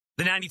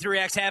The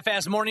 93X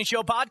Half-Ass Morning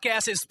Show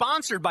podcast is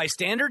sponsored by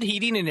Standard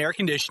Heating and Air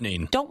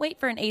Conditioning. Don't wait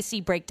for an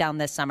AC breakdown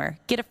this summer.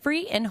 Get a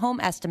free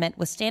in-home estimate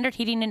with Standard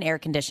Heating and Air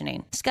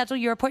Conditioning. Schedule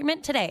your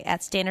appointment today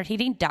at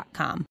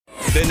standardheating.com.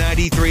 The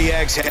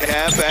 93X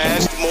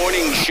Half-Assed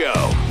Morning Show.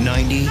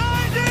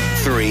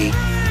 93X.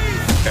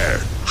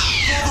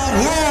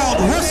 World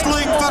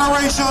Wrestling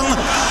Federation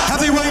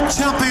Heavyweight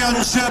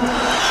Championship.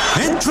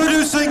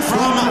 Introducing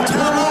from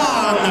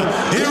Tehran,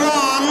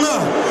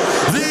 Iran,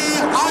 the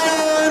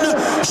Iron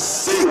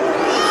Sheik.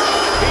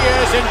 He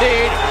is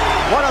indeed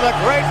one of the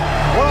great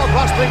World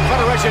Wrestling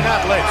Federation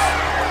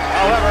athletes.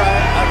 However,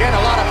 again,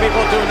 a lot of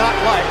people do not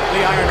like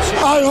the Iron Sheik.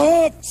 I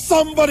hope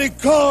somebody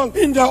call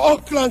in the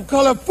Oakland,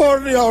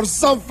 California or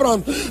San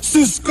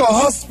Francisco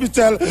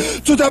hospital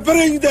to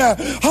bring the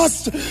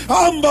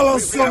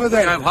ambulance over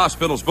there. We have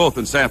hospitals both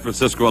in San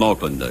Francisco and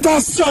Oakland.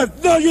 That's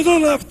right. No, you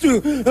don't have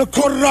to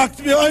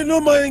correct me. I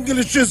know my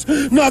English is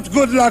not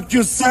good like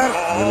you said.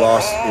 We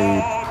lost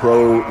a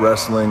pro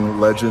wrestling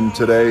legend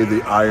today,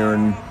 the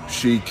Iron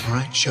Sheik. All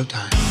right,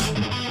 showtime.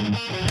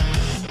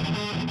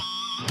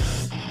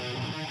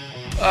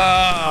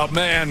 Oh,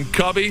 man,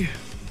 Cubby.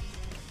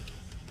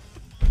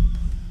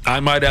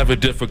 I might have a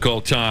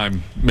difficult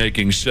time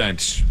making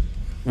sense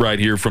right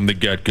here from the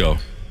get-go.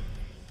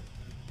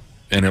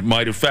 And it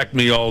might affect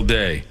me all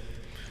day.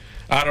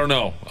 I don't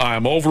know.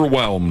 I'm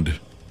overwhelmed.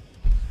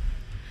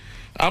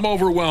 I'm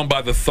overwhelmed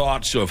by the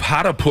thoughts of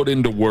how to put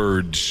into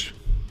words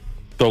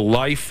the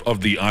life of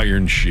the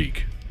Iron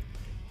Sheik.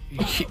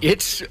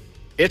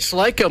 It's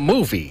like a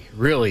movie,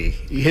 really.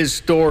 His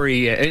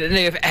story, and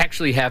they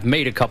have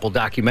made a couple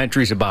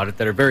documentaries about it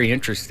that are very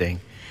interesting.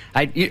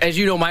 As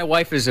you know, my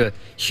wife is a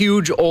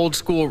huge old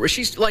school.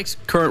 She likes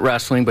current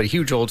wrestling, but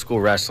huge old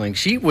school wrestling.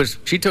 She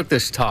took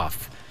this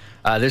tough.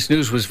 This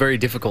news was very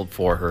difficult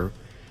for her.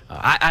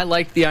 I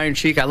liked the Iron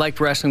Sheik. I liked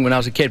wrestling when I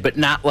was a kid, but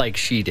not like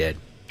she did.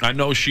 I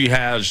know she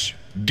has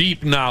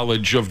deep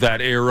knowledge of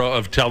that era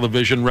of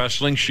television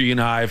wrestling. She and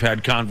I have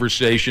had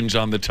conversations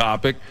on the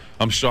topic.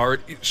 I'm sorry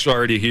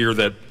to hear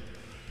that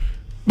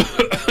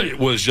it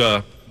was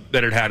that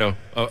it had a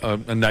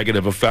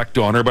negative effect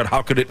on her, but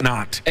how could it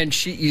not? And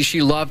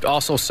she loved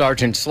also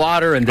Sergeant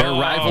Slaughter and their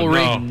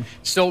rivalry, no.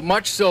 So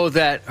much so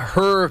that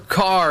her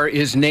car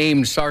is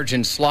named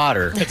Sergeant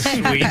Slaughter. That's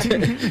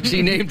sweet.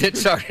 She named it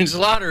Sergeant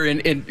Slaughter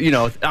in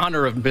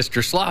honor of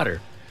Mr.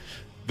 Slaughter.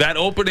 That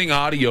opening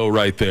audio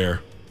right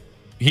there,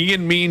 he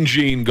and Mean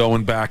Gene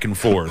going back and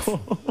forth.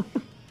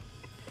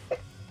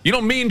 You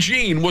know, Mean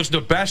Gene was the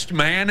best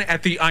man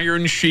at the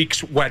Iron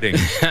Sheik's wedding.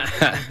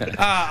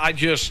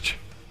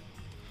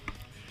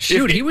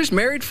 He was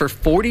married for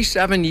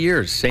 47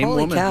 years. Same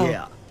Holy woman. cow.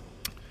 Yeah.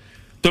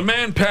 The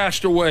man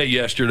passed away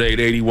yesterday at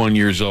 81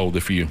 years old,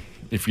 if you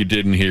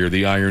didn't hear,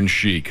 the Iron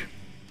Sheik.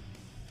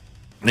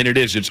 And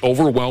it's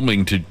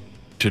overwhelming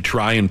to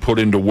try and put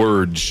into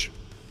words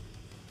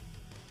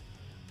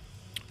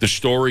the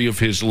story of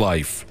his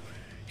life,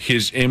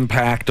 his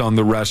impact on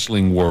the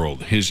wrestling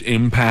world, his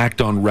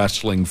impact on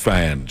wrestling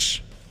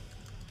fans.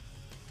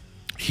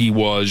 He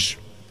was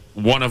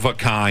one of a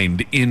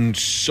kind in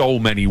so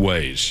many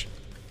ways.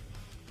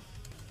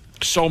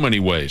 So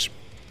many ways.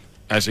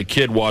 As a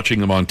kid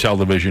watching him on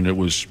television, it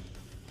was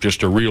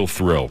just a real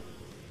thrill.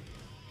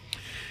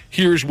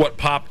 Here's what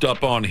popped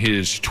up on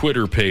his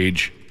Twitter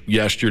page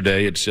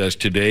yesterday. It says,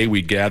 "Today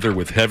we gather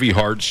with heavy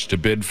hearts to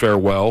bid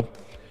farewell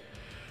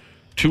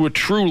to a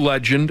true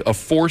legend, a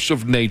force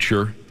of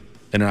nature,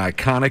 and an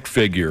iconic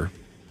figure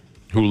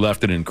who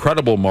left an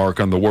incredible mark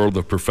on the world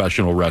of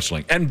professional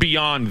wrestling." And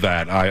beyond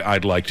that,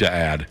 I'd like to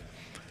add,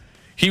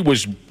 he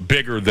was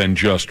bigger than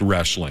just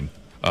wrestling.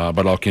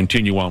 But I'll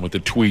continue on with the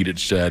tweet. It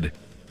said,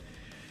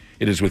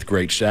 "It is with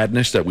great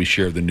sadness that we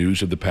share the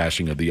news of the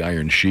passing of the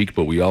Iron Sheik,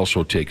 but we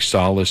also take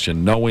solace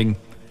in knowing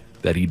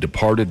that he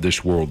departed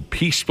this world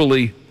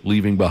peacefully,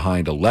 leaving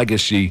behind a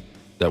legacy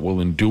that will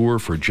endure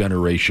for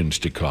generations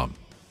to come."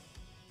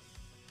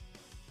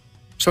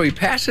 So he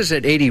passes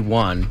at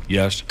 81.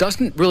 Yes.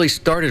 Doesn't really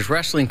start his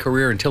wrestling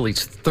career until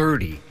he's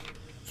 30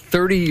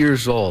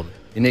 years old.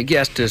 And he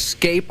has to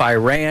escape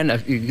Iran,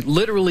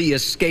 literally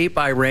escape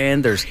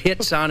Iran. There's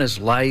hits on his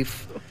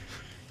life.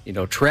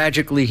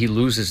 Tragically, he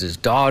loses his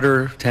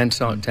daughter 10,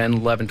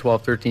 11,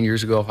 12, 13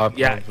 years ago. How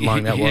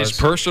long that was. His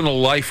personal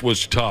life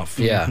was tough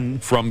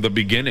from the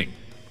beginning.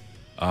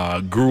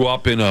 Grew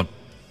up in a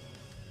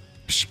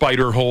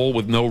spider hole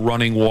with no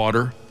running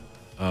water.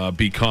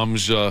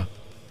 Becomes a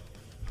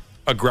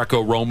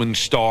Greco-Roman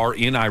star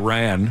in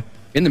Iran.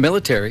 In the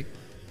military.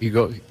 He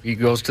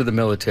goes to the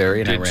military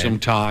in Iran. Did some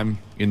time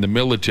in the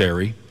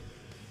military.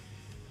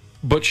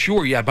 But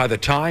sure, by the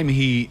time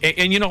a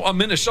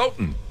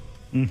Minnesotan.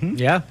 Mm-hmm.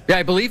 Yeah. Yeah,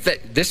 I believe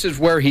that this is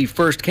where he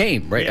first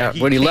came, right? Yeah,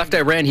 when he left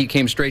Iran, he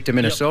came straight to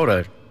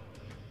Minnesota. Yep.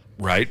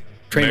 Right.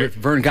 Trained with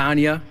Vern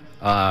Gagne,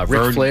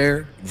 Ric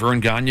Flair.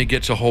 Vern Gagne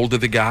gets a hold of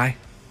the guy.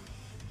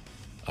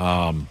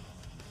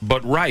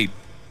 But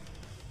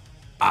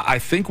I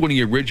think when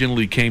he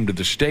originally came to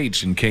the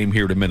States and came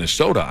here to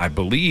Minnesota, I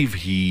believe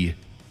he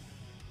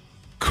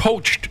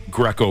coached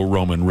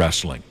Greco-Roman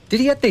wrestling.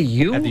 Did he at the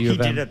U? At the U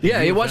of M.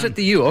 Yeah, he was at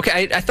the U.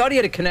 Okay, I thought he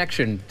had a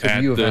connection to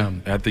the U of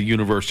M. At the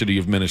University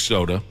of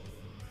Minnesota.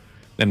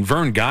 Then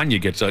Vern Gagne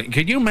gets out.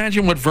 Can you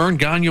imagine what Vern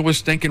Gagne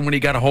was thinking when he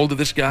got a hold of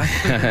this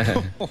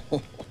guy?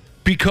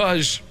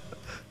 Because,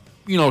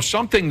 you know,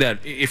 something that,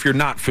 if you're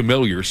not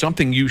familiar,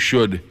 something you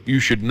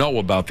should know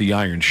about the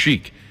Iron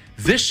Sheik.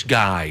 This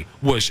guy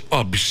was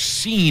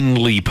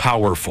obscenely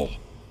powerful,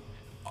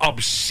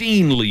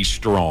 obscenely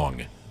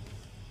strong.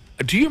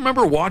 Do you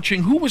remember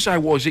watching,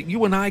 was it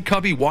you and I,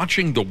 Cubby,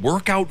 watching the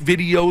workout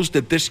videos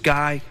that this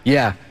guy?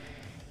 Yeah.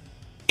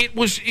 I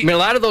mean, a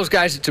lot of those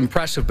guys, it's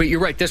impressive, but you're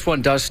right, this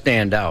one does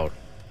stand out.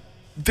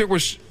 He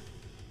was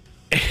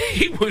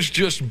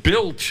just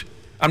built.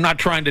 I'm not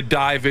trying to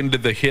dive into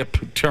the hip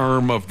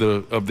term of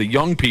the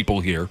young people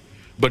here,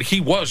 but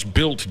he was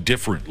built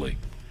differently.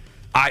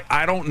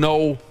 I don't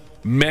know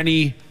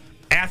many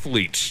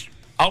athletes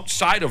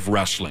outside of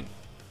wrestling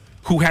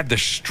who had the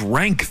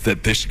strength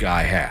that this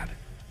guy had.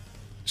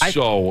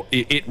 So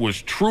it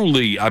was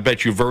truly, I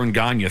bet you Vern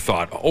Gagne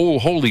thought, oh,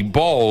 holy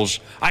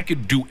balls, I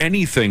could do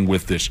anything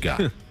with this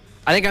guy.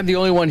 I think I'm the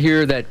only one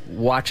here that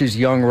watches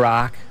Young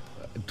Rock,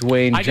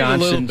 Dwayne Johnson. I did a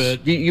little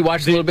bit. You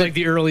watched a little bit? Like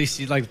the early,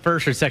 like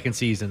first or second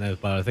season,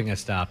 but I think I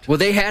stopped. Well,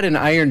 they had an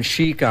Iron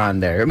Sheik on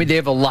there. I mean, they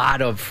have a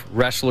lot of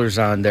wrestlers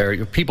on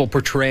there, people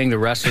portraying the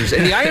wrestlers.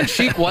 And the Iron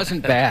Sheik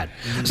wasn't bad.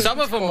 Some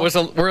of them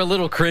were a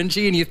little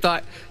cringy, and you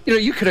thought, you know,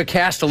 you could have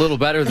cast a little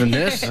better than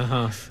this.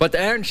 But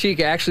the Iron Sheik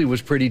actually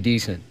was pretty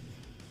decent.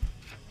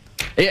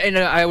 And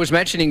I was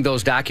mentioning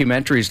those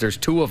documentaries. There's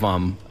two of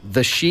them,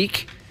 The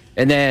Sheik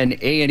and then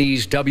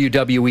A&E's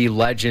WWE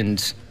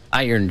Legends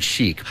Iron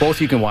Sheik.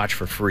 Both you can watch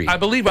for free. I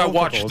believe I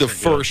watched the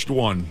first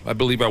one. I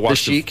believe I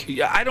watched The Sheik.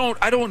 Yeah, I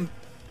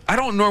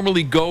don't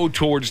normally go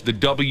towards the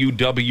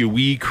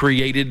WWE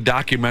created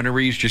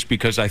documentaries just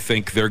because I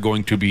think they're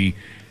going to be,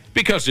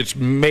 because it's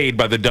made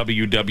by the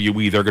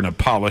WWE, they're going to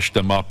polish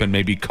them up and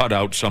maybe cut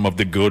out some of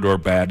the good or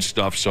bad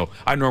stuff. So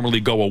I normally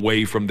go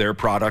away from their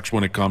products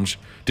when it comes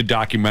to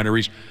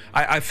documentaries.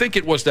 I think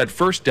it was that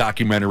first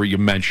documentary you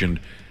mentioned,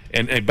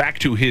 and back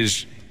to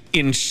his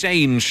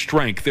insane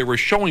strength. They were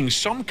showing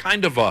some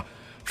kind of a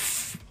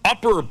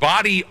upper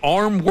body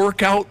arm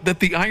workout that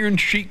the Iron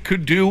Sheik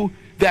could do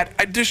that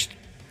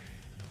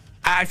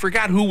I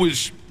forgot who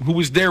was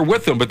there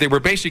with them, but they were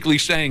basically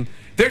saying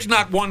there's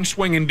not one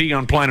swinging D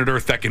on planet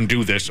Earth that can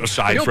do this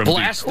aside from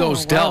blast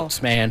those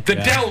delts, man. The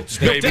delts,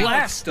 baby.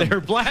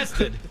 They're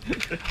blasted.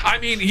 I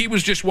mean, he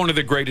was just one of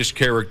the greatest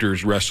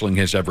characters wrestling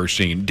has ever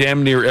seen.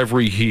 Damn near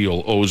every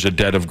heel owes a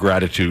debt of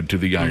gratitude to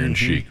the Iron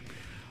Sheik.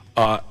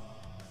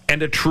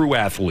 And a true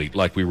athlete,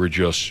 like we were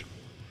just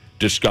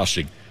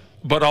discussing.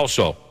 But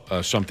also,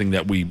 something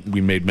that we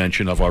made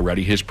mention of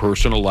already, his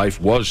personal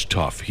life was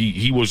tough.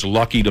 He was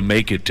lucky to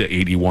make it to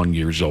 81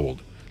 years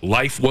old.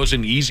 Life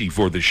wasn't easy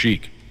for the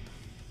Sheik.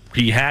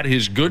 He had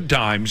his good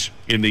times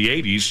in the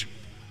 80s,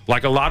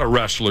 like a lot of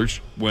wrestlers,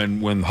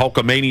 when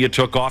Hulkamania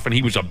took off, and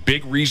he was a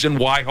big reason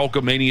why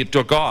Hulkamania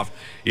took off.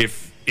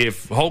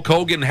 If Hulk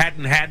Hogan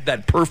hadn't had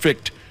that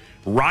perfect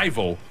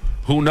rival,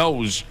 who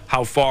knows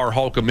how far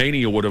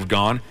Hulkamania would have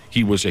gone.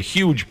 He was a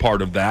huge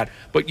part of that.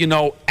 But, you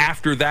know,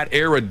 after that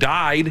era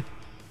died,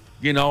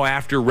 you know,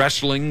 after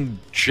wrestling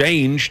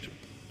changed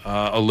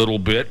a little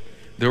bit,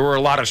 there were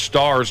a lot of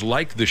stars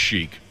like the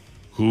Sheik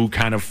who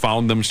kind of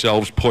found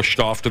themselves pushed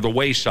off to the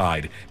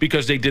wayside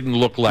because they didn't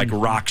look like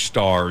rock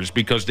stars,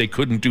 because they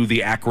couldn't do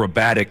the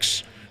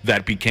acrobatics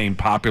that became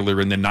popular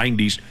in the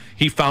 90s.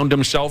 He found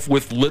himself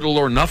with little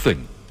or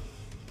nothing.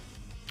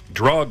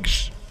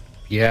 Drugs.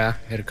 Yeah,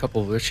 had a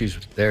couple of issues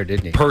there,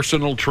 didn't he?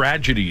 Personal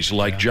tragedies,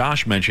 like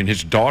Josh mentioned.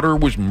 His daughter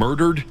was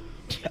murdered.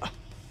 Yeah.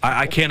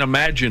 I can't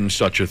imagine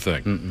such a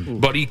thing.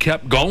 But he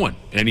kept going,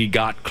 and he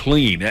got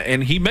clean,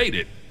 and he made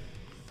it.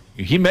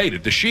 He made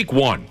it. The Sheik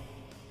won.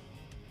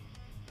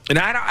 And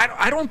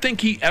I don't think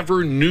he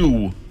ever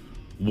knew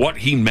what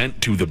he meant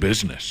to the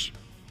business.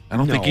 I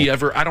don't think he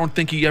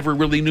ever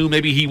really knew.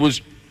 Maybe he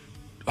was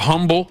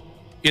humble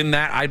in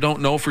that. I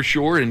don't know for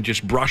sure, and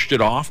just brushed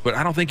it off. But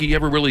I don't think he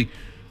ever really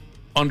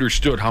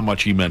understood how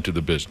much he meant to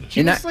the business.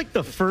 He was like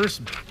the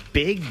first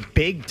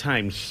big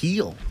time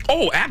heel.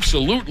 Oh,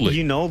 absolutely.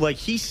 You know, like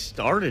he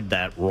started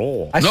that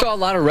role. I saw a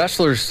lot of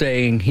wrestlers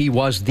saying he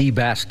was the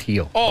best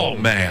heel. Oh,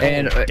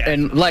 man.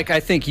 And like I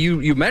think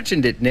you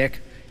mentioned it, Nick,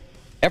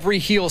 every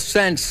heel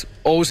since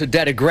owes a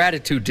debt of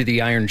gratitude to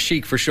the Iron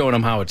Sheik for showing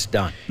him how it's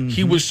done.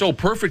 He was so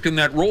perfect in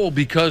that role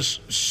because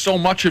so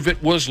much of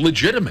it was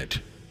legitimate.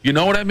 You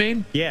know what I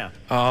mean? Yeah.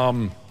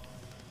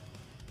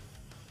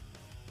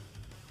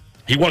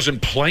 He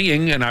wasn't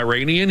playing an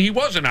Iranian. He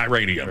was an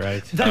Iranian.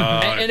 Right.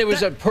 And it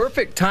was a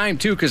perfect time,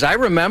 too, because I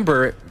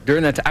remember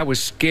during that time, I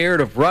was scared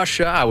of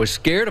Russia. I was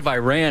scared of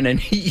Iran. And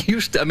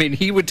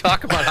he would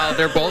talk about how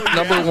they're both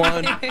number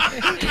one.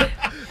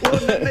 Well,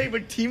 and then they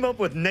would team up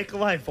with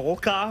Nikolai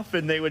Volkov,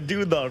 and they would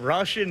do the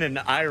Russian and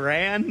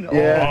Iran.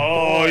 Yeah.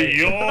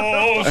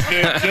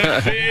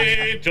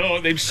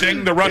 Oh, they'd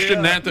sing the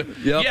Russian anthem.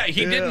 Yep. Yeah,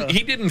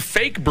 he didn't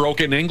fake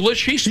broken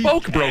English. He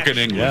spoke broken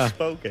English. Yeah.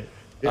 Spoke it.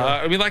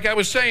 I mean, like I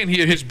was saying,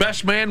 his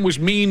best man was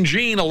Mean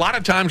Gene. A lot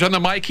of times on the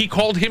mic, he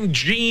called him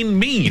Gene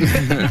Mean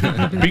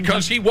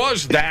because he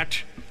was that.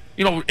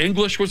 You know,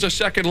 English was a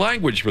second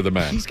language for the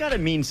man. He's got to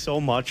mean so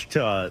much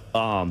to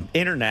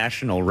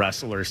international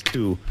wrestlers,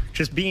 too.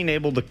 Just being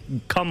able to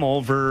come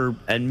over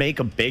and make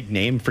a big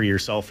name for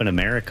yourself in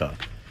America.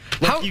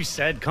 Like you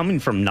said, coming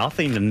from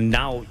nothing and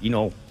now,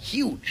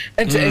 huge.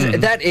 And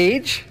at that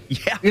age?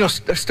 Yeah.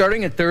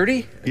 Starting at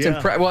 30?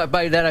 Well,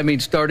 by that I mean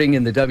starting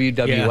in the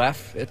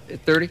WWF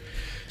at 30.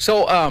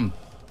 So,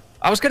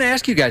 I was going to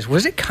ask you guys,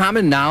 was it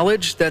common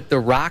knowledge that The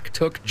Rock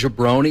took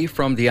jabroni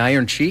from the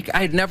Iron Sheik?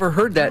 I had never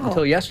heard that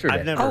until yesterday.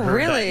 I've never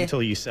heard that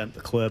until you sent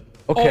the clip.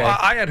 Okay.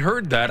 I had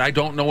heard that. I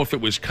don't know if it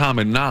was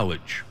common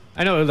knowledge.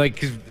 I know, like,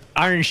 'cause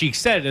Iron Sheik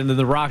said it, and then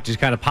The Rock just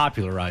kind of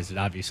popularized it,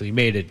 obviously. He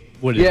made it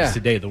what it is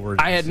today, the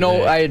word I had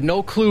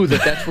no clue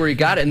that that's where he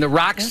got it. And The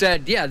Rock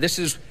said, yeah, this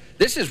is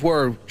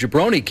where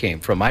jabroni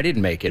came from. I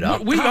didn't make it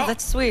up.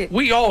 That's sweet.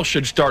 We all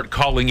should start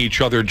calling each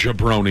other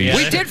jabronis. Yeah.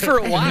 We did for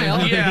a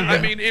while. Yeah,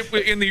 I mean,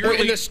 in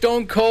the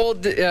Stone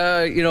Cold,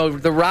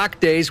 the Rock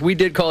days, we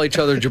did call each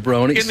other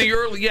jabronis. In the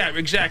early,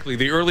 exactly.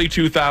 The early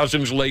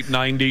 2000s, late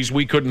 90s,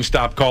 we couldn't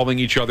stop calling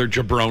each other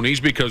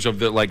jabronis because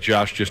of like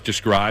Josh just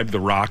described, the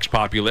Rock's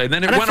popular. And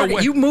then it went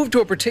away. You moved to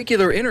a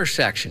particular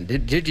intersection,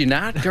 did you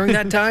not, during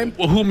that time?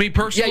 Well, who, me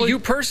personally? Yeah, you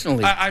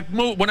personally. I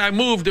moved, when I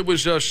moved, it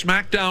was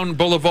SmackDown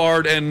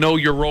Boulevard and Know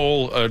Your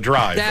Role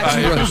Drive. That's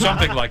right.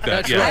 Something like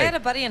that. That's I had a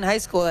buddy in high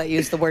school that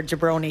used the word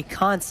jabroni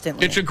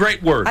constantly. It's a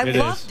great word. I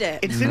loved it.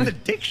 It's in the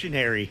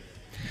dictionary.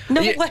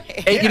 No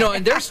way.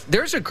 And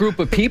there's a group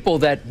of people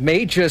that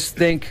may just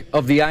think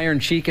of the Iron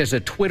Sheik as a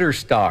Twitter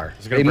star.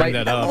 They might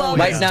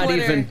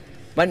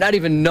not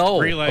even know.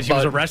 Realize he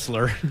was a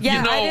wrestler.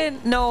 Yeah, I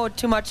didn't know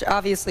too much,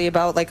 obviously,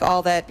 about like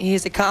all that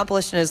he's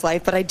accomplished in his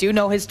life, but I do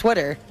know his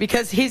Twitter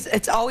because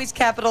it's always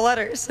capital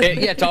letters.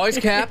 It's always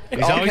cap.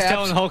 He's always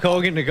telling Hulk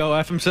Hogan to go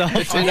F himself.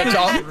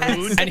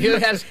 And he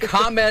has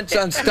comments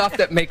on stuff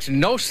that makes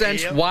no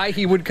sense why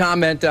he would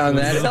comment on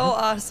that. So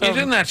awesome.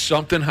 Isn't that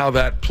something how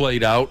that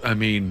played out? I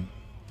mean,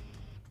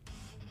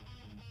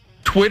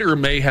 Twitter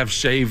may have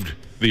saved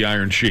the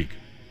Iron Sheik.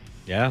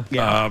 Yeah.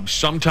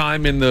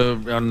 Sometime in the,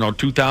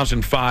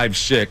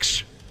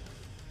 2005-06,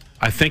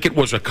 I think it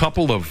was a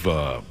couple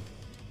of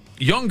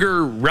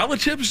younger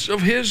relatives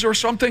of his or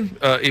something.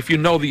 If you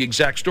know the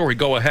exact story,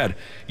 go ahead.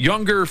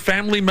 Younger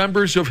family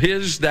members of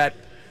his that,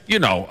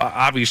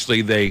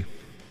 obviously they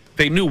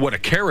knew what a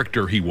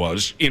character he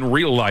was in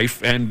real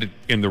life and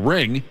in the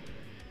ring.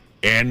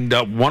 And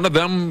one of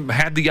them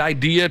had the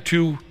idea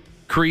to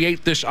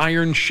create this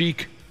Iron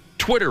Sheik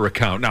Twitter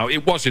account. Now,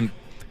 it wasn't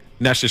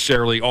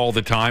necessarily all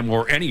the time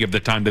or any of the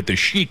time that the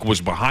Sheik was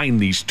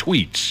behind these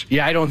tweets.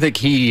 Yeah, I don't think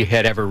he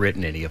had ever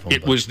written any of them.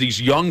 It was these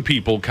young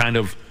people kind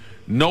of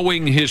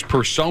knowing his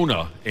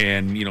persona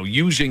and,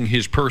 using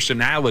his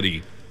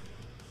personality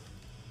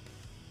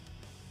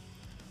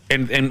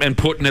and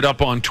putting it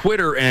up on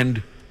Twitter.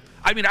 And,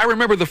 I mean, I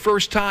remember the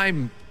first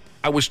time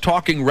I was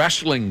talking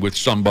wrestling with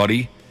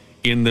somebody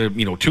in the,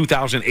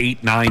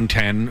 2008, 9,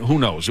 10, who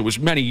knows? It was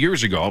many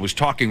years ago. I was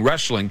talking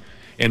wrestling,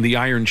 and the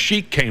Iron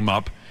Sheik came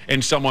up,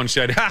 and someone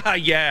said,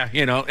 yeah,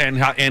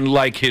 and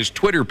like his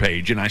Twitter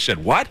page. And I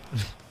said, what?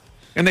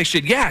 And they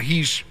said, yeah,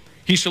 he's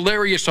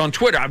hilarious on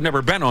Twitter. I've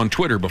never been on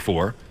Twitter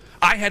before.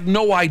 I had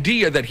no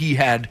idea that he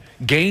had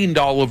gained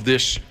all of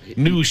this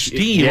new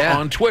steam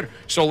on Twitter.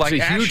 So, like,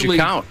 actually,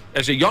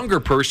 as a younger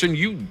person,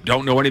 you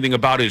don't know anything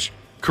about his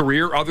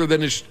career other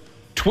than his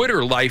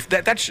Twitter life.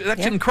 That's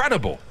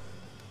incredible.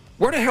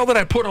 Where the hell did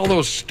I put all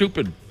those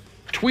stupid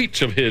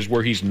tweets of his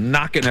where he's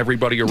knocking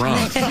everybody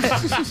around?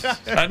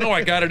 I know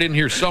I got it in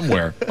here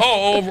somewhere.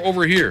 Oh,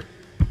 over here.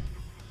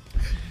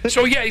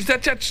 So yeah,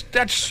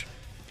 that's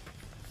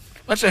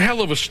a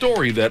hell of a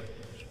story that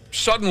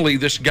suddenly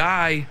this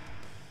guy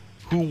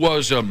who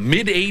was a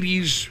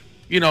mid-'80s,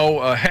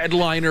 a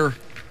headliner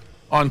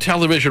on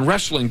television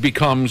wrestling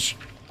becomes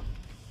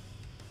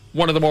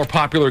one of the more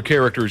popular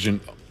characters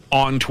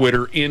on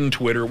Twitter, in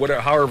Twitter,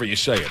 whatever, however you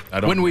say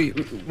it. When we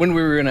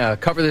were going to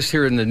cover this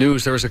here in the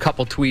news, there was a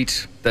couple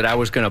tweets that I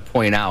was going to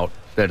point out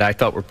that I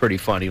thought were pretty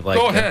funny. Like,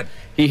 go ahead.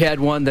 He had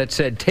one that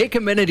said, "Take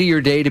a minute of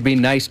your day to be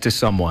nice to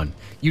someone,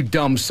 you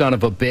dumb son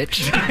of a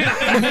bitch."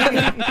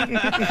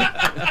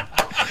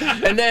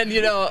 And then,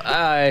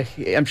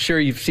 I'm sure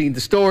you've seen the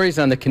stories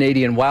on the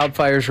Canadian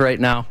wildfires right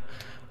now.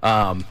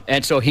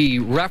 And so he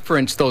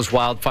referenced those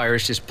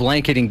wildfires just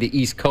blanketing the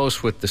East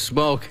Coast with the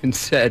smoke and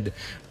said,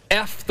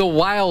 F the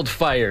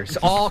wildfires.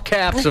 All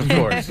caps, of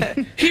course.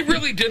 He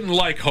really didn't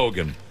like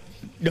Hogan.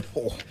 No.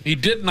 He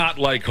did not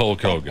like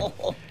Hulk Hogan.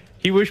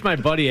 He wished my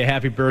buddy a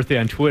happy birthday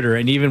on Twitter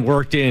and even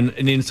worked in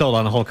an insult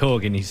on Hulk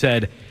Hogan. He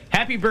said,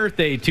 "Happy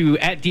birthday to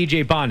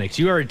 @DJ Bonix.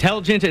 You are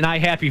intelligent and I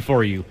happy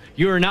for you.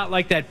 You are not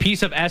like that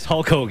piece of S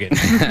Hulk Hogan."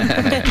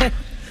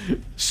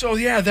 So,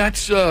 yeah,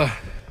 that's an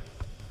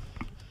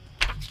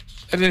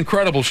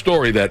incredible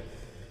story that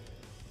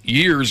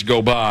years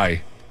go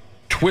by.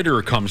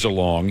 Twitter comes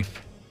along,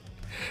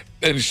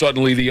 and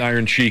suddenly the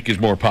Iron Sheik is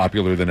more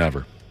popular than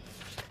ever.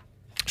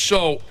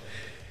 So,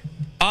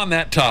 On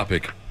that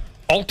topic,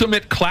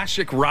 Ultimate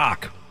Classic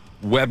Rock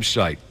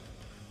website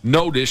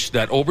noticed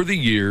that over the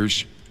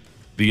years,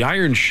 the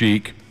Iron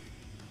Sheik,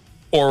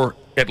 or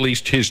at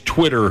least his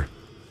Twitter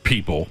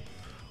people,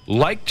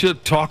 like to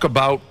talk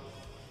about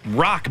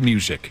rock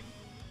music.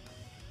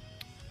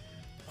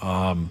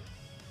 And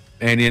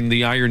in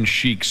the Iron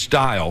Sheik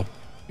style,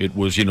 it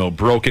was,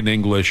 broken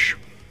English,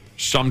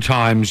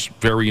 sometimes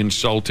very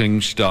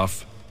insulting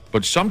stuff,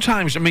 but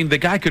sometimes, the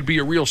guy could be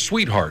a real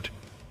sweetheart.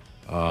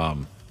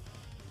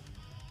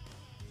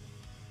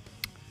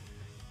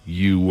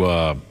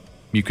 You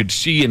could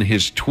see in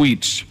his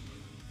tweets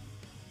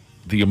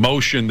the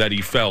emotion that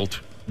he felt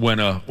when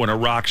a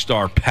rock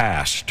star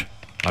passed.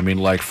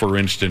 Like, for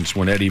instance,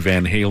 when Eddie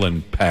Van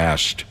Halen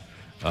passed,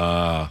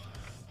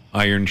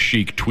 Iron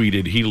Sheik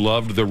tweeted, he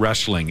loved the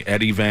wrestling.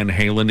 Eddie Van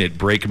Halen, it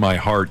break my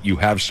heart. You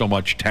have so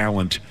much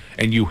talent,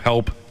 and you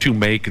help to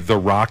make the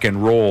rock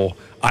and roll.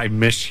 I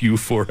miss you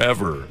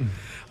forever.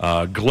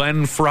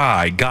 Glenn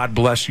Fry, God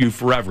bless you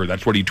forever.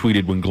 That's what he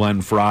tweeted when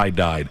Glenn Fry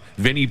died.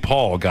 Vinnie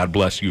Paul, God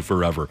bless you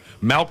forever.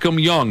 Malcolm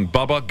Young,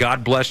 Bubba,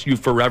 God bless you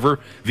forever.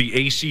 The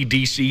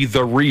AC/DC,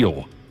 The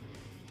Real.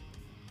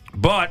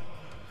 But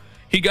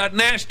he got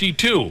nasty,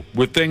 too,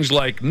 with things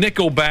like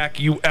Nickelback,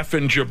 you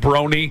effing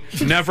jabroni,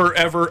 never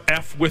ever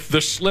F with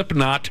the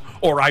Slipknot,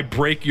 or I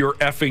break your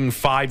effing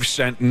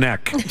 5-cent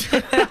neck.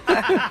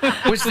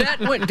 Was that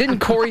when, didn't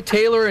Corey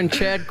Taylor and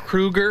Chad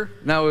Kruger,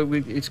 now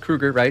it's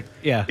Kruger, right?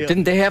 Yeah.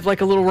 Didn't they have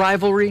like a little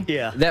rivalry?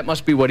 Yeah. That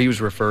must be what he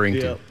was referring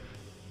to.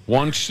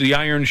 Once the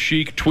Iron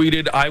Sheik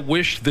tweeted, I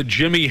wish the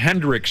Jimi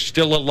Hendrix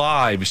still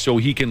alive so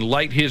he can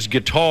light his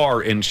guitar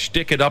and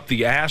stick it up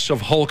the ass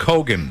of Hulk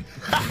Hogan.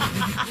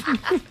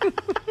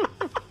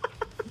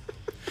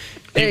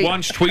 He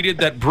once tweeted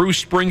that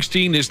Bruce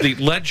Springsteen is the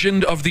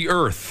legend of the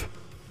earth.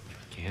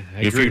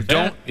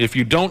 If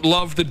you don't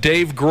love the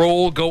Dave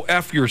Grohl, go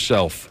F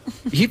yourself.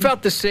 He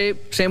felt the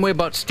same way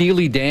about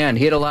Steely Dan.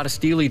 He had a lot of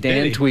Steely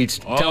Dan tweets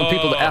telling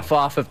people to F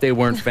off if they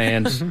weren't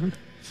fans.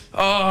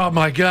 Oh,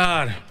 my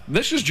God.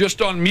 This is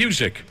just on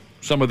music,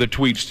 some of the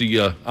tweets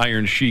the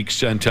Iron Sheik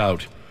sent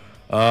out.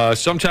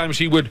 Sometimes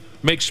he would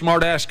make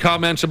smart-ass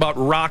comments about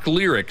rock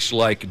lyrics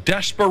like,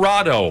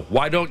 Desperado,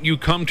 why don't you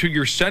come to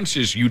your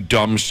senses, you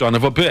dumb son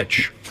of a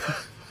bitch?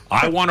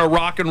 I want to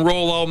rock and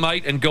roll all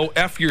night and go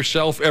F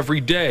yourself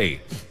every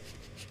day.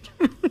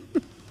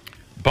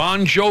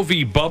 Bon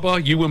Jovi,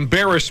 Bubba, you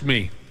embarrass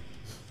me.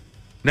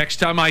 Next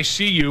time I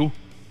see you...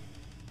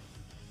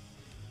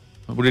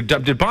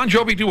 Did Bon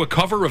Jovi do a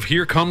cover of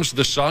Here Comes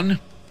the Sun?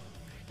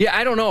 Yeah,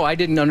 I don't know. I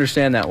didn't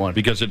understand that one.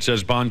 Because it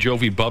says, Bon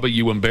Jovi, Bubba,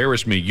 you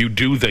embarrass me. You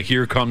do the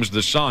Here Comes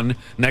the Sun.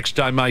 Next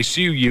time I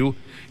see you,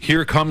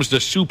 here comes the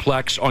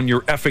suplex on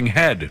your effing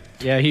head.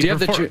 Yeah,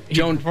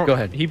 go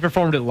ahead. He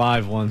performed it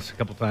live once, a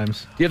couple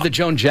times. Do you have the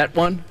Joan Jett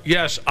one?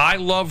 Yes, I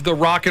love the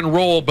rock and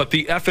roll, but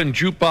the effing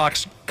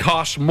jukebox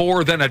costs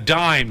more than a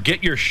dime.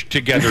 Get your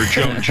together,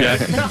 Joan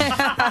Jett.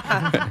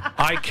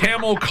 I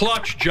camel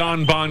clutch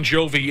John Bon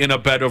Jovi in a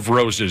bed of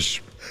roses.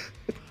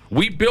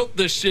 We built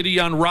this city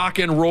on rock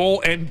and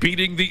roll and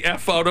beating the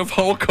F out of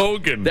Hulk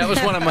Hogan. That was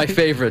one of my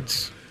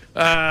favorites.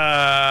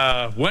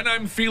 When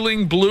I'm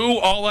feeling blue,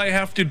 all I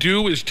have to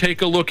do is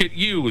take a look at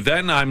you.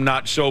 Then I'm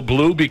not so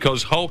blue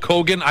because Hulk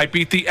Hogan, I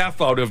beat the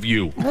F out of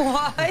you.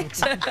 What?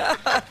 It's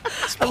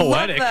poetic. I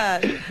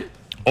love that.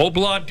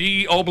 Obla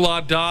dee,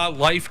 obla da,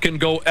 life can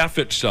go F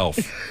itself.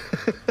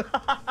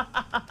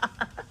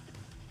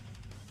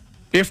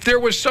 If there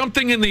was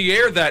something in the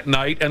air that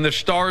night and the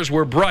stars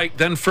were bright,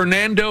 then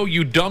Fernando,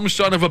 you dumb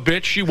son of a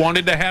bitch, she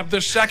wanted to have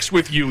the sex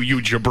with you, you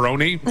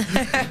jabroni.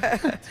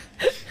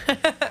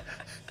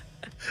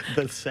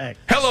 The sex.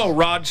 Hello,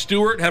 Rod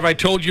Stewart. Have I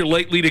told you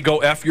lately to go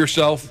F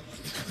yourself?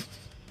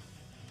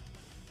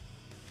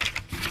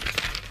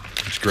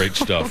 It's great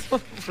stuff.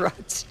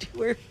 Rod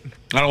Stewart.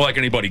 I don't like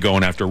anybody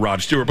going after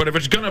Rod Stewart, but if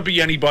it's going to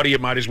be anybody,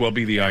 it might as well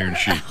be the Iron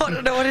Sheik. I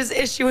don't know what his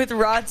issue with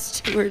Rod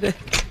Stewart is.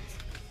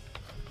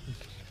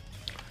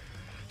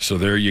 So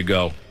there you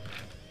go.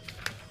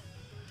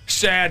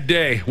 Sad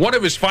day. One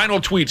of his final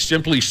tweets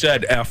simply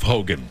said F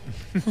Hogan.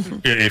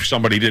 If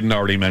somebody didn't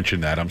already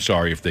mention that, I'm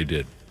sorry if they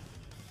did.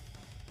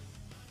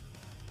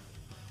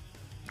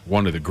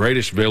 One of the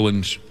greatest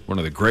villains, one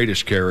of the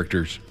greatest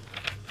characters.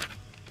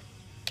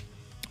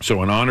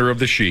 So in honor of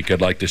the Sheik,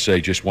 I'd like to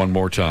say just one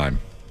more time,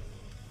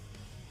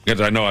 because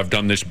I know I've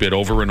done this bit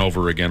over and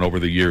over again over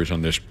the years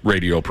on this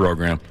radio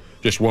program.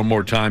 Just one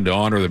more time to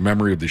honor the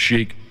memory of the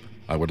Sheik.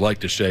 I would like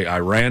to say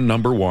Iran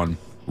 #1,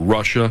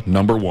 Russia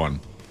 #1,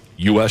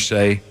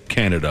 USA,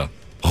 Canada.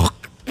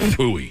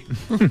 Phooey.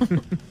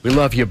 We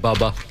love you,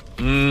 Bubba.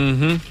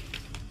 Mm-hmm.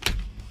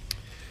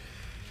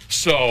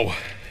 So,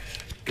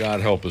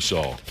 God help us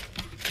all.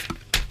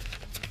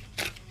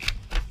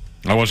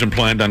 I wasn't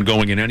planned on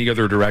going in any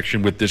other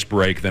direction with this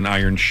break than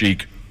Iron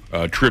Sheik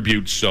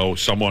tributes, so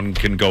someone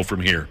can go from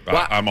here.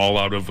 Well, I'm all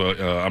out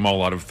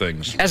of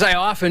things. As I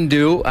often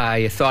do,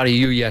 I thought of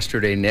you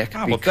yesterday, Nick.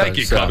 Oh, well, thank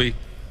you, Cubby.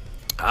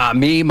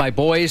 me, my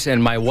boys,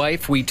 and my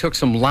wife, we took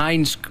some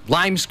lime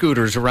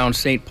scooters around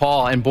St.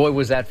 Paul, and boy,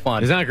 was that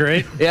fun. Isn't that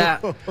great?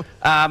 Yeah.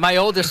 My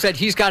oldest said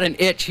he's got an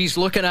itch. He's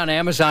looking on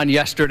Amazon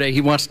yesterday.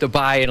 He wants to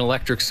buy an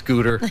electric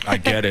scooter. I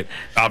get it.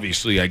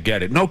 Obviously, I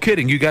get it. No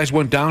kidding. You guys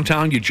went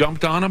downtown. You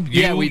jumped on them?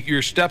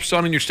 Your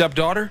stepson and your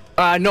stepdaughter?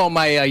 No,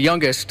 my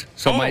youngest.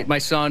 So my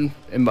son,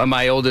 and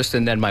my oldest,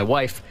 and then my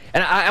wife.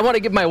 And I want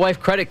to give my wife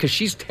credit because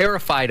she's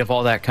terrified of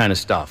all that kind of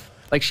stuff.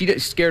 Like,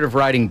 she's scared of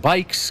riding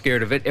bikes,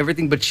 scared of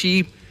everything, but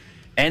she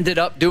ended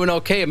up doing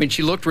okay. I mean,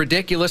 she looked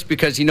ridiculous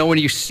because, when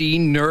you see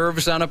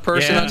nerves on a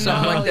person on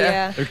something like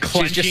that,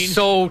 she's just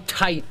so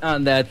tight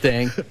on that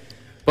thing.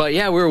 But,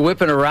 yeah, we were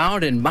whipping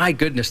around, and my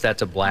goodness,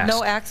 that's a blast.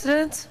 No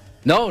accidents?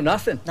 No,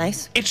 nothing.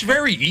 Nice. It's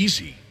very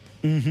easy.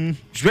 Mm-hmm.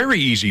 It's very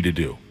easy to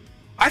do.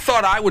 I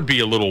thought I would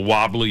be a little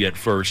wobbly at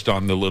first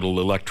on the little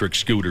electric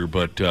scooter,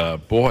 but,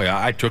 boy,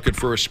 I took it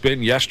for a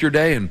spin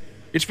yesterday, and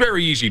it's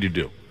very easy to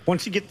do.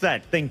 Once you get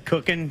that thing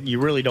cooking, you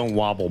really don't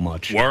wobble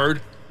much.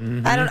 Word.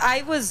 Mm-hmm.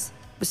 I was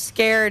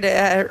scared,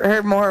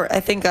 or more,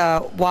 I think,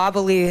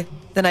 wobbly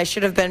than I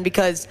should have been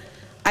because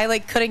I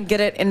couldn't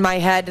get it in my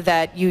head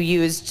that you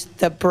used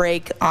the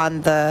brake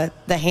on the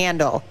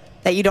handle.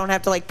 That you don't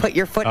have to put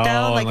your foot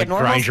down like a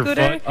normal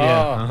scooter.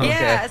 Yeah. Okay.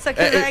 Yeah, it's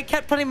I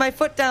kept putting my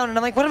foot down, and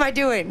I'm like, what am I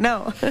doing?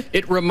 No.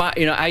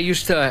 I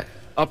used to,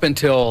 up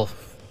until,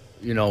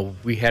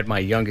 we had my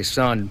youngest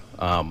son,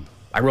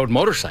 I rode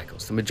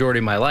motorcycles the majority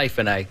of my life,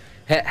 and I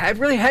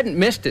really hadn't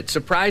missed it,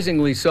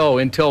 surprisingly so,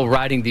 until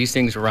riding these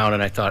things around.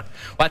 And I thought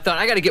I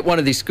got to get one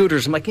of these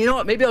scooters. I'm like, you know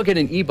what? Maybe I'll get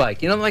an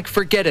e-bike. I'm like,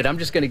 forget it. I'm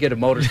just going to get a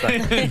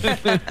motorcycle.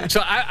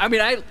 So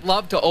I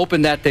love to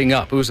open that thing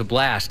up. It was a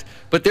blast.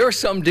 But there was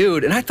some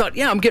dude, and I thought,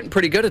 yeah, I'm getting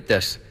pretty good at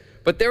this.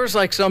 But there was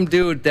some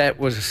dude it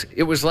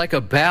was like a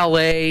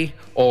ballet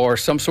or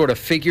some sort of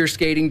figure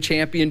skating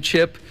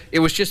championship. It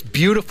was just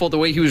beautiful the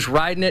way he was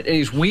riding it, and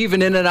he's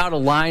weaving in and out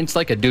of lines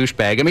like a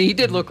douchebag. I mean, he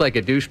did look like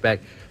a douchebag,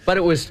 but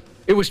it was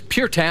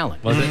pure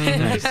talent. Was it?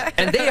 Nice.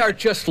 And they are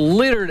just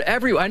littered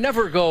everywhere. I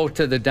never go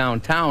to the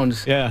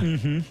downtowns. Yeah.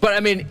 Mm-hmm. But,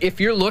 I mean, if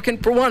you're looking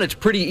for one, it's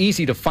pretty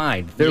easy to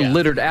find. They're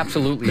littered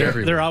absolutely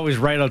everywhere. They're always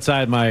right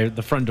outside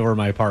the front door of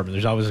my apartment.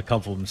 There's always a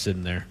couple of them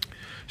sitting there.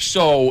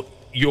 So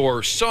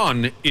your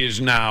son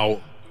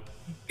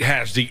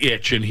has the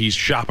itch, and he's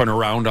shopping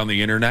around on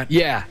the internet?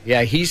 Yeah.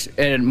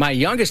 And my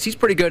youngest, he's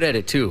pretty good at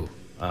it, too.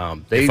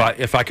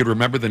 If I could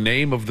remember the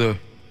name of the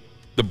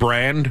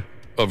brand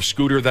of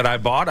scooter that I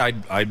bought,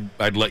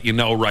 I'd let you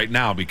know right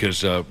now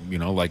because,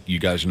 like you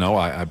guys know,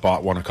 I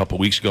bought one a couple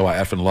weeks ago. I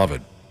effing love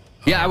it.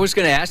 Yeah, I was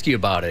going to ask you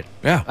about it.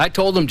 Yeah. I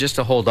told him just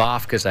to hold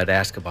off because I'd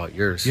ask about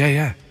yours.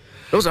 Yeah.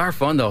 Those are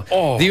fun, though.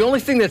 Oh. The only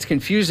thing that's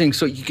confusing,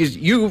 because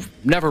you've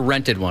never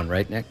rented one,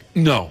 right, Nick?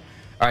 No.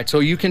 All right, so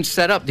you can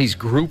set up these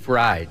group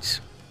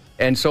rides.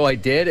 And so I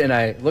did, and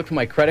I looked at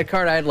my credit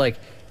card. I had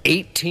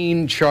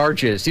 18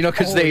 charges,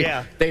 because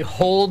they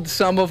hold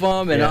some of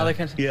them and all that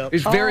kind of stuff. Yep. It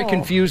was very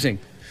confusing.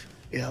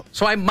 Yep.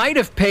 So I might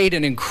have paid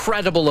an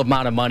incredible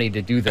amount of money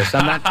to do this.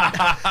 I'm not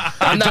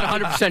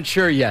 100%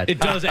 sure yet. It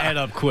does add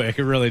up quick.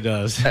 It really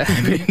does.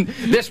 I mean,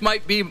 this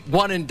might be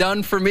one and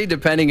done for me,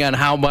 depending on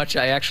how much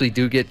I actually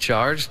do get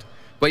charged.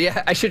 But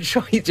yeah, I should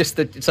show you just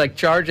that it's like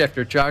charge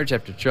after charge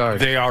after charge.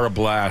 They are a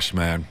blast,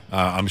 man.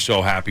 I'm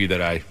so happy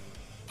that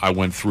I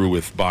went through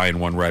with buying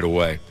one right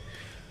away.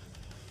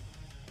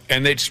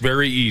 And it's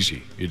very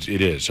easy. It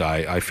is.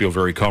 I feel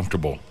very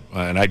comfortable.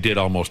 And I did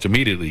almost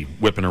immediately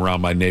whipping around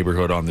my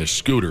neighborhood on this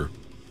scooter.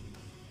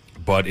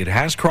 But it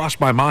has crossed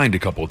my mind a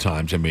couple of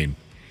times. I mean,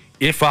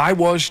 if I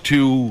was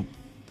to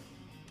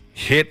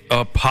hit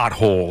a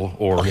pothole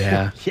or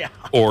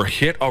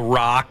hit a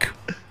rock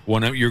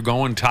when you're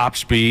going top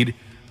speed,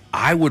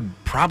 I would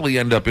probably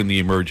end up in the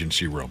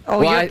emergency room.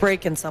 Oh, you're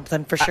breaking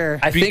something for sure.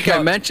 I think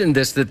I mentioned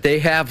this, that they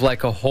have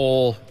a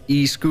whole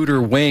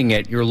e-scooter wing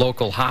at your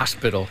local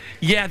hospital.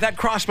 Yeah, that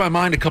crossed my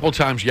mind a couple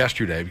times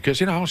yesterday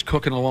because, I was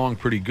cooking along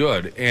pretty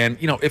good. And,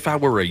 if I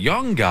were a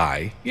young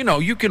guy,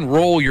 you can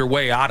roll your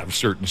way out of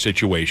certain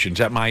situations.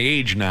 At my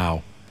age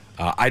now,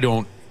 I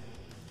don't.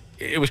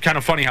 It was kind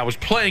of funny how I was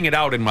playing it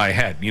out in my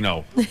head,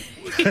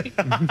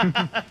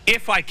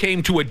 If I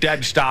came to a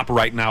dead stop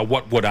right now,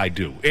 what would I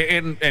do?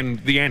 And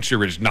the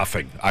answer is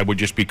nothing. I would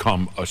just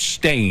become a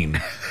stain.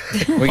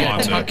 We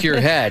got to tuck your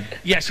head.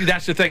 Yeah, see,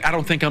 that's the thing. I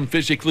don't think I'm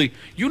physically.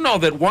 You know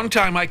that one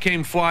time I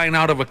came flying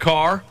out of a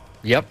car.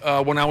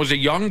 Yep. When I was a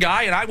young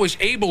guy, and I was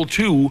able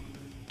to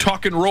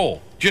tuck and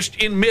roll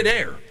just in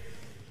midair.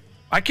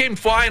 I came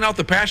flying out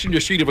the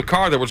passenger seat of a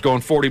car that was going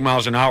 40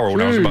 miles an hour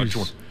when I was about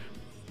 20.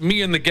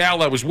 Me and the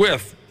gal I was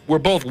with, we're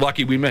both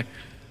lucky we met.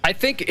 I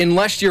think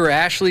unless you're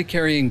Ashley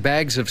carrying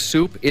bags of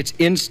soup, it's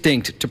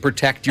instinct to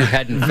protect your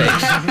head and face.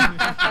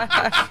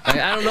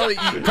 I don't know.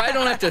 You probably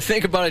don't have to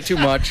think about it too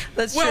much.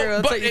 That's true.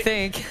 That's what you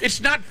think. It's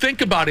not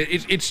think about it.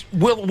 It's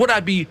would I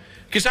be?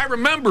 Because I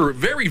remember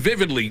very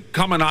vividly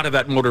coming out of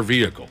that motor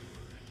vehicle.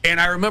 And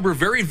I remember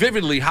very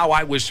vividly how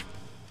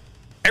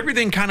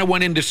everything kind of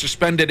went into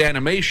suspended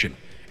animation.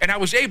 And I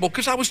was able,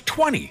 because I was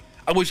 20,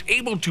 I was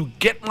able to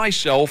get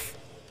myself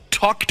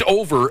tucked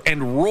over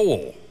and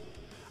roll.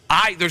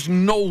 There's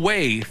no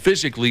way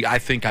physically I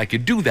think I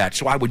could do that.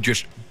 So I would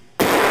just,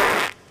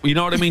 you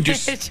know what I mean?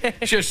 Just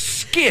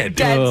skid.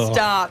 Dead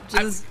stop.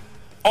 Just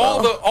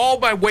all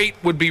my weight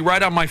would be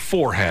right on my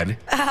forehead.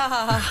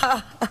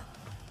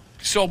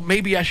 So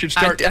maybe I should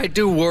start. I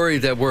do worry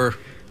that we're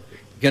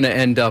going to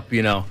end up,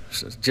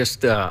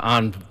 just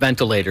on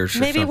ventilators or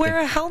maybe something. wear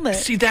a helmet.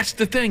 See, that's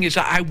the thing is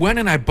I went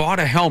and I bought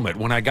a helmet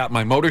when I got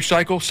my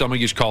motorcycle. Some of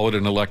you call it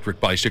an electric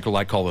bicycle.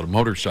 I call it a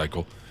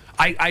motorcycle.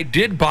 I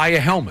did buy a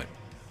helmet.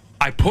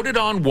 I put it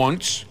on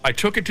once. I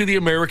took it to the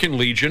American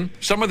Legion.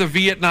 Some of the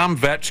Vietnam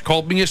vets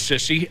called me a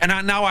sissy,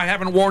 and now I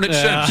haven't worn it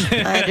since.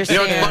 I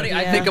understand. It's funny.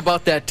 I think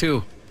about that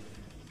too.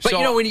 But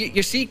when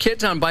you see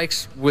kids on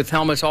bikes with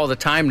helmets all the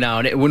time now,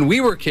 and when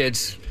we were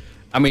kids,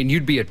 I mean,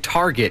 you'd be a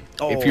target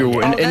if you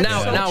were. And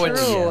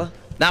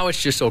now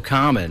it's just so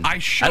common.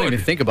 I don't even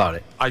think about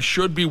it. I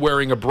should be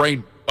wearing a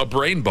brain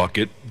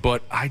bucket,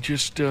 but I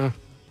just.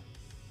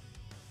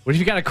 What if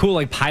you got a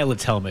cool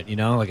pilot's helmet,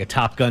 like a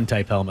Top Gun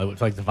type helmet with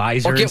the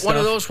visor? Or get and stuff? one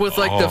of those with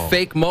the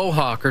fake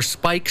mohawk or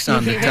spikes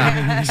on the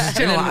top.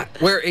 Still,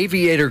 wear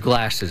aviator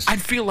glasses.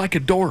 I'd feel like a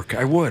dork.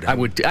 I would.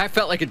 I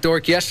felt like a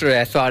dork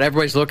yesterday. I thought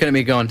everybody's looking at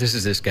me going, "This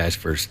is this guy's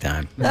first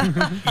time."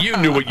 You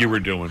knew what you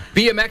were doing.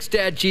 BMX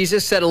Dad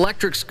Jesus said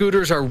electric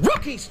scooters are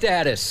rookie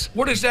status.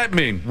 What does that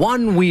mean?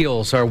 One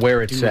wheels are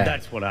where it's at.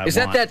 That's what I Is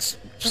want. that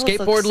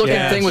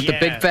skateboard-looking thing with the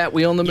big fat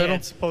wheel in the middle?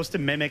 It's supposed to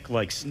mimic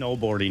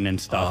snowboarding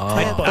and stuff.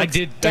 I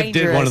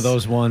did one of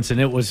those once, and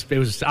it was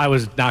I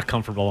was not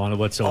comfortable on it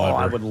whatsoever. Oh,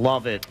 I would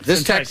love it.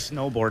 Since I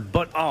snowboard,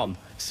 but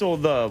so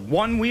the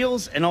one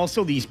wheels and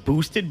also these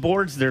boosted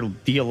boards, they're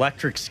the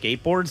electric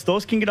skateboards.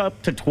 Those can get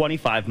up to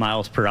 25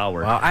 miles per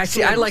hour. Wow,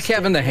 I like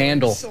having the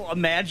handle. So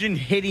imagine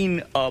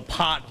hitting a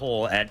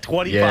pothole at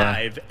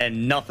 25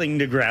 and nothing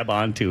to grab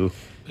onto.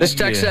 This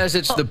text says,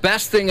 it's the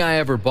best thing I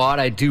ever bought.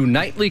 I do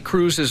nightly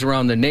cruises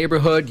around the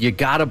neighborhood. You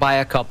got to buy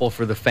a couple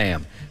for the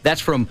fam.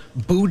 That's from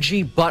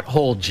Bougie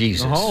Butthole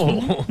Jesus.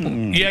 Oh.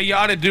 Yeah, you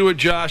ought to do it,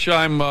 Josh.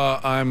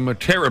 I'm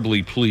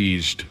terribly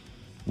pleased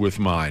with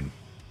mine.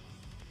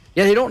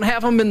 Yeah, they don't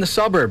have them in the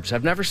suburbs.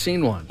 I've never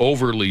seen one.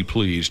 Overly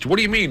pleased. What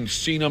do you mean,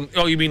 seen them?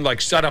 Oh, you mean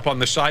set up on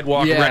the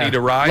sidewalk, ready to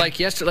ride?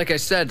 Like I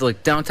said,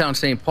 downtown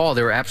St. Paul,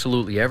 they were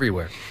absolutely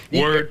everywhere.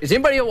 Word. Is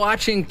anybody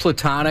watching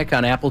Platonic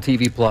on Apple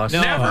TV Plus?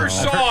 No. Never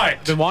saw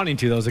it. Been wanting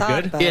to. Those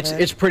are good.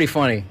 It's pretty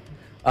funny.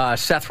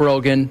 Seth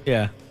Rogen.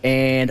 Yeah.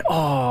 And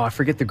I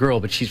forget the girl,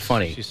 but she's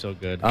funny. She's so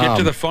good. Get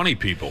to the funny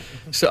people.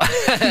 So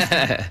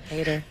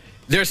Hater.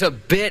 There's a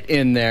bit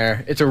in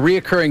there. It's a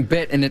reoccurring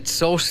bit, and it's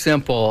so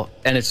simple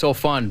and it's so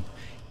fun.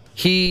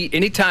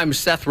 Anytime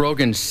Seth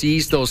Rogen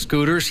sees those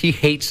scooters, he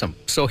hates them.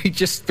 So he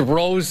just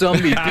throws them.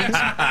 He beats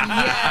them.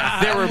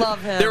 I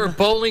love him. They were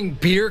bowling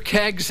beer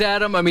kegs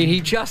at him. I mean, he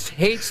just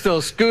hates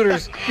those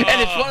scooters.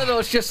 And it's one of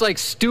those just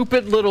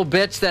stupid little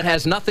bits that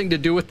has nothing to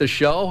do with the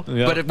show.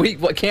 Yep. But we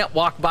can't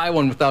walk by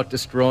one without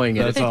destroying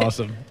it. That's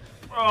awesome.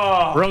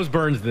 Rose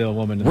Byrne's the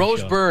woman in the Rose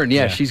show. Byrne,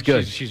 yeah, she's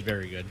good. She's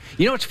very good.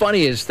 You know what's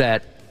funny is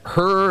that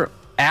her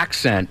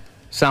accent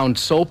sounds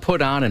so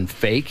put on and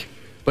fake,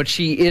 but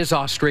she is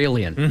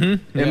Australian.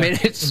 Mm-hmm. I mean,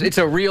 it's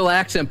a real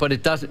accent, but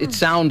it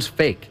sounds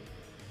fake.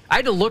 I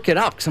had to look it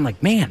up because I'm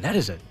like, man, that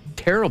is a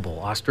terrible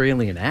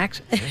Australian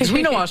accent. Because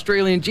we know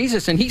Australian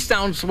Jesus, and he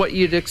sounds what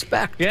you'd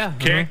expect. Yeah.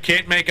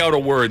 Can't make out a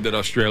word that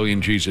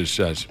Australian Jesus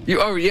says. He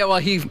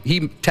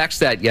texted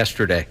that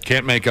yesterday.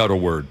 Can't make out a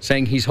word.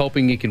 Saying he's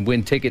hoping he can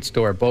win tickets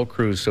to our boat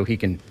cruise so he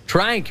can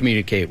try and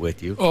communicate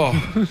with you. Oh.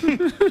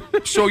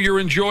 So you're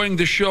enjoying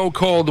the show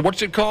called,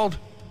 what's it called?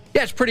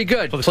 Yeah, it's pretty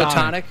good.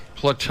 Platonic.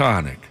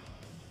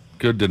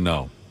 Good to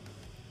know.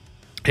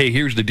 Hey,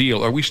 here's the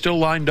deal. Are we still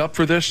lined up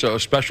for this? A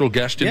special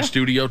guest in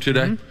studio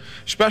today? Mm-hmm.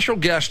 Special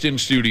guest in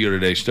studio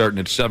today starting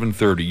at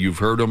 7:30. You've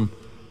heard him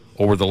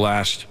over the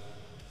last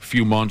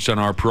few months on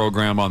our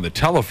program on the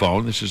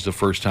telephone. This is the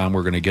first time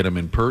we're going to get him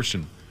in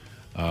person.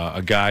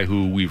 A guy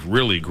who we've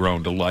really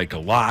grown to like a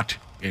lot,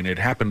 and it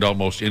happened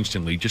almost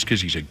instantly just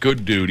because he's a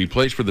good dude. He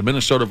plays for the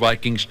Minnesota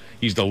Vikings.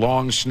 He's the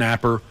long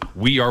snapper.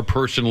 We are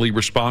personally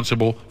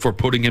responsible for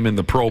putting him in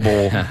the Pro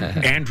Bowl.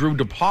 Andrew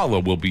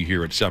DePaola will be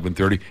here at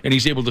 7:30, and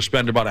he's able to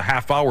spend about a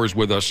half hours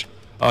with us,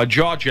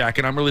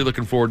 jaw-jacking. I'm really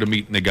looking forward to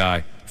meeting the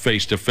guy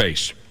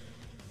face-to-face.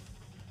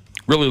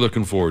 Really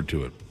looking forward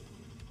to it.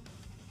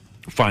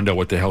 Find out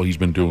what the hell he's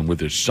been doing with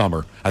his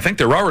summer. I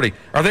think are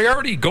they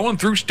already going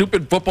through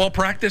stupid football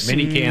practice?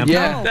 Minicamp.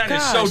 Yeah. That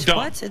is so dumb.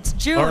 What? It's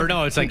June. Or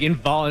no, it's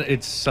voluntary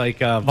This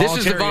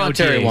is the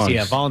voluntary OTAs. ones.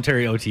 Yeah,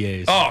 voluntary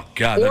OTAs. Oh,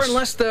 God. Or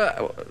unless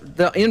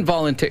the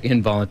involuntary,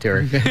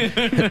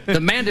 the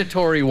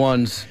mandatory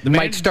ones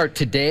might start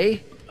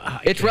today.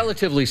 It's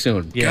relatively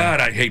soon. Yeah. God,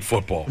 I hate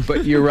football.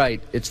 But you're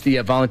right. It's the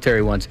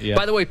voluntary ones. Yeah.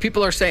 By the way,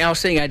 people are saying,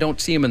 I don't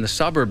see them in the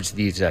suburbs,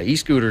 these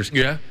e-scooters.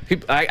 Yeah.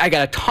 I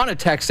got a ton of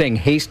texts saying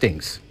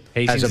Hastings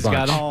has a has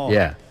bunch. got them?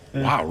 Yeah.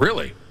 Wow,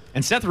 really?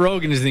 And Seth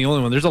Rogen is the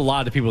only one. There's a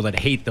lot of people that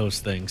hate those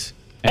things.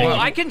 Well,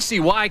 I can see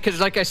why, because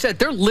like I said,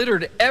 they're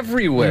littered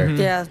everywhere.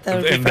 Yeah, that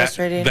would be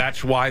frustrating.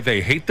 That's why they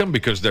hate them,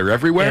 because they're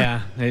everywhere?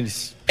 Yeah.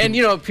 And,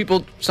 you know,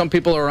 some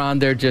people are on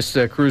there just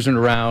cruising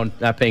around,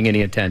 not paying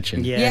any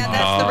attention. Yeah,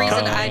 that's the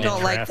reason I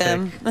don't like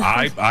them.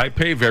 I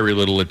pay very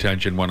little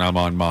attention when I'm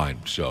on mine,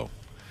 so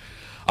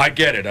I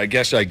get it. I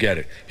guess I get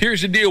it.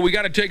 Here's the deal. We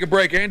got to take a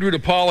break. Andrew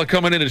DePaola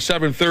coming in at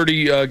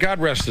 7:30. God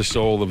rest the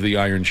soul of the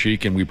Iron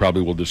Sheik, and we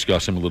probably will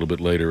discuss him a little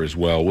bit later as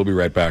well. We'll be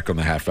right back on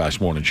the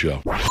Half-Assed Morning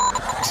Show.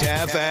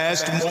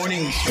 Half-Assed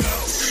Morning Show.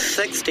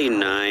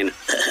 69.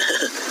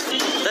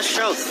 This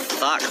show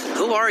sucks.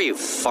 Who are you,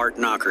 fart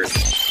knockers?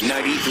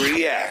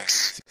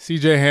 93X.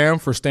 CJ Ham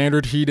for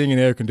Standard Heating and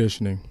Air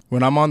Conditioning.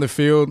 When I'm on the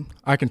field,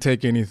 I can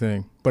take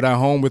anything. But at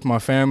home with my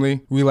family,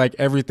 we like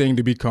everything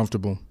to be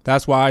comfortable.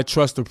 That's why I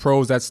trust the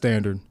pros at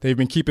Standard. They've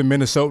been keeping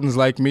Minnesotans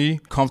like me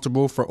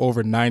comfortable for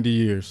over 90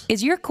 years.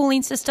 Is your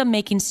cooling system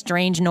making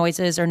strange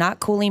noises or not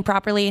cooling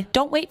properly?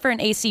 Don't wait for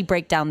an AC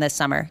breakdown this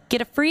summer.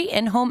 Get a free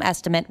in-home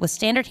estimate with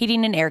Standard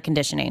Heating and Air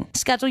Conditioning.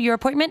 Schedule your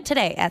appointment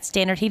today at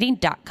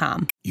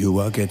standardheating.com. You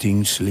are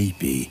getting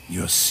sleepy.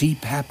 Your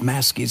CPAP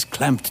mask is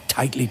clamped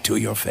tightly to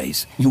your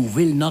face. You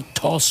will not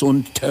toss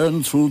and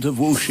turn through the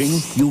whooshing.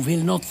 You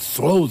will not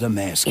throw the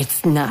mask.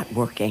 It's not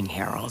working,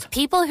 Harold.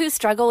 People who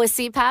struggle with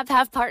CPAP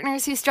have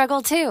partners who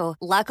struggle too.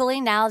 Luckily,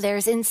 now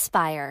there's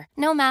Inspire.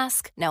 No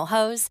mask, no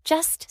hose,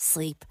 just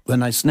sleep.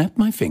 When I snap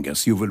my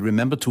fingers, you will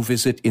remember to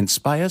visit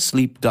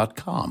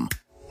inspiresleep.com.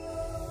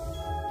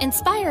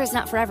 Inspire is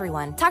not for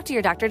everyone. Talk to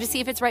your doctor to see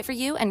if it's right for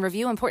you and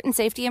review important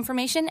safety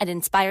information at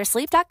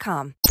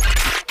inspiresleep.com.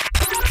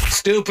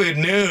 Stupid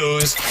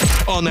news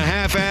on the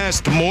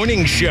Half-Assed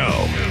Morning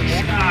Show.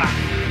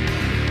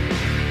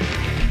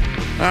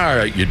 All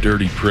right, you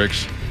dirty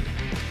pricks.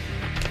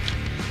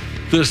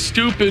 The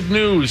stupid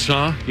news,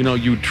 huh? You know,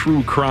 you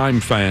true crime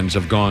fans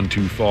have gone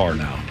too far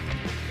now.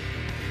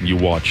 You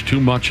watch too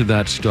much of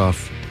that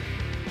stuff,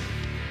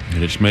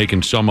 and it's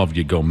making some of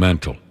you go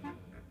mental.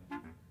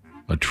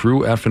 A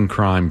true effing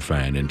crime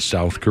fan in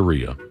South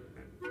Korea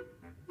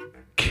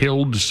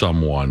killed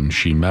someone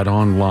she met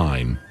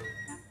online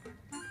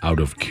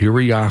out of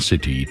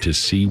curiosity to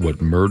see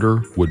what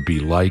murder would be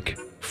like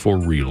for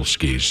real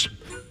skis.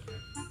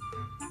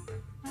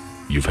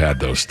 You've had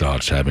those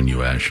thoughts, haven't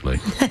you, Ashley?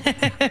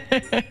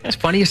 It's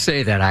funny you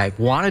say that. I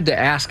wanted to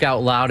ask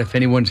out loud if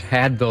anyone's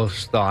had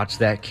those thoughts,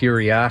 that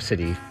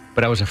curiosity,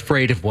 but I was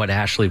afraid of what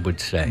Ashley would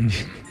say.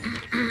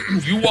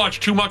 You watch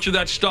too much of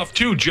that stuff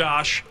too,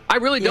 Josh. I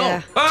really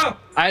don't. Ah!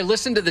 I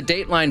listened to the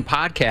Dateline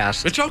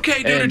podcast. It's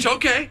okay, dude. It's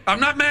okay. I'm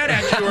not mad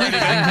at you or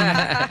anything.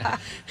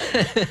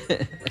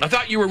 I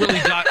thought you were really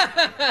Oh,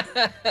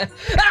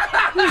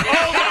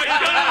 my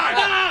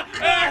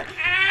God!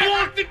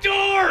 Block the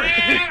door!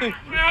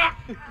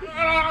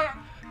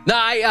 No,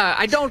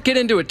 I don't get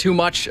into it too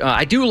much.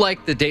 I do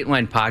like the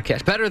Dateline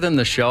podcast better than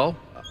the show.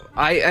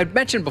 I'd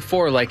mentioned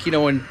before, like, you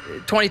know, in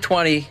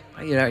 2020,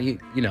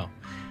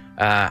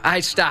 I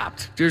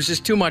stopped. There's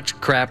just too much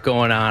crap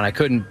going on. I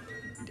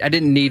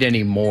didn't need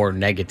any more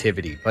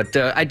negativity. But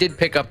I did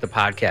pick up the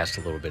podcast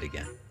a little bit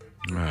again.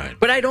 All right.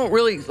 But I don't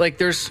really, like,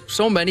 there's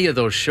so many of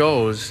those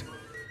shows.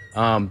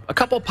 A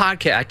couple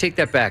podcasts. I take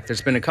that back.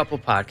 There's been a couple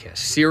podcasts.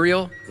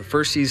 Serial, the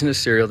first season of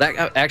Serial,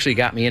 that actually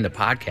got me into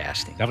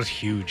podcasting. That was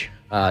huge.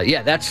 I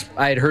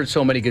had heard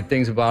so many good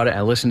things about it.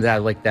 I listened to that. I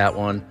liked that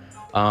one.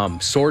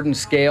 Sword and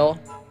Scale.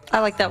 I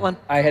like that one.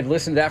 I had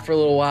listened to that for a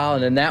little while,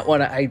 and then that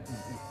one,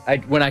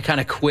 when I kind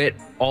of quit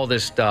all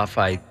this stuff,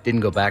 I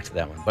didn't go back to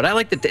that one. But I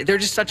like they're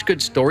just such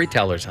good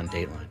storytellers on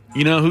Dateline.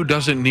 You know who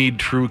doesn't need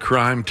true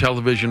crime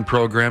television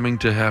programming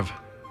to have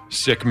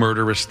sick,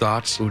 murderous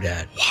thoughts? Who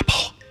dat?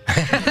 Wapple.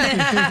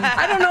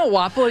 I don't know,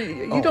 Wapple.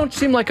 You don't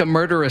seem like a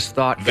murderous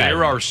thought guy.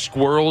 There are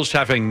squirrels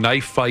having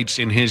knife fights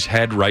in his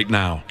head right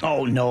now.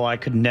 Oh, no, I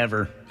could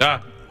never.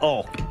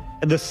 Oh,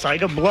 the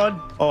sight of blood?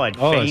 Oh, I'd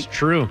faint. Oh, it's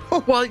true.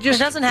 Well, it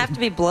doesn't have to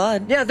be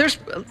blood. Yeah,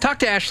 talk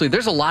to Ashley.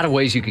 There's a lot of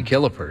ways you could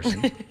kill a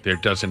person. There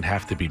doesn't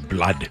have to be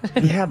blood.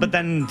 Yeah, but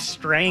then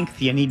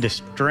strength, you need to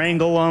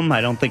strangle them.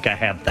 I don't think I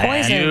have that.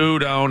 Poison. You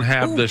don't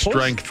have the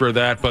strength for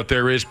that, but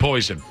there is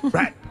poison.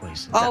 Rat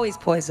poison. Always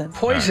poison.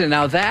 Poison.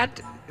 Now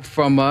that,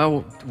 from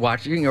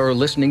watching or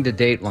listening to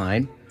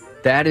Dateline,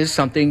 that is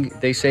something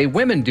they say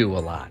women do a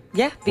lot.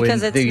 Yeah,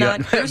 because it's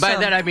not gruesome. By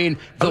that I mean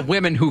the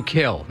women who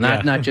kill,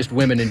 not just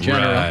women in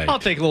general. Right. I'll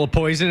take a little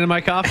poison in my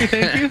coffee,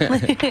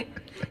 thank you.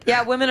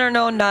 Yeah, women are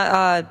known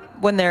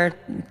when they're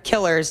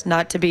killers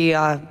not to be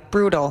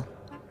brutal.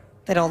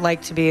 They don't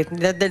like to be.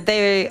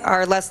 They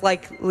are less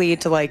likely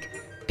to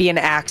be an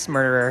axe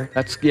murderer.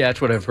 That's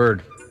what I've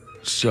heard.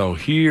 So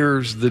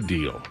here's the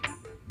deal.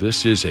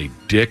 This is a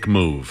dick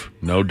move,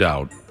 no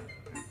doubt.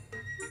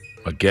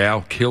 A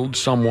gal killed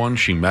someone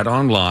she met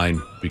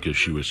online because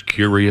she was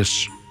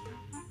curious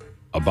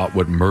about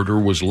what murder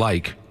was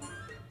like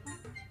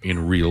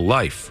in real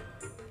life.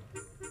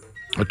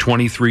 A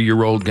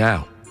 23-year-old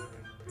gal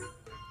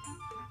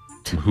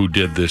who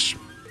did this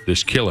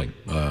killing.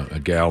 A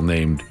gal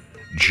named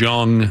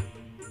Jung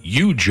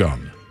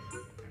Yoo-jung.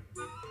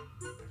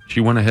 She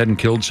went ahead and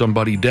killed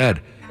somebody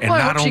dead. And well,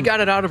 I hope she got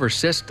it out of her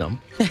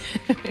system.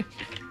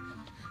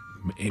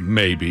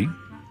 Maybe.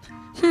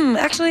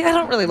 Actually, I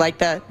don't really like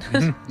that.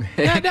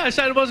 Yeah, I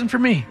decided it wasn't for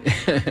me.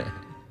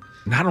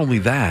 Not only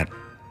that,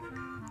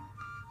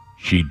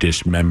 she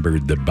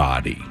dismembered the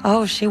body.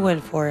 Oh, she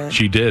went for it.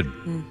 She did.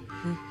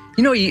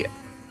 You know,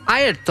 I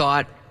had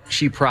thought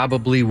she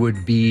probably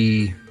would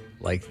be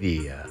like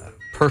the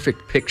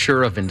perfect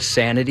picture of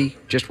insanity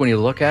just when you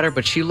look at her,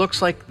 but she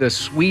looks like the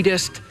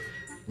sweetest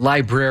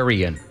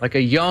librarian, like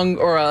a young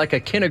or like a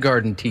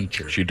kindergarten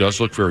teacher. She does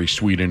look very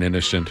sweet and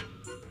innocent.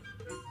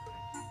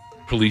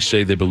 Police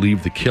say they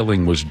believe the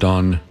killing was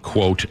done,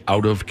 quote,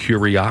 out of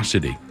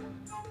curiosity.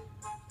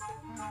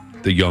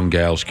 The young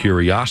gal's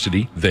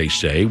curiosity, they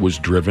say, was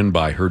driven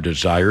by her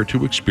desire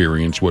to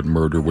experience what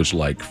murder was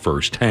like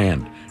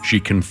firsthand. She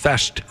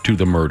confessed to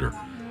the murder.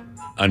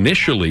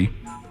 Initially,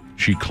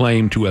 she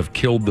claimed to have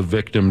killed the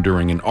victim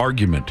during an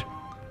argument.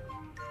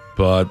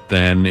 But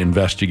then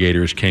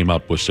investigators came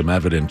up with some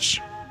evidence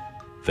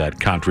that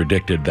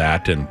contradicted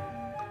that, and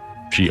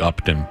she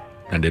upped him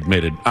and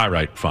admitted, all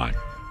right, fine.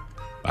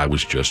 I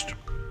was just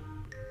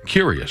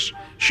curious.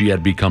 She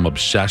had become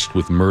obsessed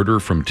with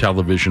murder from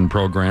television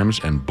programs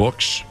and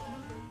books.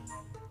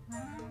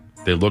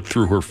 They looked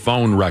through her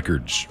phone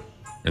records,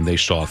 and they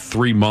saw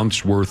 3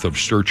 months' worth of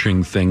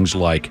searching things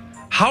like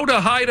how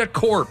to hide a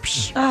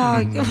corpse.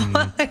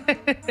 Oh,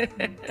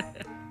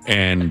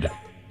 and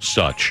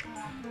such.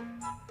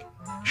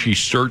 She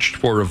searched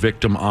for a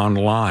victim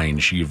online.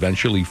 She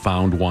eventually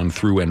found one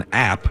through an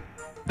app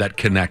that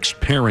connects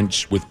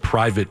parents with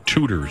private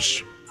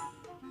tutors.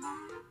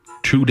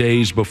 2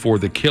 days before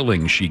the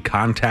killing, she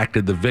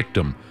contacted the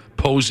victim,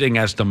 posing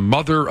as the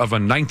mother of a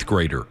 9th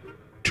grader,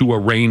 to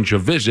arrange a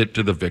visit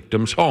to the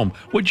victim's home.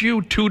 Would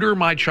you tutor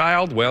my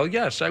child? Well,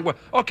 yes, I will.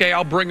 Okay,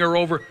 I'll bring her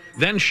over.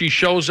 Then she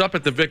shows up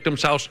at the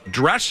victim's house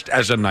dressed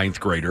as a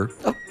 9th grader,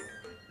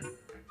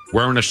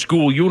 wearing a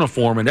school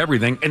uniform and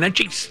everything, and then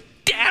she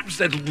stabs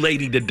that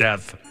lady to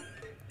death.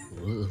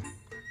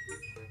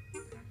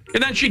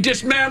 And then she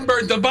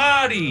dismembered the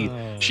body.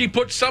 She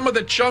put some of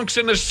the chunks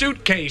in a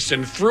suitcase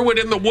and threw it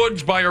in the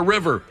woods by a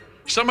river.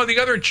 Some of the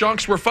other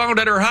chunks were found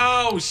at her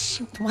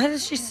house. Why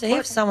did she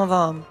save some of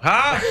them?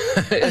 Huh?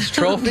 As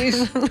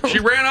trophies? She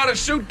ran out of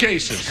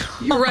suitcases.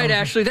 You're right,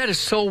 Ashley. That is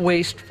so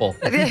wasteful.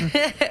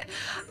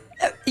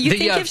 You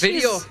think if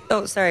she's...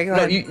 Oh, sorry, go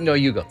ahead.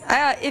 You go.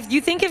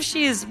 If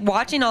she's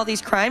watching all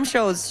these crime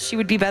shows, she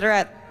would be better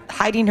at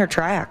hiding her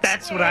tracks.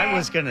 That's what I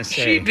was going to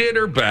say. She did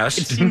her best.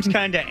 It seems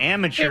kind of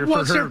amateur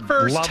for her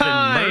first Love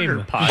and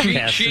Murder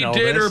podcast. She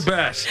did her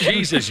best.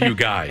 Jesus, you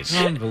guys.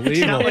 Unbelievable.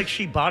 It's not like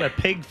she bought a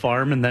pig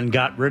farm and then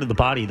got rid of the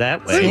body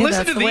that way. See,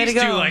 listen to these two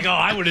like, oh,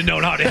 I would have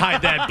known how to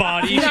hide that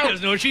body. She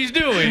doesn't know what she's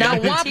doing. Now,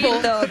 The Wapple,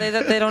 teeth, though,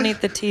 they don't eat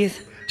the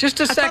teeth. just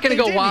a second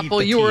ago,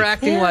 Wapple, you were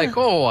acting like,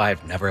 oh,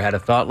 I've never had a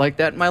thought like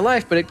that in my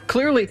life. But it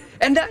clearly,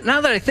 and now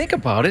that I think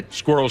about it,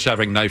 squirrels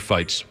having knife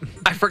fights.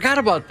 I forgot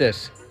about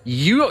this.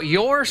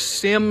 Your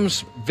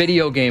Sims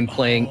video game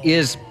playing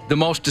is the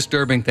most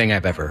disturbing thing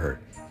I've ever heard.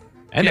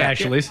 And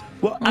Ashley's. Yeah.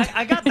 Well,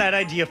 I got that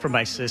idea from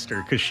my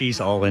sister because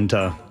she's all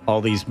into all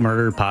these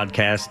murder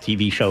podcasts,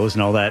 TV shows,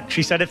 and all that.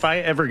 She said if I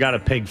ever got a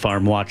pig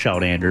farm, watch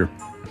out, Andrew.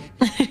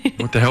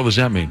 What the hell does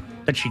that mean?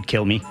 That she'd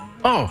kill me.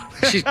 Oh,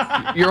 she's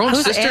your own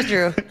Who's sister?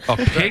 Andrew? A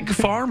pig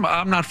farm?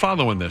 I'm not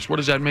following this. What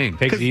does that mean?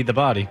 Pigs eat the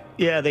body.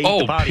 Yeah, they eat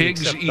the body.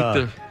 Pigs eat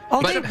the...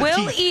 Oh, they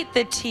will eat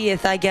the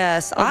teeth, I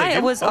guess. I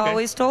was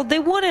always told they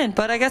wouldn't,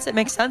 but I guess it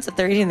makes sense if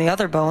they're eating the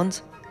other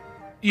bones.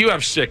 You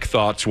have sick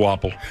thoughts,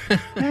 Wapple.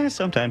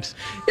 Sometimes.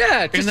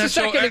 Yeah, just a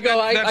second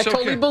ago, I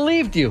totally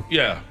believed you.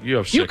 Yeah, you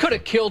have sick You could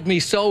have killed me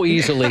so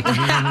easily.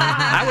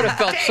 I would have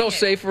felt so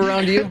safe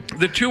around you.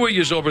 The two of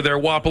yous over there,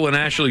 Wapple and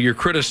Ashley, you're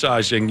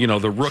criticizing,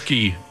 the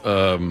rookie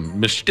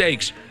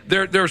mistakes.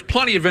 There's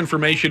plenty of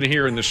information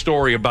here in the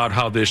story about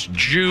how this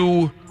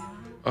Jew...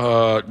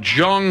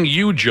 Jung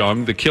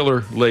Yoo-jung, the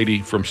killer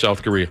lady from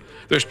South Korea.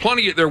 There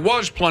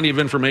was plenty of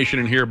information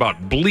in here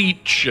about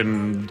bleach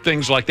and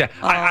things like that.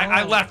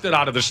 I left it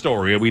out of the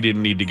story. We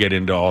didn't need to get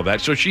into all that.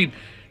 So she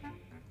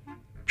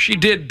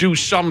did do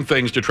some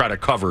things to try to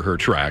cover her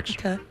tracks.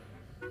 Okay.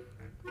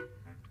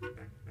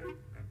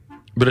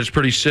 But it's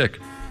pretty sick.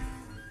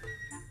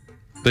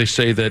 They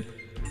say that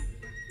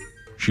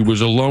she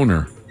was a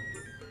loner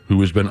who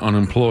has been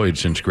unemployed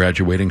since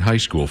graduating high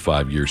school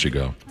 5 years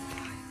ago.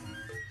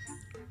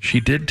 She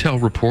did tell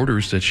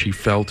reporters that she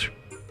felt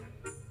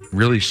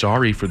really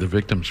sorry for the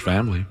victim's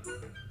family.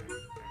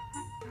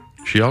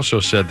 She also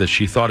said that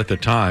she thought at the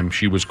time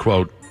she was,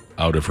 quote,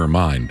 out of her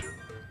mind.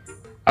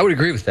 I would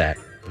agree with that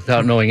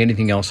without knowing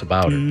anything else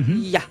about her.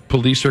 Mm-hmm. Yeah.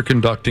 Police are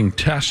conducting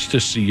tests to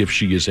see if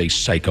she is a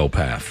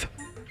psychopath.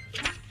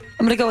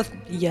 I'm going to go with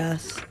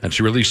yes.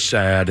 That's really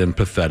sad and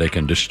pathetic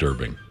and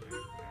disturbing.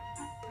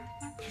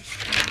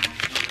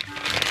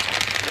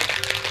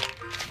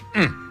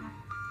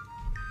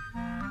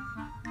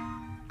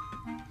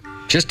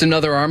 Just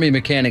another Army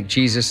mechanic,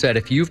 Jesus said,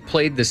 if you've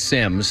played The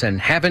Sims and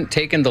haven't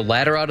taken the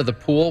ladder out of the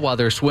pool while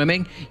they're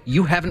swimming,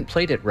 you haven't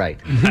played it right.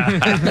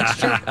 That's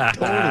true.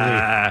 Totally.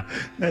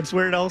 That's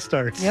where it all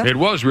starts. It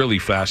was really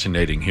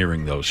fascinating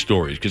hearing those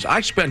stories because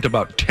I spent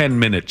about 10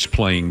 minutes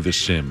playing The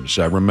Sims.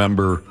 I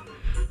remember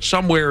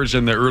somewheres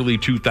in the early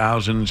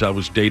 2000s, I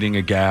was dating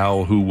a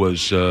gal who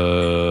was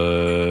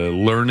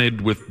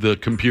learned with the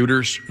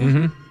computers.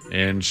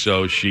 And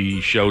so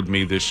she showed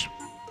me this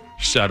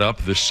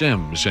setup, The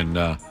Sims,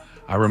 and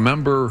I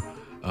remember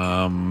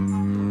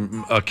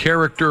a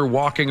character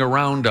walking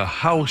around a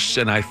house,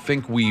 and I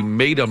think we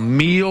made a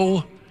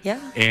meal. Yeah.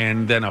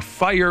 And then a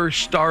fire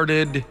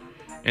started,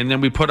 and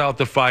then we put out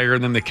the fire,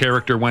 and then the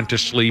character went to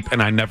sleep,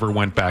 and I never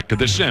went back to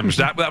The Sims.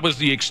 That was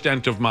the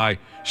extent of my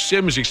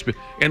Sims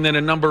experience. And then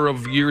a number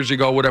of years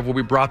ago, whatever,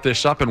 we brought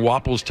this up, and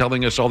Wapple's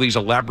telling us all these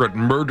elaborate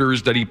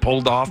murders that he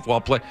pulled off while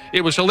playing.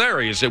 It was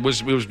hilarious. It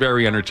was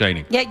very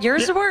entertaining. Yeah,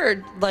 yours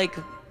were like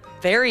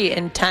very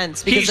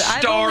intense because he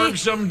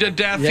starves them to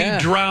death. Yeah.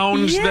 He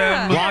drowns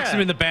them. Locks them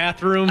in the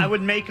bathroom. I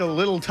would make a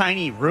little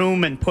tiny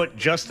room and put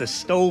just a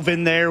stove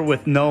in there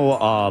with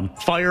no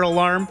fire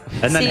alarm,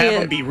 and then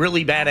have them be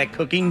really bad at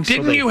cooking.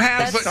 Didn't you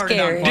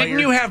Didn't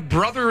you have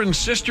brother and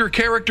sister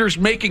characters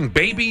making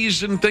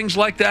babies and things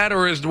like that,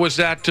 or was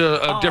that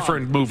a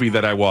different movie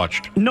that I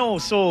watched? No,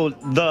 so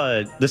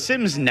the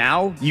Sims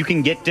now you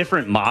can get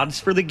different mods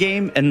for the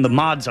game, and the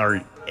mods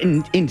are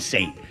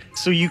insane.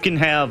 So you can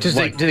have do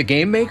the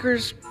game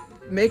makers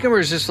make them, or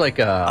is this like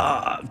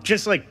a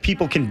just like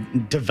people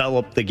can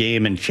develop the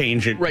game and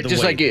change it right,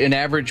 just like an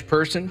average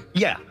person?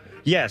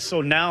 Yeah, so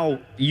now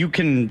you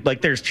can,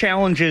 like, there's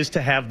challenges to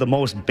have the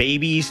most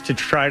babies to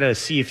try to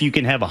see if you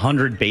can have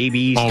 100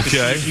 babies. Okay. To see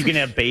if you can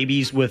have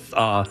babies with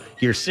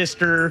your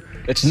sister.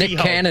 It's Nick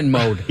Cannon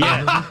mode.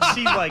 Yeah.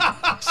 see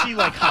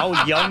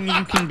how young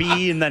you can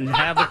be and then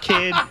have a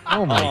kid.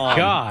 Oh my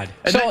God.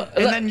 And,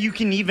 then you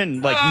can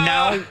even, like,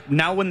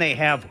 now when they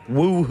have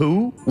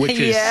woohoo, which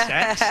is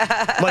sex,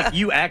 like,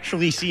 you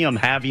actually see them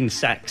having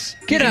sex.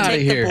 Get out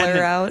of here. The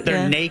blur out,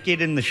 They're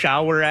naked in the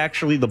shower,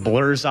 actually. The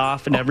blur's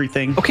off and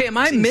everything. Okay, am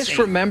I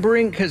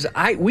misremembering? Because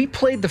we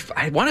played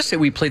I want to say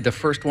we played the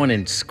first one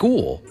in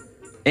school,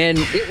 and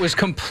it was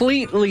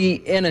completely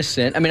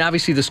innocent. I mean,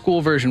 obviously the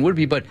school version would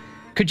be, but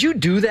could you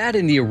do that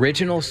in the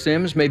original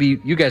Sims? Maybe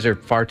you guys are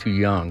far too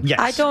young. Yes.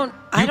 I don't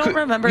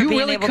remember you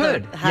being really able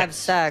could. to have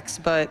sex,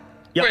 but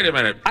Wait a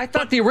minute. I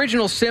thought the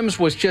original Sims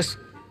was just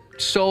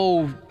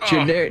so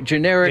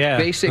generic,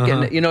 basic,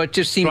 and it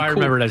just seemed I cool.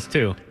 remember it as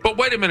too. But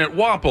wait a minute,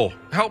 Wapple,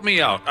 help me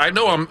out. I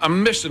know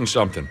I'm missing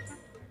something.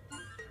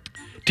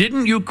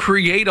 Didn't you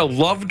create a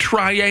love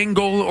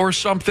triangle or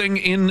something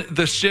in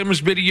the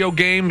Sims video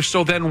game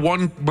so then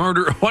one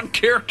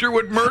character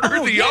would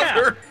murder the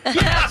other?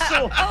 Yeah.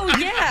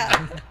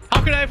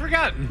 How could I have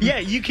forgotten? Yeah,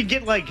 you could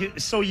get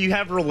so you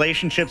have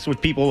relationships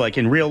with people like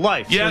in real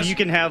life. Yes. So you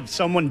can have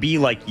someone be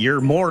like your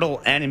mortal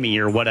enemy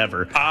or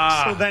whatever.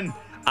 So then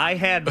I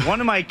had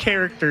one of my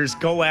characters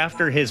go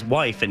after his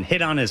wife and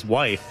hit on his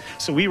wife.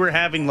 So we were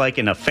having like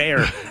an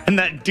affair, and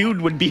that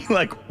dude would be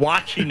like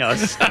watching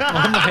us.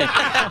 And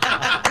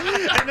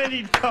then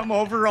he'd come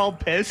over all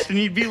pissed, and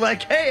he'd be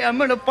like, "Hey, I'm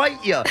gonna fight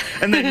you."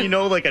 And then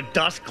like a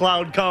dust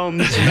cloud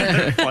comes, and then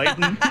they're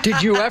fighting.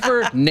 Did you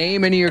ever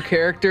name any of your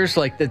characters,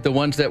 like the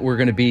ones that were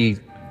going to be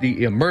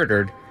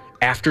murdered,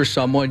 after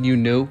someone you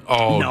knew?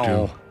 Oh,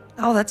 No. dude.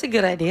 oh, that's a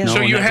good idea.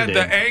 So you never had did.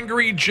 the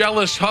angry,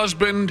 jealous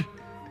husband,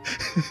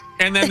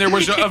 and then there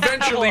was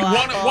eventually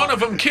one of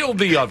them killed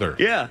the other.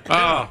 Yeah.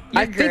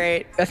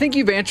 Great. I think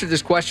you've answered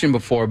this question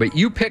before, but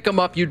you pick them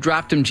up, you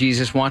dropped them.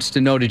 Jesus wants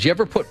to know, did you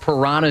ever put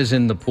piranhas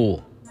in the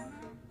pool?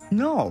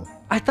 No.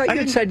 I thought you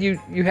had said you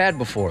had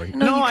before.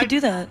 No, you could do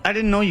that. I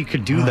didn't know you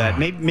could do that.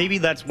 Maybe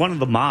that's one of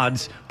the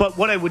mods. But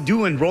what I would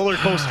do in Roller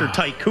Coaster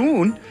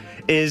Tycoon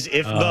is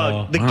if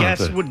the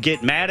guests would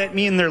get mad at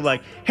me and they're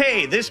like,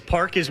 "Hey, this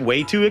park is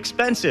way too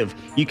expensive,"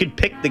 you could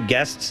pick the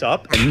guests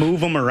up and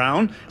move them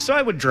around. So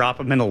I would drop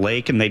them in a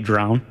lake and they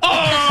drown.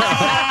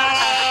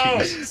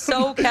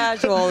 So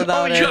casual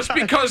about it. Just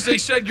because they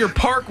said your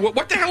park.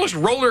 What the hell is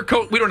roller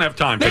coaster? We don't have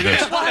time for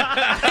this.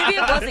 Maybe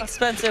it was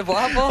expensive,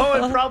 Wapple.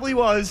 Oh, it probably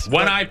was.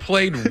 When I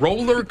played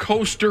Roller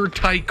Coaster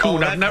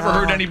Tycoon, I've never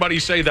heard anybody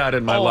say that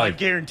in my I life.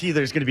 guarantee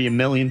there's going to be a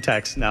million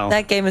texts now.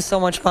 That game is so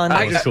much fun.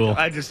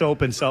 I just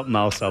opened something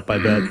else up, I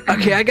bet.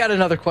 Okay, I got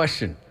another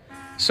question.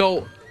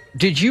 So,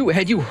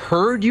 had you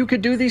heard you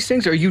could do these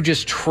things, or you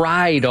just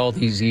tried all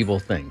these evil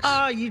things?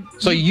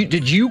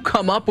 Did you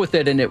come up with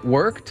it and it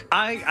worked?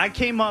 I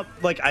came up,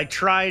 I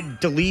tried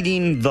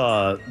deleting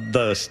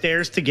the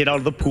stairs to get out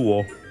of the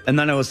pool, and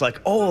then I was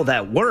like, oh,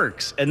 that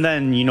works. And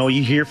then,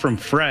 you hear from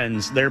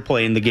friends, they're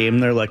playing the game,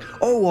 and they're like,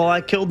 oh, well, I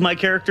killed my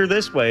character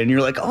this way. And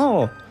you're like,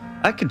 oh,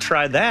 I could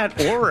try that,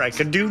 or I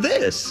could do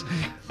this.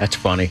 That's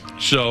funny.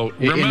 So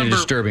in a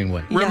disturbing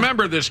way.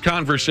 Remember this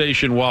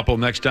conversation, Wapple,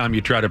 next time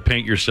you try to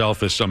paint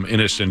yourself as some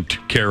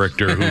innocent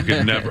character who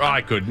could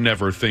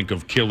never think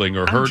of killing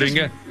or hurting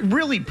it.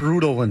 Really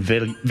brutal in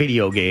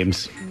video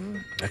games.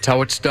 That's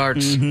how it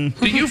starts. Do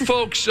you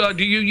folks,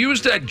 do you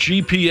use that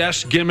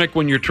GPS gimmick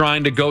when you're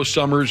trying to go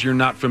summers you're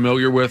not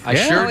familiar with? I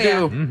sure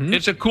do.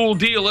 It's a cool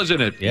deal,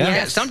 isn't it?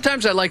 Yeah.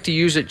 Sometimes I like to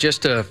use it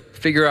just to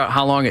figure out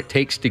how long it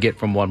takes to get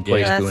from one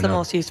place to That's another. the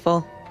most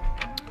useful.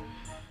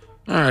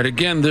 All right,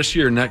 again, this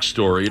year, next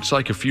story. It's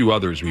like a few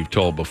others we've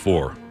told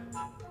before.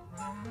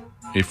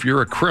 If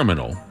you're a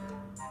criminal,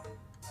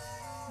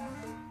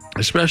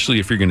 especially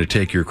if you're going to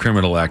take your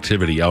criminal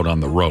activity out on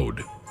the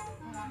road,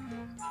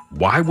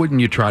 why wouldn't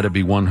you try to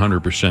be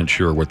 100%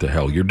 sure what the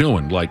hell you're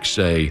doing? Like,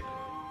 say,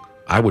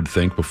 I would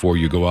think before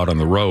you go out on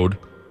the road,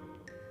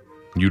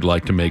 you'd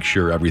like to make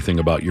sure everything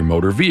about your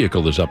motor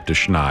vehicle is up to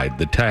schneid.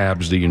 The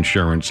tabs, the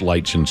insurance,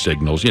 lights and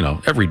signals,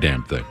 every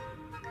damn thing.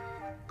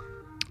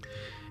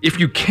 If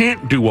you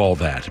can't do all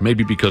that,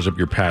 maybe because of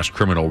your past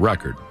criminal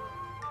record,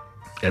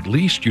 at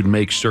least you'd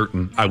make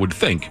certain, I would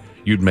think,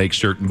 you'd make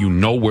certain you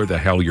know where the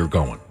hell you're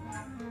going.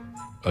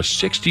 A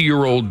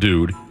 60-year-old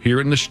dude here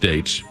in the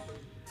States,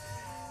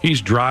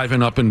 he's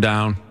driving up and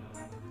down.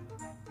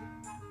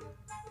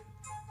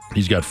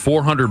 He's got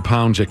 400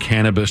 pounds of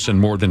cannabis and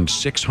more than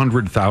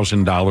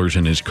 $600,000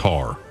 in his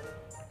car,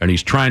 and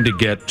he's trying to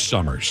get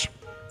Summers.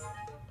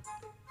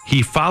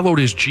 He followed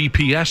his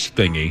GPS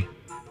thingy,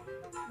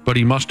 but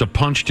he must have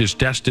punched his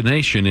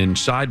destination in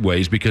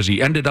sideways because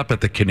he ended up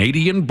at the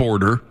Canadian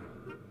border,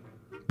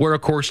 where,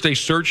 of course, they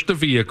searched the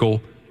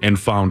vehicle and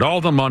found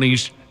all the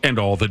monies and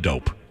all the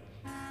dope.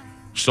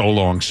 So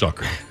long,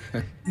 sucker.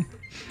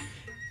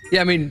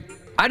 Yeah, I mean,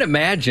 I'd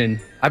imagine,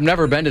 I've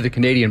never been to the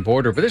Canadian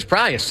border, but there's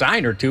probably a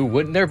sign or two,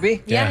 wouldn't there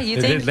be? Yeah,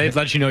 you think? They'd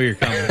let you know you're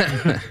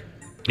coming.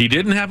 He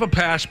didn't have a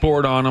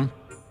passport on him.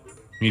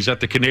 He's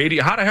at the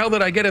Canadian. How the hell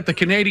did I get at the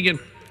Canadian?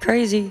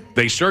 Crazy.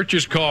 They search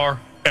his car,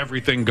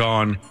 everything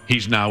gone.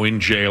 He's now in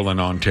jail in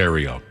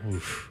Ontario.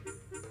 Oof.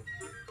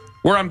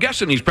 Where I'm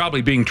guessing he's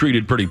probably being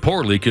treated pretty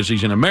poorly because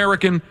he's an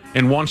American,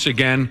 and once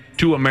again,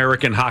 2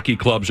 American hockey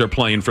clubs are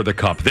playing for the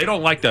cup. They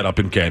don't like that up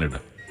in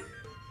Canada.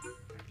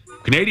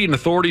 Canadian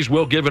authorities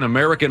will give an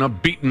American a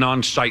beating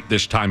on sight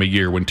this time of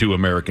year when 2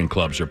 American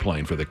clubs are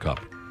playing for the cup.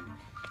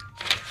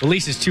 At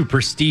least it's 2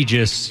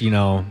 prestigious,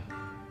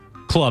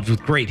 clubs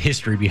with great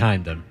history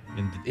behind them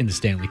in the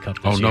Stanley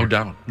Cup this year. No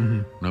doubt.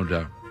 No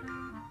doubt.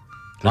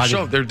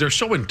 They're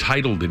so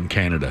entitled in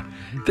Canada.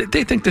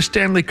 They think the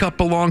Stanley Cup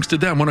belongs to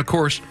them, when, of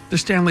course, the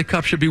Stanley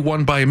Cup should be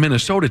won by a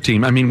Minnesota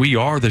team. I mean, we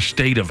are the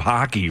state of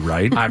hockey,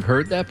 right? I've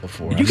heard that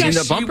before. I've seen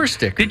the bumper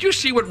sticker. Did you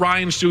see what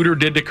Ryan Suter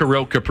did to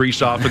Kirill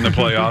Kaprizov in the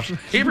playoffs?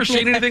 You ever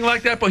seen anything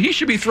like that? But he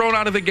should be thrown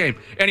out of the game.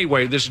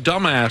 Anyway, this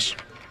dumbass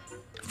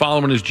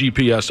following his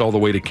GPS all the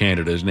way to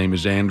Canada. His name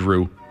is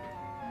Andrew.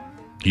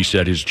 He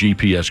said his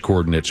GPS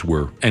coordinates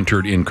were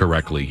entered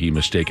incorrectly. He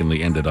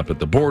mistakenly ended up at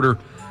the border.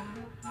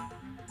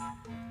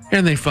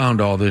 And they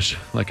found all this,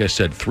 like I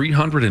said,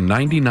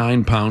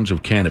 399 pounds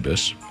of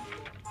cannabis.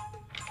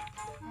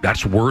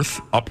 That's worth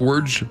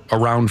upwards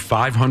around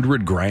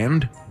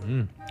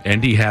 $500,000.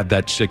 And he had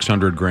that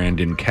 $600,000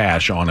 in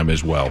cash on him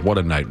as well. What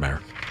a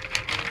nightmare.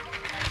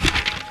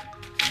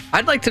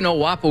 I'd like to know,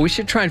 Wapo, we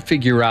should try and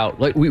figure out,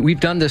 like we've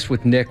done this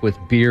with Nick with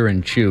beer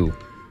and chew,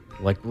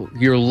 like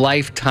your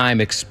lifetime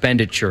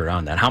expenditure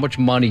on that, how much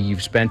money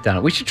you've spent on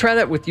it. We should try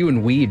that with you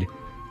and weed.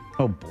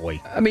 Oh, boy.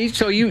 I mean,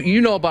 so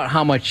you know about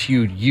how much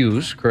you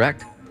use,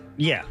 correct?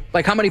 Yeah.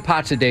 Like, how many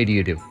pots a day do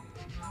you do?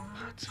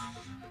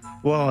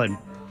 Well,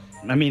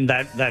 I mean,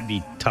 that'd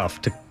be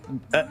tough to...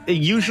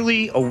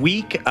 usually a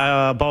week,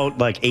 about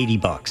like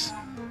 $80.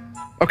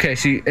 Okay,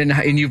 see,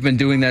 and you've been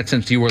doing that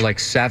since you were like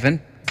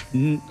 7?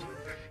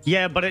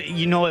 Yeah, but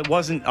it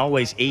wasn't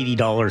always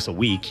 $80 a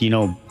week.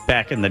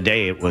 Back in the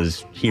day, it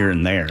was here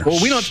and there.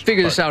 Well, we don't have to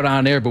figure this out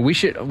on air, but we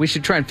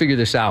should try and figure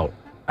this out.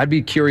 I'd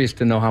be curious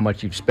to know how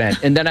much you've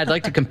spent. And then I'd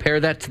like to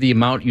compare that to the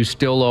amount you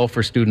still owe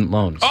for student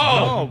loans.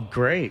 Oh,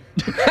 great.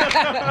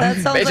 That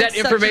sounds Is like that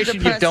information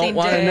you don't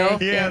want to know?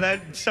 Yeah,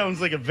 that sounds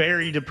like a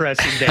very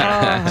depressing day,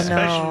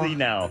 especially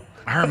now.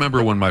 I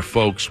remember when my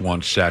folks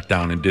once sat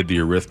down and did the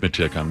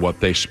arithmetic on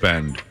what they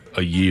spend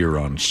a year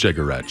on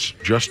cigarettes,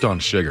 just on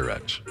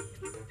cigarettes.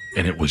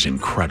 And it was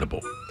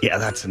incredible. Yeah,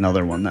 that's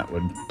another one that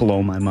would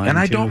blow my mind. And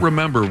I too. don't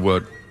remember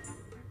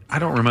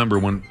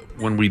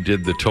when we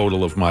did the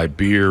total of my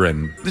beer,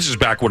 and this is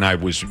back when I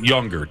was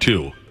younger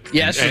too.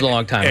 Yeah, this was a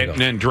long time ago.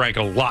 And drank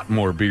a lot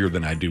more beer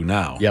than I do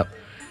now. Yep.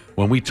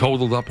 When we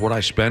totaled up what I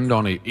spend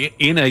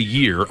in a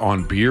year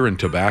on beer and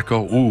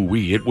tobacco,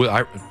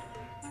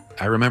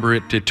 I remember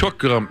it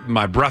took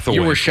my breath away.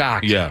 You were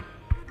shocked. Yeah.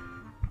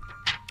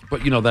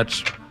 But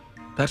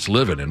that's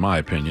living, in my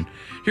opinion.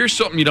 Here's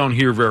something you don't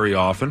hear very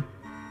often: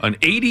 an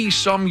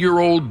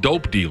 80-some-year-old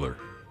dope dealer.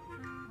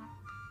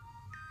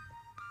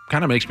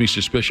 Kind of makes me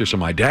suspicious of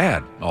my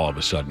dad all of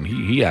a sudden.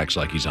 He acts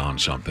like he's on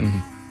something.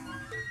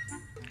 Mm-hmm.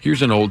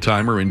 Here's an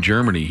old-timer in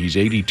Germany. He's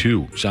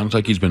 82. Sounds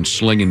like he's been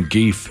slinging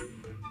geef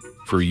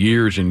for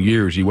years and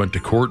years. He went to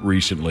court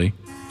recently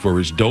for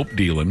his dope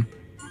dealing.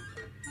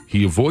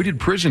 He avoided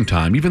prison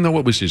time, even though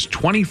it was his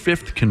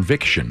 25th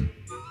conviction.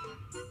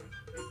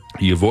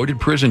 He avoided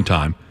prison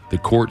time. The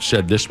court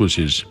said this was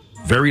his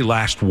very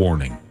last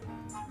warning.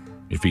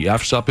 If he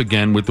F's up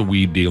again with the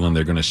weed dealing,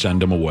 they're going to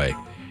send him away.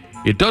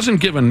 It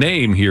doesn't give a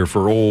name here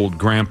for old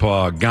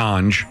Grandpa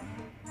Ganj,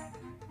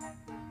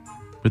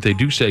 but they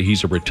do say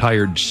he's a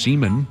retired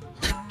seaman.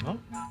 Oh.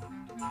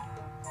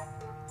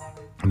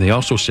 And they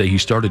also say he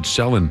started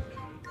selling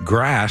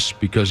grass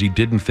because he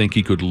didn't think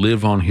he could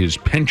live on his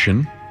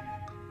pension.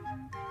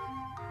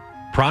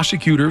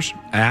 Prosecutors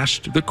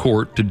asked the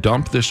court to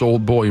dump this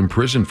old boy in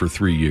prison for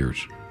 3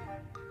 years,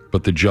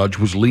 but the judge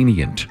was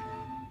lenient.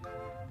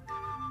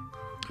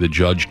 The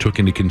judge took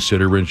into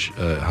consideration,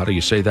 how do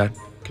you say that?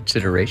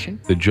 Consideration?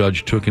 The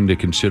judge took into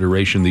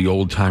consideration the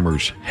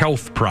old-timer's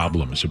health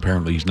problems.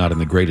 Apparently, he's not in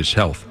the greatest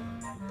health.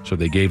 So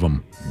they gave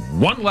him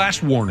one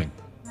last warning.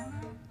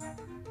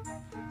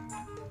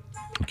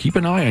 Keep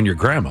an eye on your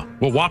grandma.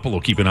 Well, Wapple will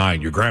keep an eye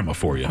on your grandma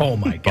for you. Oh,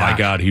 my God. By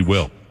God, he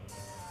will.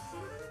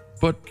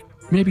 But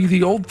maybe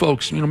the old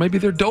folks, maybe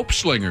they're dope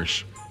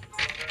slingers.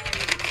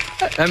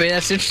 I mean,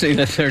 that's interesting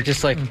that they're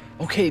just like,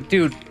 okay,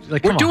 dude,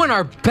 we're doing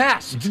our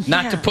best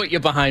not to put you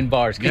behind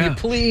bars. Can you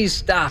please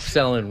stop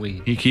selling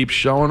weed? He keeps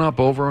showing up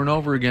over and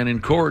over again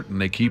in court,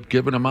 and they keep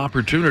giving him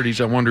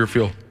opportunities. I wonder if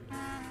he'll...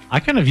 I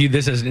kind of view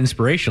this as an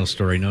inspirational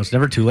story. It's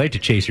never too late to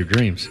chase your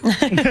dreams.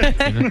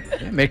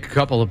 Make a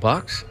couple of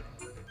bucks.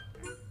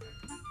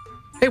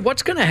 Hey,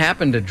 what's going to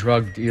happen to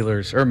drug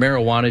dealers or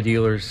marijuana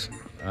dealers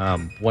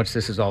once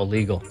this is all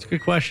legal? It's a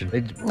good question.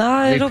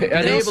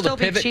 It'll still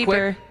be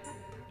cheaper. Quick?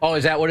 Oh,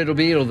 is that what it'll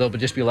be? They'll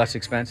just be less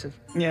expensive?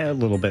 Yeah, a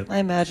little bit. I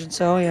imagine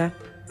so, yeah.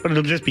 But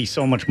it'll just be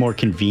so much more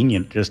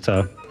convenient just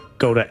to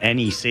go to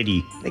any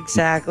city.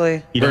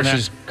 Exactly.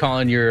 Versus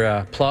calling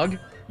your plug?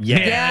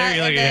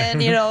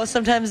 And then,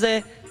 sometimes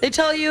they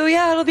tell you,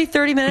 it'll be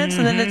 30 minutes,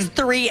 and then it's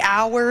 3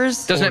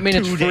 hours. Doesn't that mean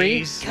it's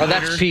free? Oh,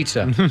 that's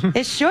pizza.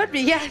 It should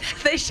be. Yeah,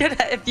 they should.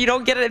 If you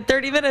don't get it in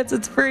 30 minutes,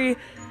 it's free.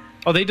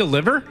 Oh, they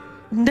deliver?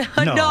 No.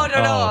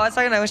 I was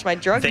talking. I wish my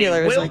drug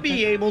dealer was will like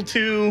be able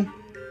to.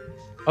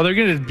 Oh,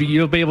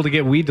 you'll be able to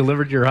get weed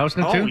delivered to your house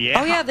now, too?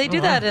 Yeah. Oh, yeah, they do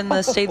that in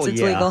the states.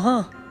 It's legal,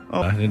 huh? Oh,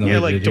 like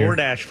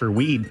DoorDash for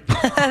weed.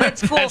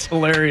 That's cool. That's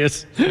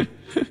hilarious.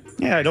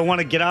 Yeah, I don't want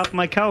to get off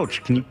my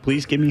couch. Can you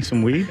please give me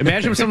some weed?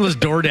 Imagine what some of those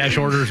DoorDash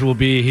orders will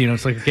be.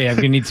 It's like, okay, I'm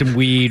going to need some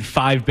weed,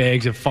 5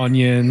 bags of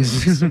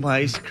Funyuns. Some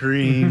ice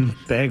cream,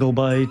 bagel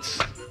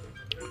bites.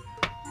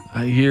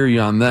 I hear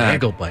you on that.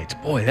 Bagel bites.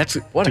 Boy, that's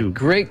a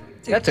great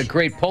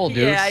poll, dude.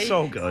 Yeah,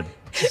 so good.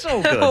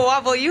 So good.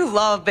 Wobble, you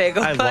love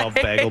bagel bites. I love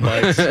bagel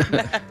bites.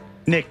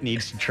 Nick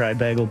needs to try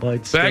bagel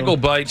bites. Bagel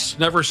bites,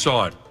 never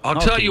saw it. I'll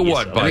tell you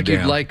what, I think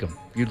you'd like them.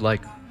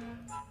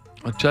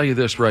 I'll tell you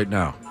this right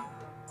now.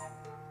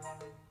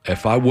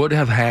 If I would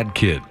have had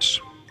kids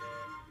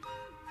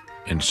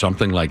and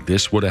something like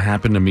this would have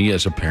happened to me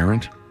as a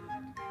parent,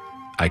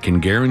 I can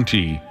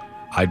guarantee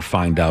I'd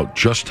find out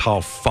just how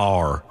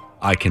far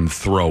I can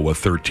throw a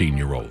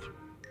 13-year-old.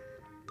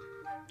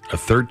 A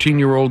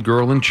 13-year-old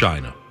girl in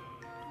China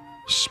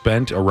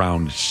spent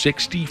around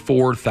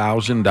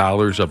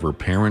 $64,000 of her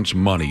parents'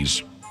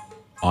 monies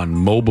on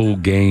mobile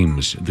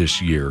games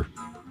this year,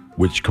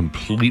 which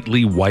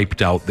completely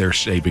wiped out their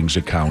savings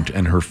account,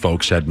 and her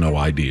folks had no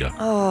idea.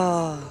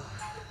 Oh.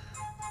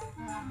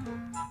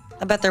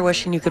 I bet they're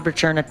wishing you could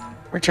return a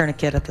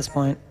kid at this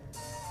point.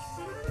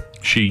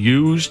 She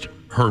used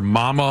her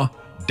mama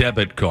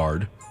debit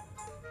card.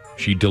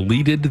 She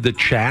deleted the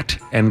chat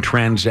and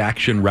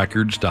transaction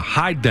records to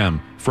hide them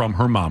from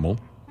her mama.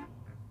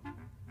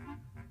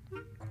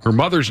 Her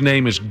mother's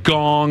name is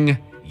Gong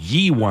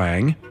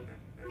Yiwang.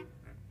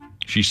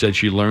 She said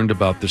she learned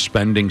about the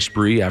spending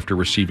spree after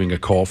receiving a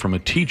call from a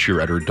teacher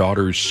at her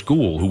daughter's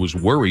school who was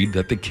worried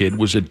that the kid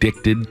was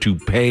addicted to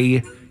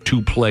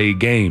pay-to-play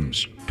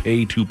games.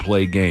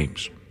 Pay-to-play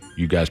games.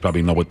 You guys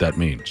probably know what that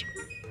means.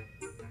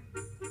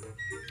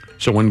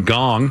 So when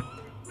Gong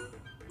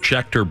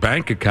checked her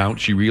bank account,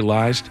 she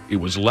realized it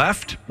was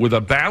left with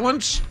a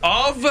balance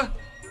of...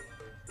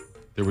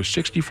 There was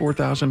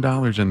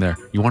 $64,000 in there.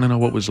 You want to know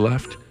what was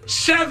left?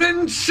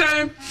 7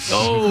 cents!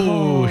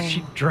 Oh,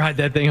 she dried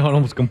that thing out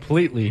almost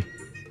completely.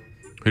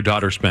 Her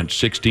daughter spent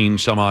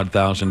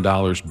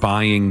 $16,000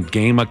 buying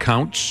game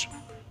accounts,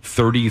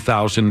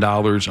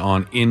 $30,000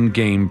 on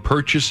in-game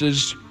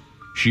purchases.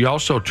 She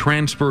also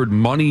transferred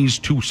monies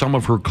to some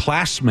of her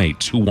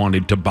classmates who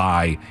wanted to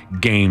buy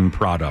game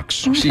products.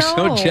 She's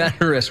so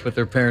generous with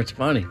her parents'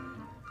 money.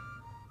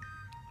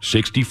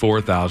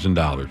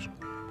 $64,000.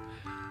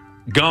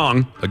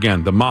 Gong,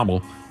 again, the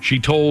mama, she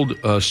told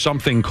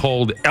something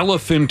called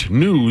Elephant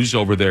News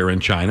over there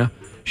in China.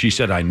 She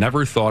said, I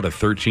never thought a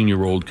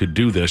 13-year-old could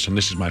do this. And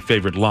this is my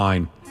favorite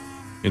line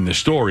in the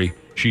story.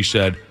 She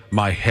said,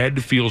 my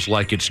head feels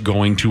like it's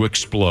going to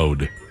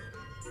explode.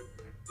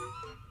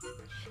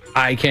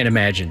 I can't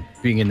imagine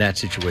being in that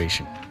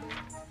situation.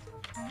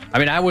 I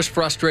mean, I was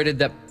frustrated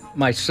that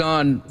my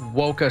son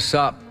woke us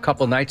up a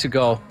couple nights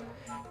ago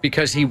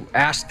because he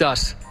asked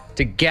us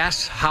to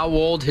guess how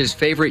old his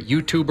favorite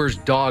YouTuber's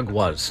dog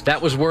was.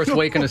 That was worth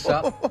waking us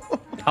up.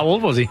 How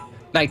old was he?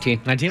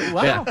 19. 19?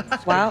 Wow. Yeah.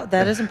 Wow,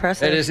 that is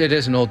impressive. It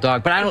is an old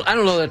dog, but I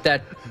don't know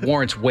that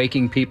warrants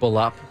waking people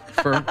up.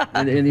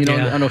 on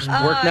a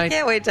work night. I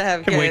can't wait to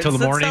have kids. Wait till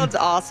the morning. That sounds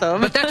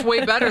awesome. But that's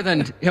way better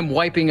than him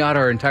wiping out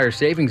our entire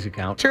savings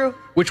account. True.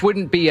 Which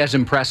wouldn't be as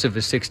impressive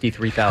as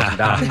 $63,000.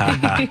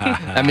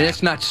 I mean,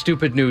 it's not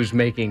stupid news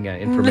making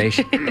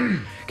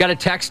information. Got a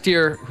text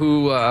here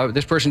who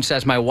this person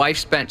says, my wife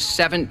spent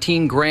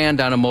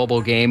 $17,000 on a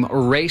mobile game,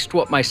 erased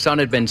what my son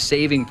had been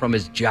saving from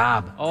his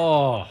job.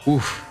 Oh.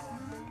 Oof.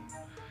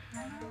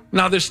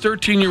 Now, this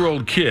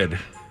 13-year-old kid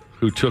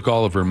who took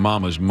all of her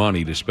mama's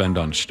money to spend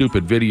on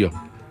stupid video,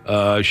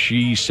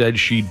 she said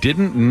she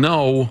didn't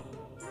know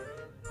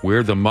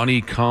where the money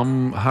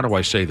how do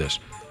I say this?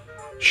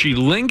 She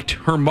linked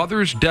her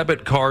mother's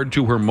debit card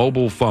to her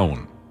mobile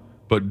phone,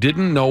 but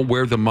didn't know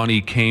where the money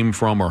came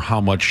from or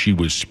how much she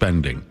was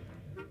spending.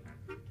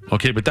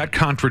 Okay, but that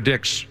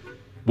contradicts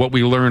what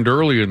we learned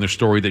earlier in the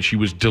story, that she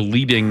was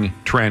deleting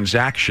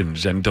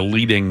transactions and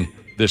deleting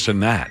this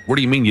and that. What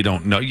do you mean you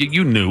don't know?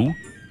 You knew.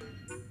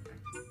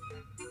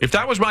 If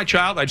that was my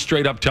child, I'd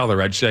straight up tell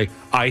her, I'd say,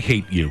 I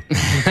hate you.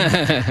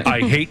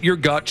 I hate your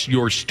guts.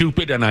 You're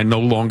stupid, and I no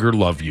longer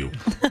love you.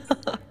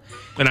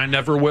 And I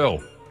never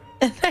will.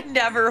 I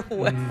never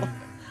will.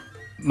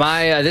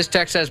 This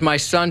text says, my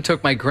son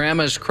took my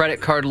grandma's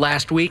credit card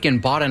last week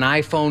and bought an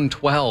iPhone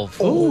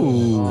 12.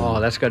 Ooh. Oh,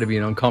 that's got to be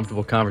an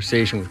uncomfortable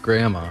conversation with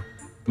grandma.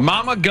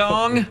 Mama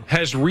Gong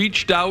has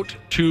reached out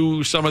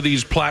to some of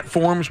these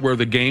platforms where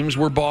the games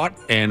were bought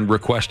and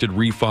requested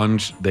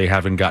refunds. They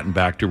haven't gotten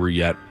back to her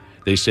yet.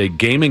 They say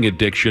gaming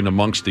addiction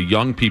amongst the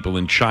young people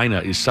in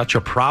China is such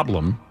a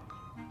problem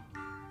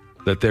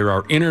that there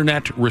are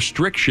internet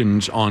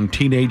restrictions on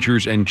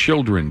teenagers and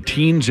children.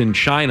 Teens in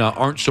China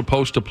aren't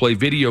supposed to play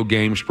video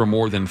games for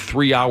more than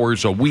 3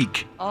 hours a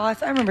week. Oh, I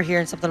remember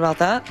hearing something about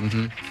that.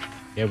 Mm-hmm.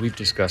 Yeah, we've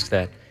discussed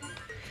that.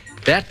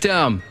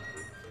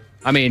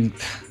 I mean,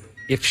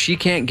 if she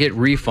can't get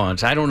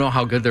refunds, I don't know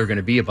how good they're going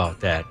to be about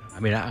that. I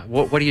mean,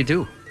 what do you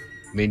do?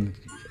 I mean,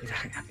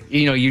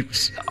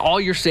 all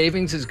your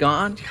savings is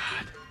gone. God.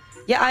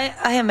 Yeah,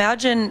 I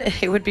imagine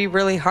it would be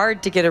really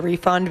hard to get a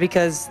refund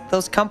because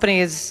those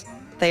companies,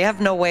 they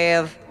have no way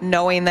of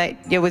knowing that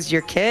it was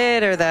your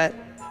kid or that,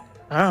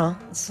 I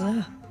don't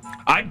know.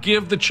 I'd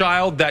give the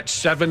child that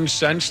 7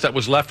 cents that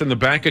was left in the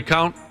bank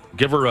account,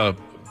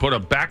 put a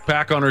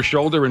backpack on her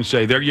shoulder and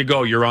say, there you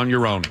go, you're on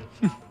your own.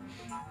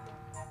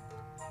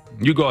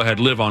 You go ahead,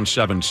 live on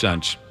 7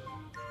 cents.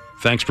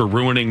 Thanks for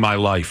ruining my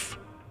life.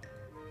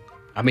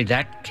 I mean,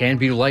 that can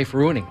be life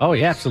ruining. Oh,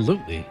 yeah,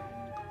 absolutely.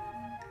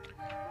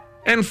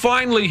 And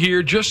finally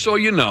here, just so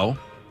you know,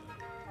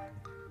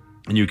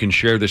 and you can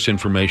share this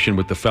information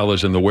with the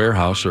fellas in the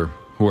warehouse or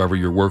whoever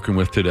you're working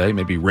with today,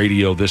 maybe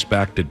radio this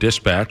back to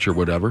dispatch or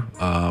whatever.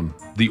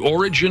 The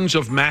origins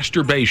of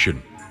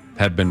masturbation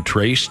have been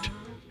traced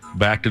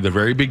back to the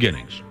very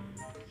beginnings.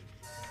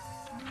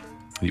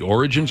 The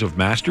origins of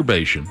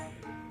masturbation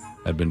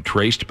have been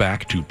traced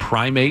back to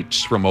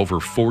primates from over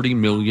 40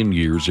 million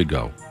years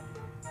ago.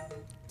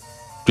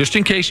 Just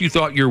in case you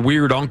thought your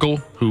weird uncle,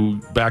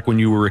 who back when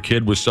you were a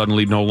kid was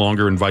suddenly no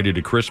longer invited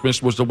to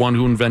Christmas, was the one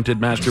who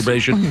invented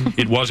masturbation,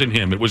 it wasn't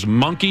him. It was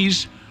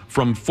monkeys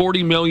from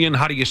 40 million,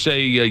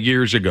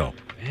 years ago.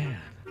 Man.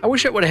 I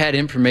wish I would have had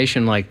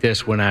information like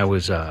this when I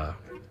was a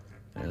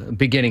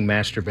beginning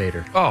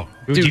masturbator. Oh.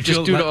 Dude,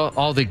 just due to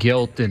all the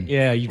guilt.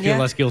 Yeah, you feel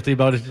less guilty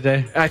about it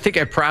today? I think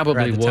I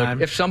probably would.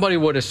 Time? If somebody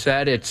would have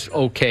said it's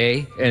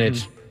okay and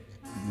it's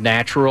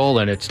natural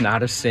and it's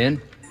not a sin,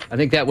 I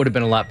think that would have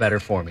been a lot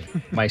better for me,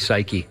 my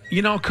psyche.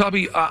 You know,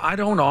 Cubby, I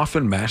don't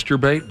often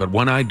masturbate, but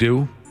when I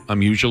do,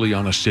 I'm usually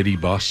on a city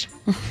bus.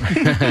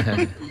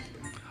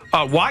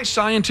 Why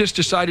scientists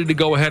decided to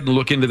go ahead and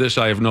look into this,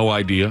 I have no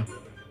idea.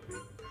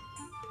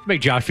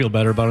 Make Josh feel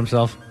better about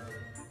himself.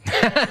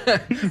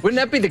 Wouldn't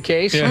that be the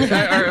case?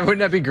 Yeah. Or wouldn't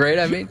that be great?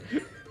 I mean,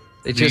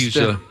 it's just,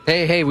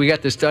 hey, we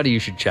got this study you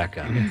should check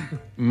out.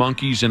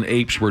 Monkeys and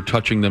apes were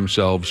touching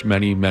themselves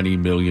many, many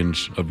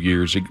millions of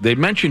years. They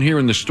mention here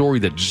in the story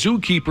that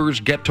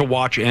zookeepers get to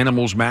watch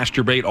animals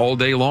masturbate all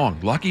day long.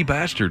 Lucky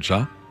bastards,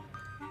 huh?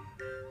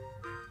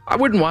 I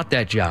wouldn't want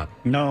that job.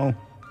 No,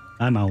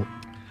 I'm out.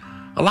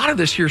 A lot of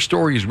this here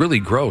story is really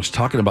gross,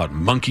 talking about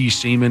monkey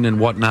semen and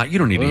whatnot. You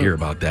don't need to hear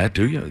about that,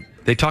 do you?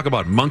 They talk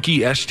about monkey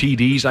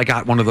STDs. I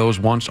got one of those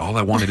once. All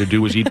I wanted to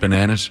do was eat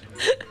bananas.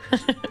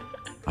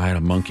 I had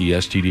a monkey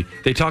STD.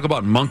 They talk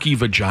about monkey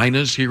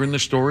vaginas here in the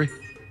story.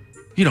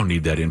 You don't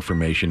need that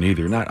information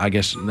either. Not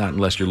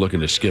unless you're looking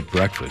to skip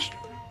breakfast.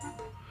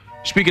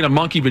 Speaking of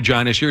monkey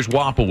vaginas, here's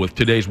Wapple with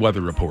today's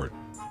weather report.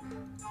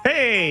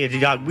 Hey,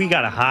 we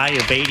got a high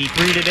of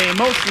 83 today,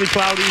 mostly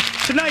cloudy.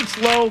 Tonight's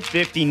low,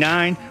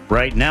 59.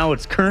 Right now,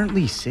 it's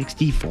currently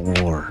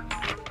 64.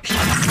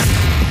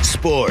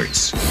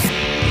 Sports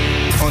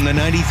on the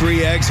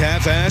 93X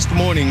Half-Assed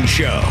Morning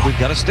Show. We've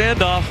got a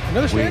standoff.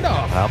 Another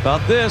standoff. How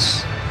about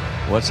this?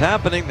 What's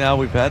happening now?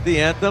 We've had the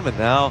anthem, and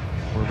now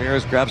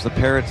Ramirez grabs the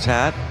Parrot's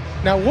hat.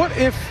 Now, what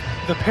if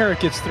the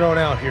Parrot gets thrown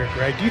out here,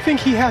 Greg? Do you think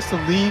he has to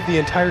leave the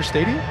entire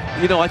stadium?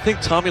 You know, I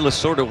think Tommy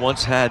Lasorda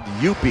once had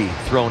Youppi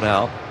thrown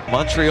out.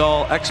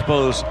 Montreal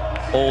Expos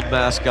old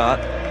mascot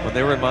when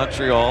they were in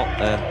Montreal,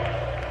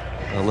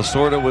 and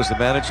Lasorda was the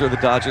manager of the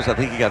Dodgers. I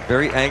think he got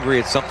very angry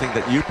at something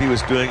that Youppi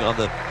was doing on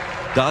the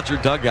Dodger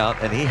dugout,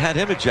 and he had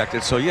him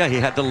ejected. So, yeah, he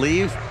had to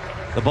leave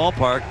the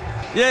ballpark.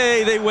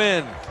 Yay, they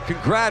win.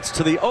 Congrats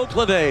to the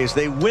Oakland A's.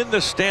 They win the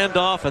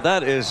standoff, and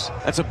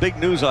that's a big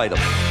news item.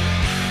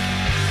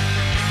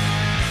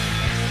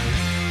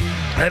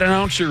 That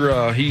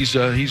announcer,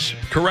 he's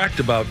correct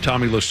about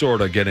Tommy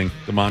Lasorda getting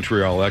the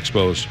Montreal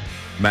Expos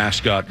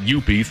mascot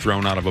Youppi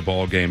thrown out of a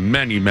ball game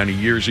many, many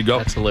years ago.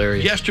 That's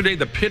hilarious. Yesterday,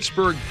 the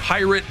Pittsburgh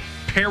Pirate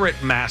parrot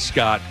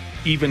mascot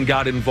even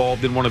got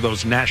involved in one of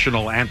those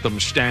national anthem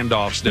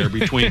standoffs there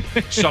between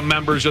some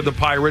members of the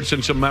Pirates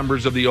and some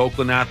members of the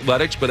Oakland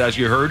Athletics. But as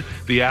you heard,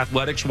 the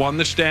Athletics won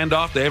the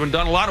standoff. They haven't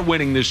done a lot of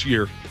winning this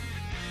year,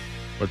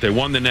 but they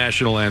won the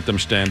national anthem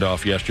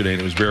standoff yesterday, and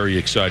it was very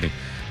exciting.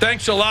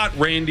 Thanks a lot,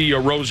 Randy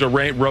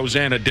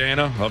Rosanna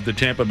Dana of the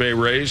Tampa Bay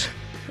Rays.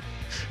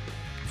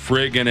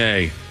 Friggin'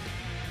 A.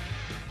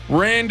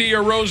 Randy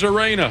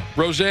Rosanna,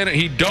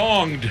 he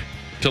donged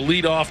to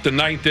lead off the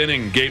ninth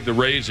inning, gave the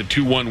Rays a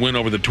 2-1 win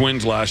over the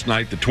Twins last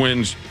night. The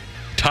Twins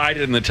tied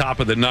it in the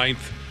top of the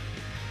ninth.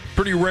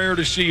 Pretty rare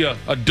to see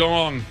a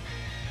dong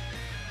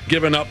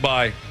given up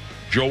by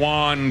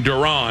Joan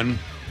Duran,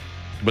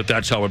 but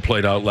that's how it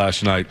played out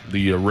last night.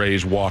 The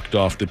Rays walked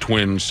off the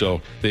Twins, so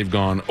they've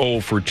gone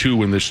 0 for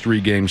 2 in this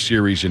 3-game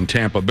series in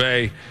Tampa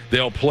Bay.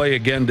 They'll play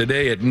again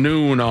today at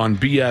noon on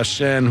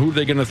BSN. Who are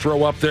they going to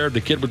throw up there? The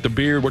kid with the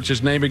beard, what's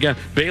his name again?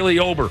 Bailey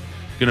Ober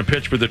going to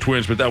pitch for the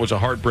Twins, but that was a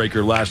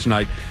heartbreaker last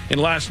night. In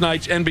last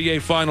night's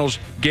NBA Finals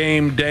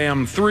Game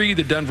 3,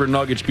 the Denver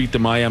Nuggets beat the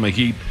Miami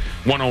Heat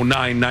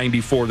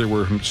 109-94. There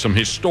were some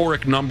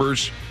historic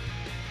numbers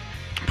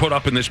put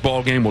up in this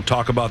ball game. We'll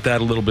talk about that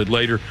a little bit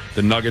later.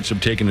 The Nuggets have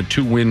taken a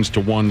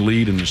 2-1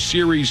 lead in the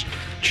series.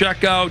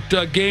 Check out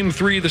Game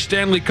 3 of the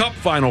Stanley Cup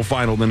final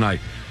tonight.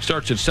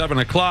 Starts at 7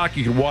 o'clock.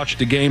 You can watch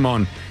the game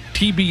on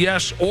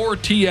TBS or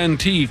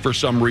TNT for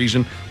some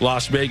reason.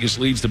 Las Vegas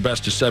leads the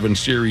best-of-7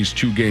 series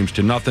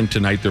 2-0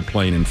 tonight. They're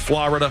playing in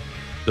Florida.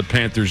 The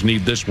Panthers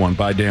need this one.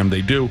 By damn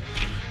they do.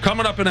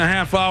 Coming up in a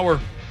half hour,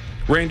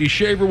 Randy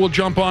Shaver will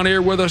jump on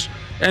air with us,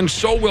 and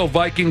so will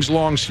Vikings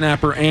long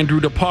snapper Andrew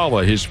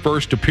DePaola, his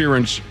first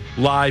appearance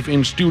live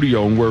in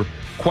studio, and we're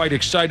quite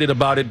excited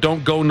about it.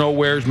 Don't go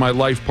nowhere. My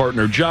life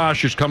partner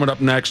Josh is coming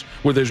up next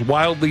with his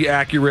wildly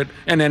accurate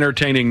and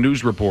entertaining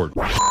news report.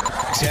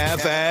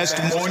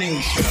 Half-assed morning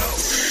show.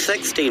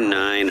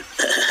 69.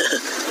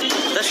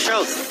 This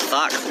show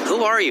sucks.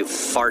 Who are you,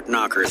 fart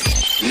knockers?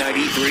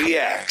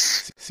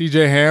 93X.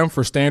 CJ Ham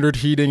for Standard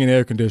Heating and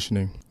Air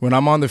Conditioning. When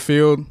I'm on the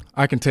field,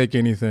 I can take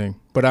anything.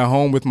 But at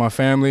home with my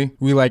family,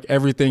 we like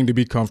everything to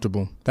be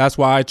comfortable. That's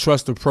why I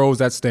trust the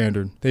pros at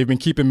Standard. They've been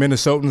keeping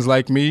Minnesotans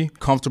like me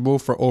comfortable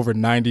for over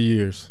 90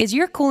 years. Is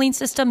your cooling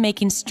system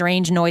making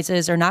strange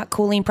noises or not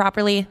cooling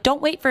properly?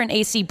 Don't wait for an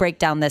AC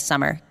breakdown this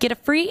summer. Get a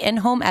free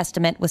in-home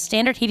estimate with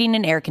Standard Heating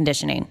and Air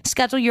Conditioning.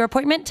 Schedule your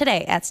appointment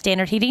today at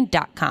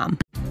standardheating.com.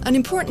 An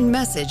important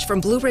message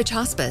from Blue Ridge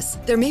Hospice.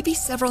 There may be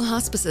several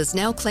hospices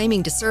now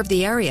claiming to serve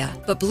the area,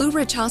 but Blue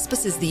Ridge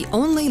Hospice is the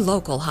only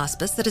local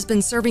hospice that has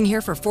been serving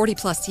here for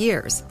 40-plus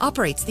years,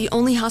 operates the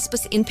only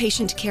hospice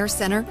inpatient care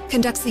center,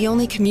 conducts the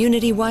only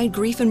community-wide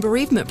grief and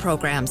bereavement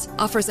programs,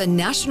 offers a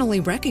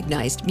nationally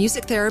recognized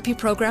music therapy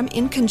program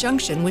in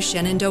conjunction with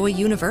Shenandoah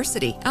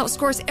University,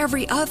 outscores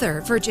every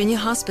other Virginia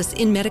hospice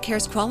in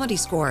Medicare's quality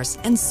scores,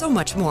 and so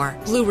much more.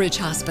 Blue Ridge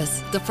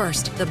Hospice, the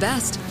first, the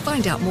best.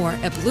 Find out more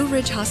at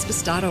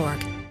blueridgehospice.org.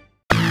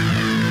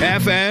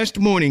 Half-assed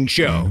morning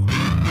show.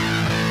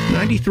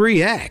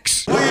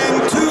 93X. Weighing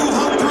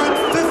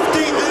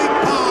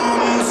 258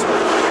 pounds,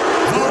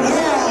 the World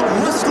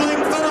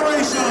Wrestling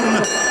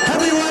Federation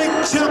heavyweight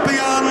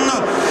champion,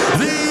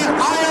 the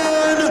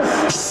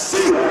Iron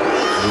Sheik.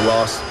 We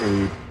lost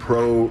a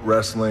pro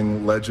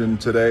wrestling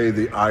legend today,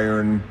 the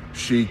Iron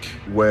Sheik.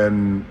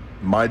 When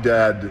my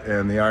dad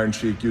and the Iron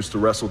Sheik used to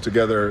wrestle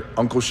together,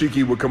 Uncle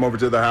Sheiky would come over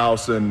to the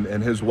house and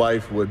his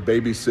wife would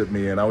babysit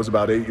me, and I was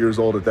about 8 years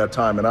old at that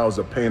time, and I was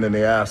a pain in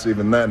the ass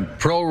even then.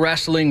 Pro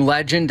wrestling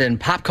legend and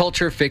pop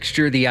culture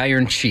fixture, the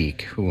Iron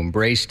Sheik, who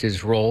embraced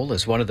his role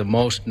as one of the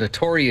most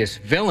notorious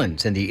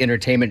villains in the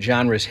entertainment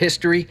genre's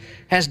history,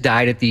 has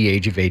died at the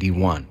age of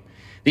 81.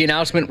 The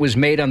announcement was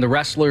made on the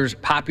wrestler's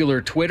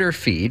popular Twitter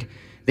feed.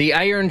 The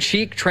Iron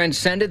Sheik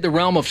transcended the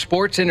realm of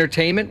sports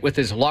entertainment with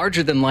his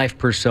larger-than-life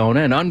persona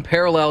and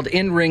unparalleled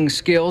in-ring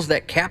skills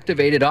that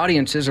captivated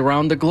audiences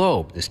around the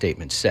globe, the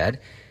statement said.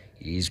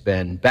 He's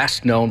been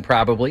best known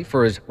probably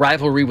for his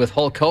rivalry with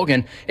Hulk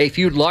Hogan, a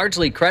feud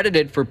largely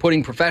credited for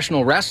putting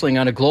professional wrestling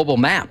on a global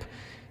map.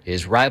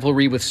 His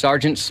rivalry with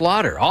Sergeant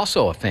Slaughter,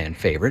 also a fan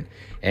favorite.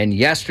 And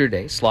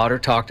yesterday, Slaughter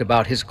talked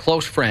about his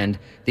close friend,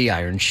 the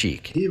Iron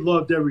Sheik. He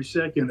loved every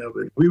second of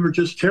it. We were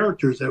just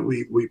characters that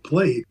we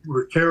played.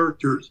 We're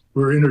characters,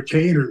 we're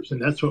entertainers, and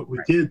that's what we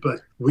did.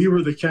 But we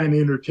were the kind of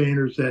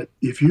entertainers that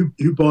if you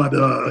bought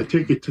a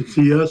ticket to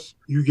see us,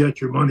 you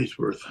got your money's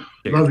worth.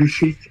 Love you,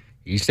 Sheik.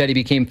 He said he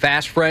became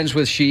fast friends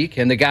with Sheik,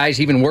 and the guys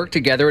even worked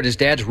together at his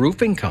dad's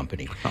roofing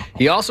company.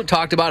 He also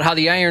talked about how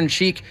the Iron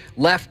Sheik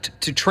left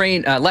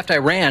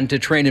Iran to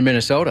train in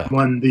Minnesota.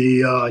 When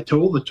the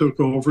Ayatollah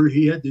took over,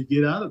 he had to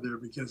get out of there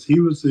because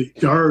he was the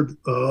guard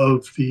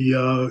of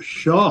the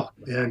Shah,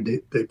 and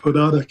they put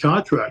out a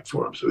contract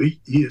for him, so he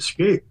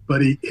escaped.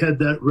 But he had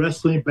that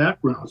wrestling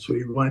background, so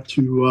he went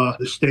to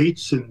the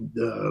States, and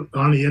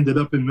finally ended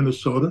up in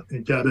Minnesota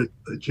and got a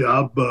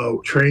job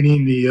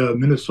training the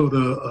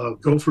Minnesota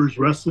Gophers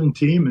wrestling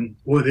team, and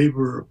boy, they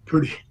were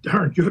pretty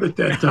darn good at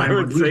that time. I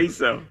would say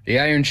so. The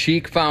Iron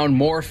Sheik found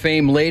more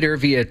fame later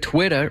via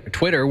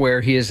Twitter, where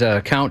his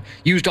account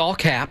used all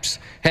caps,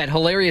 had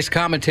hilarious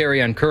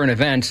commentary on current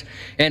events,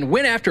 and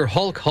went after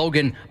Hulk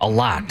Hogan a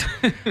lot.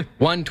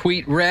 One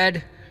tweet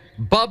read,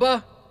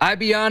 "Bubba, I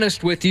be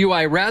honest with you,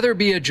 I'd rather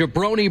be a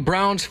Jabroni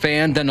Browns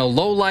fan than a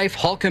low-life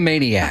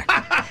Hulkamaniac."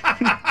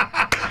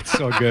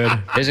 So good.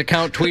 His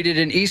account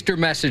tweeted an Easter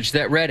message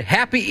that read,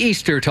 "Happy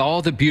Easter to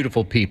all the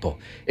beautiful people,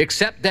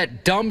 except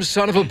that dumb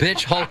son of a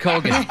bitch, Hulk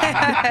Hogan."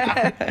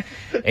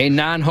 A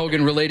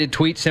non-Hogan related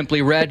tweet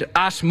simply read,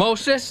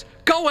 "Osmosis,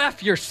 go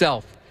F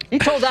yourself." He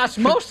told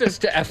Osmosis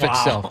to F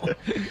itself.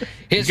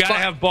 You gotta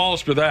have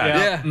balls for that.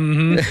 Yeah.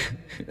 Mm-hmm.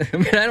 I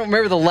mean, I don't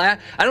remember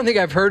I don't think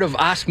I've heard of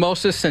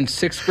osmosis since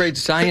 6th grade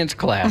science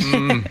class.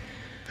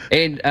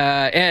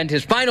 And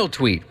his final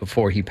tweet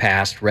before he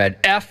passed read,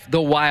 "F the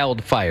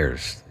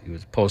wildfires." It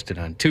was posted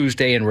on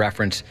Tuesday in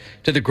reference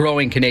to the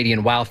growing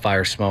Canadian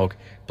wildfire smoke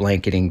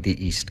blanketing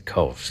the East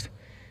Coast.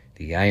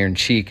 The Iron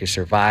Sheik is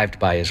survived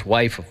by his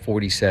wife of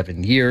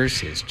 47 years,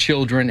 his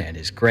children, and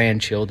his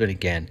grandchildren.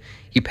 Again,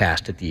 he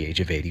passed at the age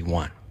of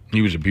 81.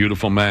 He was a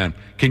beautiful man.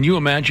 Can you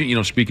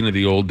imagine, speaking of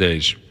the old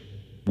days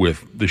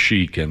with the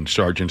Sheik and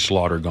Sergeant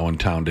Slaughter going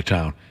town to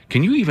town,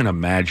 can you even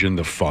imagine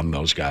the fun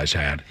those guys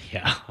had?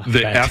 Yeah.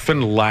 The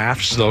effing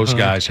laughs those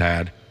guys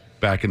had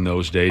back in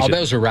those days. Oh, that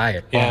was a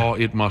riot. Oh,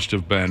 it must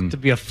have been. To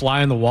be a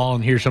fly on the wall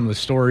and hear some of the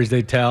stories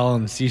they tell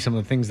and see some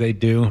of the things they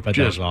do. But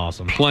that was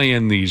awesome.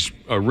 Playing these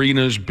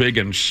arenas, big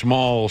and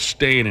small,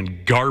 staying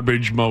in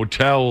garbage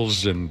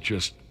motels, and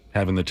just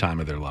having the time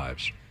of their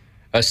lives.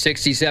 A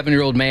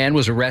 67-year-old man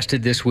was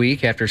arrested this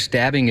week after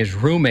stabbing his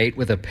roommate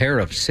with a pair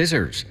of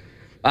scissors.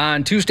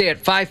 On Tuesday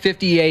at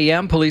 5:50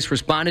 a.m., police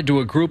responded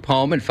to a group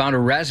home and found a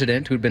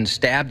resident who'd been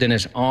stabbed in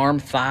his arm,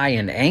 thigh,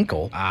 and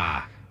ankle.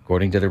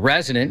 According to the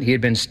resident, he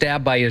had been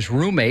stabbed by his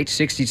roommate,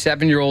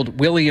 67-year-old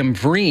William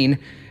Vreen,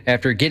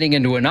 after getting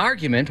into an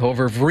argument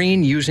over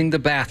Vreen using the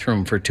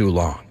bathroom for too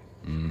long.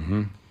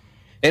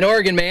 An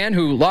Oregon man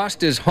who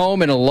lost his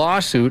home in a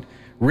lawsuit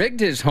rigged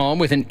his home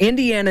with an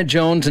Indiana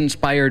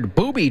Jones-inspired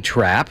booby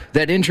trap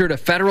that injured a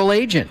federal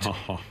agent.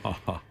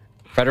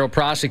 Federal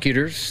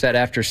prosecutors said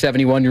after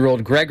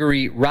 71-year-old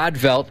Gregory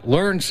Rodvelt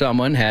learned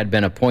someone had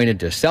been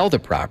appointed to sell the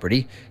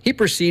property, he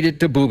proceeded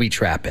to booby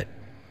trap it.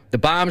 The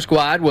bomb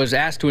squad was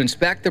asked to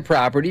inspect the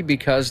property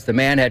because the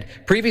man had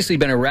previously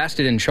been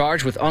arrested and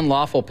charged with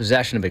unlawful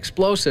possession of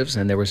explosives,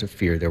 and there was a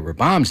fear there were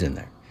bombs in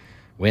there.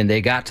 When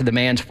they got to the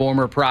man's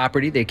former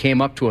property, they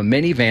came up to a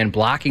minivan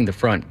blocking the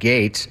front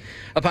gates.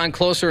 Upon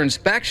closer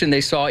inspection,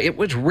 they saw it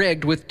was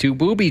rigged with 2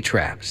 booby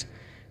traps.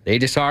 They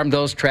disarmed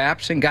those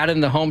traps and got in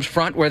the home's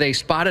front, where they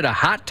spotted a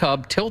hot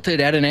tub tilted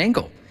at an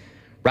angle.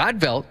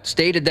 Rodvelt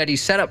stated that he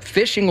set up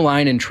fishing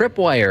line and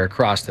tripwire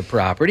across the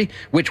property,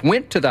 which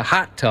went to the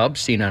hot tub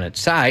seen on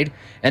its side,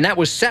 and that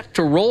was set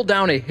to roll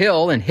down a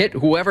hill and hit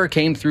whoever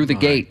came through the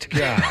gate.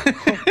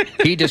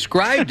 He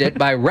described it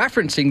by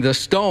referencing the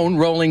stone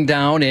rolling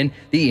down in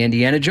the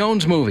Indiana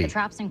Jones movie. The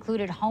traps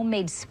included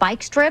homemade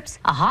spike strips,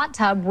 a hot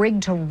tub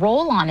rigged to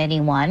roll on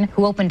anyone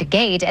who opened a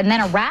gate, and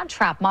then a rat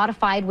trap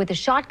modified with a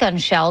shotgun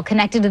shell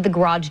connected to the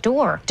garage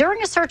door.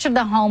 During a search of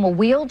the home, a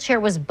wheelchair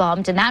was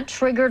bumped, and that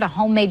triggered a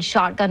homemade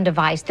shotgun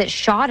device that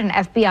shot an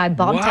FBI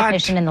bomb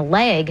technician in the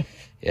leg.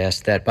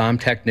 Yes, that bomb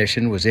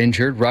technician was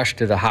injured, rushed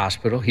to the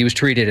hospital. He was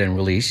treated and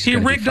released. He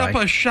rigged up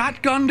a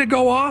shotgun to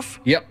go off?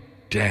 Yep.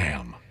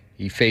 Damn.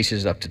 He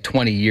faces up to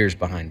 20 years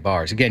behind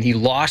bars. Again, he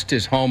lost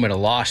his home in a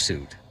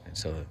lawsuit, and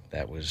so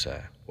that was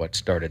what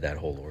started that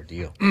whole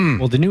ordeal.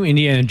 Well, the new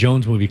Indiana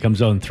Jones movie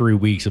comes out in 3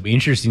 weeks. It'll be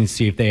interesting to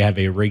see if they have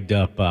a rigged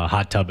up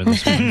hot tub in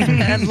this one.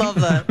 I'd love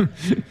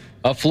that.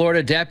 A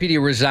Florida deputy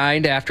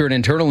resigned after an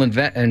internal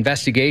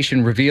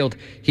investigation revealed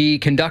he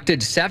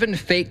conducted 7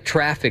 fake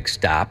traffic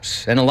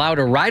stops and allowed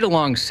a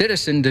ride-along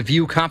citizen to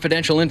view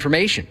confidential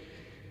information.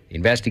 The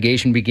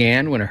investigation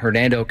began when a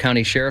Hernando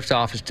County Sheriff's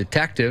Office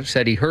detective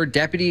said he heard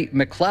Deputy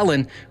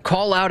McClellan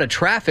call out a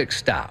traffic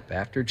stop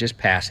after just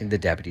passing the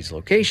deputy's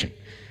location.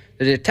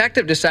 The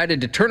detective decided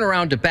to turn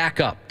around to back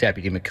up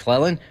Deputy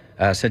McClellan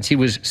since he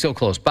was so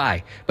close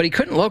by, but he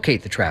couldn't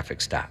locate the traffic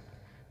stop.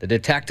 The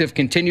detective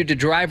continued to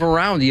drive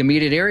around the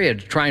immediate area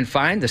to try and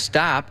find the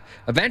stop.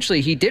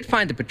 Eventually, he did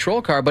find the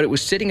patrol car, but it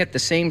was sitting at the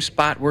same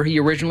spot where he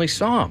originally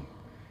saw him.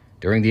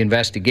 During the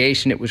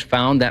investigation, it was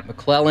found that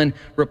McClellan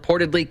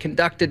reportedly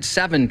conducted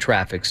 7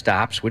 traffic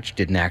stops, which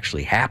didn't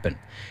actually happen.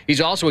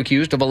 He's also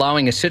accused of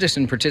allowing a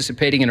citizen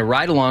participating in a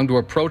ride-along to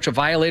approach a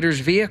violator's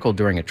vehicle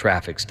during a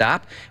traffic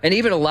stop, and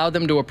even allowed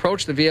them to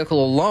approach the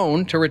vehicle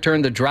alone to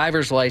return the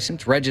driver's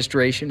license,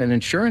 registration, and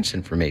insurance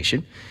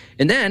information.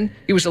 And then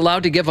he was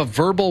allowed to give a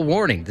verbal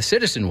warning, the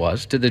citizen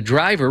was, to the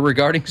driver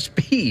regarding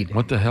speed.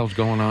 What the hell's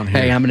going on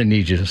here? Hey, I'm going to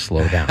need you to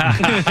slow down.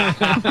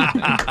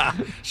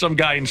 Some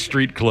guy in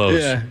street clothes.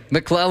 Yeah.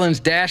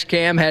 McClellan's dash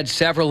cam had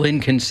several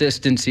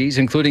inconsistencies,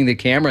 including the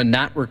camera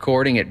not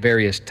recording at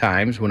various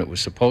times when it was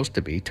supposed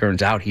to be.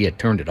 Turns out he had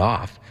turned it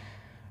off.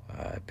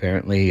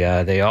 Apparently,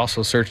 they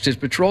also searched his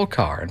patrol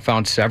car and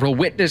found several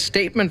witness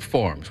statement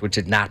forms which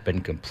had not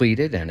been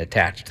completed and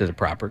attached to the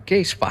proper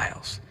case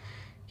files.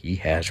 He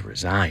has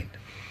resigned.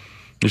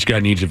 This guy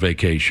needs a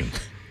vacation.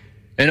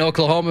 An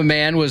Oklahoma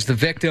man was the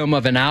victim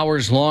of an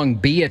hours-long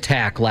bee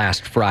attack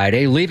last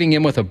Friday, leaving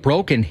him with a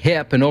broken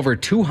hip and over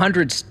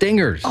 200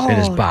 stingers in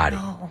his body.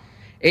 No.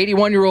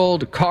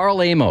 81-year-old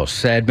Carl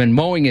Amos had been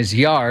mowing his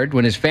yard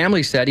when his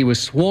family said he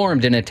was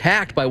swarmed and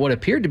attacked by what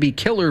appeared to be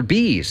killer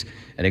bees,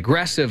 an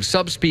aggressive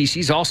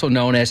subspecies also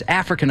known as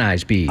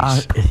Africanized bees.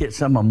 I hit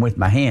some of them with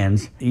my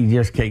hands. You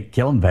just can't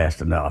kill them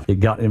fast enough.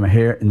 It got in my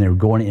hair, and they were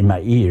going in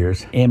my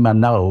ears, in my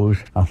nose.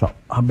 I thought,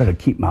 I better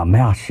keep my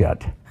mouth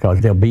shut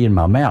because they'll be in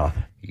my mouth.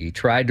 He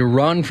tried to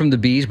run from the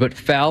bees but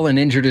fell and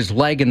injured his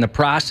leg in the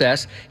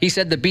process. He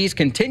said the bees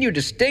continued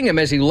to sting him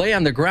as he lay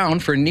on the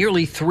ground for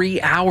nearly 3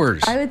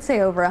 hours. I would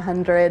say over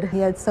 100. He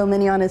had so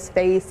many on his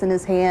face and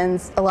his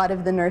hands. A lot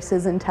of the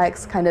nurses and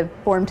techs kind of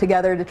formed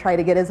together to try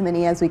to get as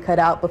many as we could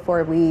out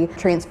before we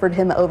transferred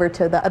him over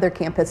to the other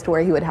campus to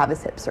where he would have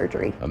his hip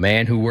surgery. A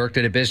man who worked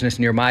at a business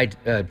nearby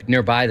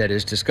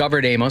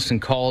discovered Amos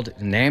and called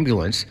an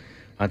ambulance.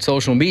 On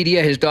social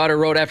media, his daughter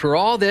wrote, after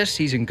all this,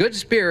 he's in good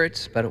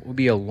spirits, but it will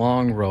be a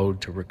long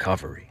road to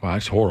recovery. Wow,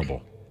 that's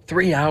horrible.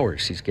 3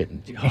 hours he's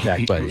getting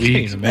attacked by these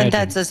bees. And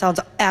that just sounds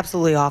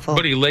absolutely awful.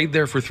 But he laid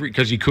there for 3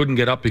 because he couldn't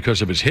get up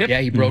because of his hip? Yeah,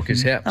 he broke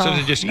his hip. So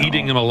they're just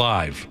eating him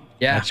alive.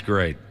 Yeah. That's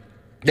great.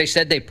 They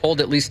said they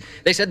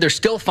said they're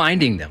still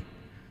finding them.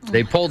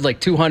 They pulled like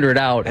 200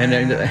 out, and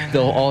then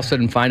they'll all of a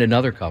sudden find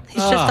another couple.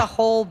 He's just a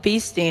whole bee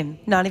sting,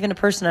 not even a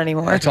person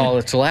anymore. That's all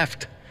that's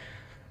left.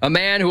 A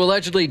man who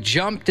allegedly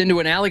jumped into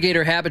an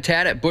alligator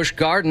habitat at Busch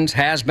Gardens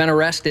has been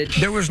arrested.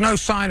 There was no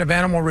sign of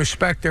animal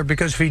respect there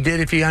because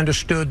if he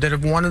understood that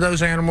if one of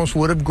those animals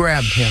would have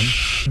grabbed him,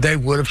 they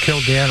would have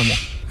killed the animal.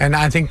 And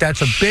I think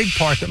that's a big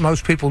part that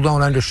most people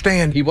don't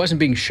understand. He wasn't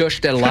being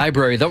shushed at a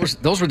library.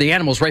 Those were the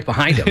animals right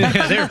behind him.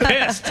 Yeah, they're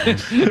pissed.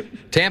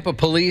 Tampa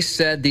police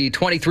said the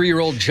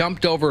 23-year-old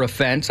jumped over a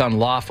fence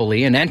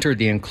unlawfully and entered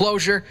the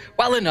enclosure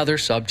while another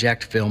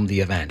subject filmed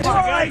the event. All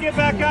right, get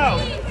back out.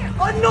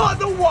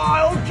 Another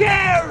wild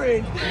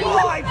Karen.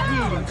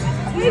 Vikings.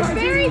 It's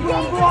very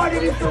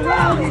dangerous.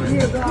 Surrounded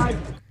here, guys.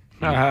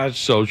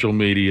 Social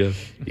media.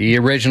 He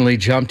originally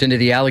jumped into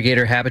the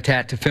alligator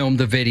habitat to film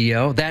the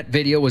video. That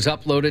video was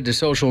uploaded to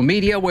social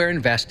media where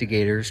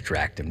investigators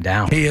tracked him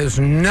down. He is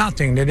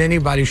nothing that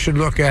anybody should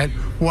look at,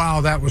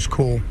 wow, that was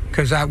cool,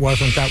 because that was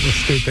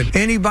stupid.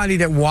 Anybody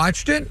that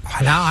watched it,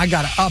 now I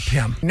got to up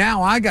him.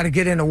 Now I got to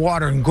get in the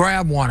water and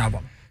grab one of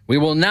them. We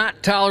will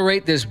not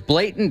tolerate this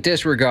blatant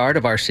disregard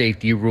of our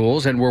safety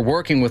rules, and we're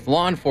working with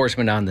law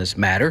enforcement on this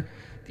matter.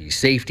 The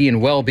safety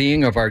and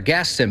well-being of our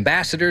guests,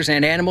 ambassadors,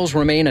 and animals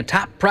remain a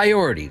top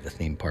priority, the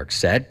theme park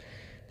said.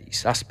 The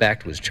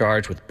suspect was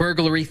charged with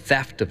burglary,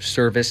 theft of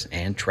service,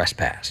 and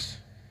trespass.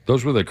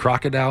 Those were the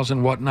crocodiles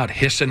and whatnot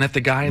hissing at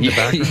the guy in the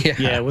background?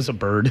 Yeah, it was a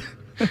bird.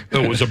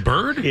 It was a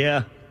bird?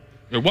 Yeah.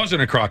 It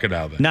wasn't a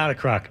crocodile then? Not a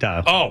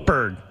crocodile. Oh.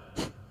 Bird.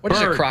 What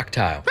is a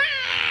crocodile?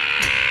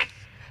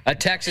 A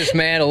Texas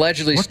man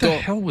allegedly stole... What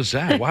the hell was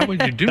that? Why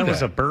would you do that? That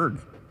was a bird.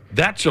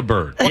 That's a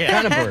bird. What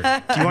kind of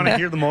bird? Do you want to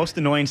hear the most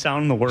annoying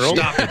sound in the world?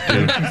 Stop it,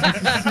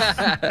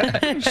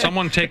 dude.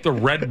 Someone take the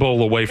Red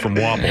Bull away from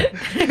Wobble.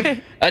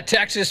 A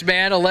Texas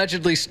man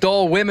allegedly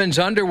stole women's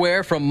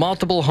underwear from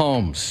multiple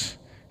homes.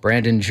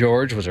 Brandon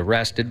George was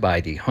arrested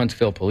by the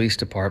Huntsville Police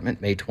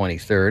Department May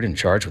 23rd and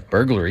charged with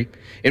burglary.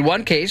 In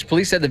one case,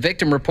 police said the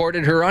victim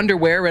reported her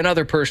underwear and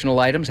other personal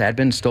items had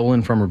been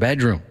stolen from her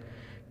bedroom.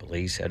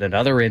 Police said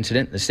another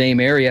incident in the same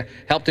area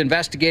helped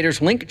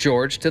investigators link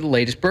George to the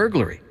latest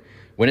burglary.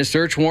 When a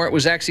search warrant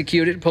was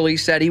executed,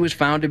 police said he was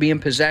found to be in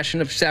possession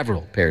of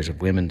several pairs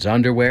of women's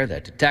underwear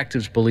that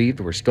detectives believed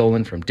were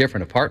stolen from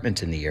different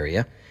apartments in the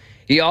area.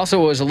 He also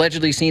was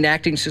allegedly seen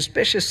acting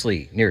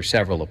suspiciously near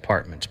several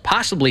apartments,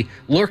 possibly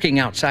lurking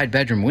outside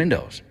bedroom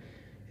windows.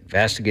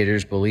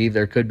 Investigators believe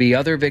there could be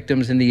other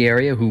victims in the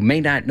area who may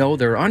not know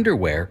their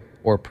underwear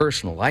or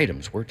personal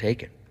items were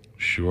taken.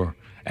 Sure.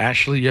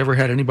 Ashley, you ever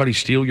had anybody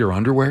steal your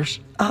underwears?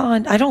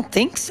 I don't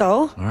think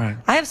so. All right.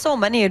 I have so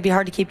many, it'd be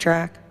hard to keep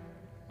track.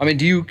 I mean,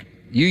 you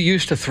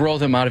used to throw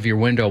them out of your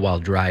window while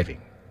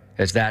driving.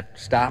 Has that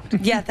stopped?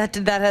 Yeah, that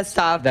has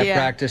stopped. That yeah.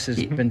 practice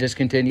has been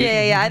discontinued?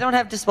 Yeah. I don't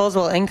have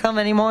disposable income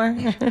anymore.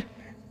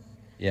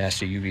 Yeah,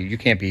 so you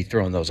can't be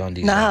throwing those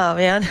undies No, out.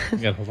 man.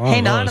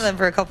 Hang on to them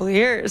for a couple of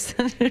years.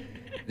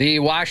 The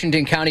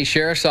Washington County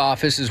Sheriff's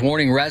Office is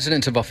warning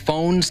residents of a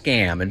phone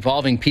scam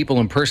involving people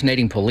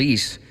impersonating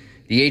police.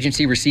 The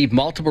agency received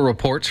multiple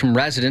reports from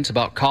residents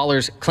about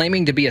callers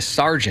claiming to be a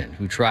sergeant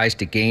who tries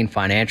to gain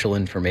financial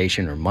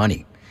information or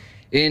money.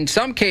 In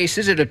some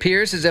cases, it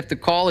appears as if the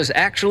call is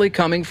actually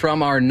coming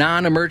from our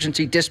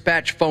non-emergency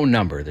dispatch phone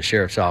number, the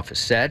sheriff's office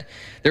said.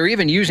 They're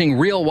even using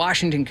real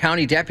Washington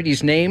County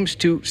deputies' names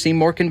to seem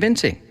more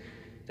convincing.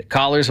 The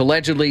callers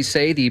allegedly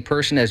say the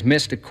person has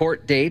missed a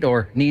court date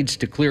or needs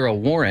to clear a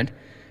warrant.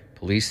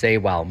 Police say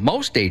while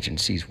most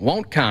agencies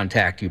won't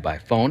contact you by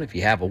phone if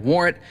you have a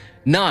warrant,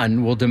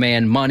 none will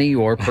demand money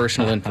or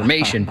personal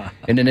information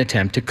in an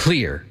attempt to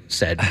clear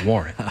said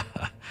warrant.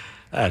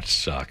 That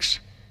sucks.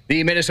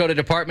 The Minnesota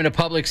Department of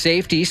Public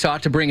Safety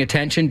sought to bring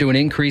attention to an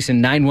increase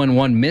in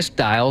 911 missed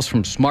dials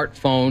from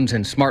smartphones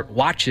and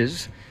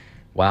smartwatches.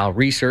 While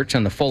research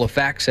on the full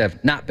effects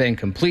have not been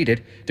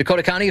completed,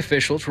 Dakota County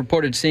officials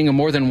reported seeing a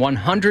more than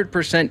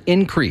 100%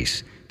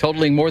 increase,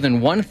 totaling more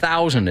than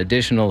 1,000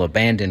 additional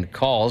abandoned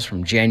calls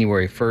from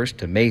January 1st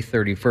to May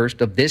 31st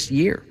of this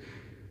year.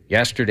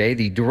 Yesterday,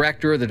 the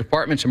director of the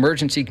department's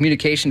emergency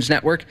communications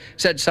network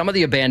said some of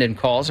the abandoned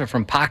calls are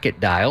from pocket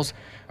dials,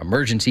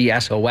 emergency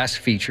SOS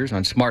features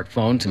on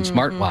smartphones and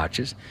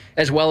smartwatches,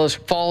 as well as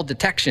fall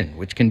detection,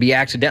 which can be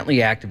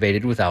accidentally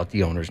activated without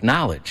the owner's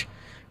knowledge.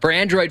 For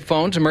Android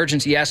phones,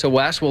 emergency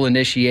SOS will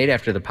initiate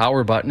after the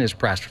power button is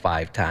pressed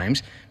 5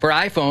 times. For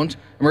iPhones,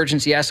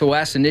 emergency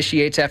SOS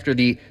initiates after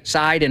the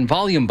side and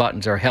volume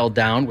buttons are held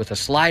down with a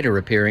slider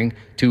appearing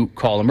to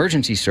call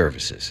emergency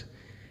services.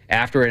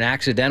 After an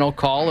accidental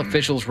call,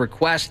 officials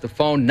request the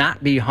phone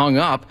not be hung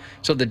up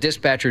so the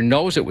dispatcher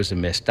knows it was a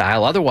missed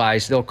dial.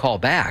 Otherwise, they'll call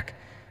back.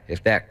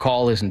 If that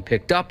call isn't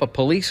picked up, a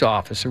police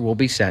officer will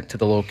be sent to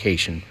the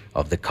location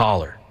of the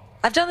caller.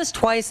 I've done this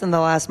twice in the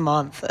last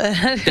month.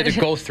 Did it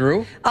go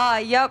through?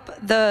 Yep.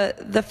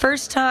 The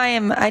first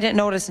time I didn't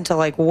notice until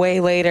like way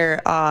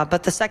later,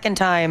 but the second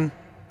time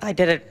I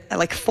did it at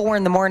like 4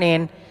 in the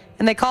morning,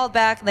 and they called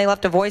back and they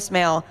left a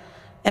voicemail,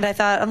 and I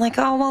thought, I'm like,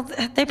 oh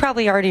well, they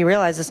probably already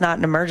realized it's not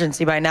an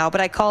emergency by now.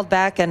 But I called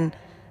back, and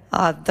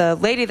the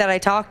lady that I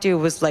talked to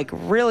was like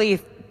really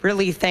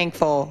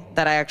thankful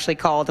that I actually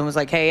called and was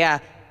like, hey, yeah,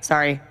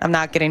 sorry, I'm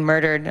not getting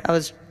murdered. I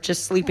was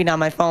just sleeping on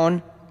my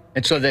phone.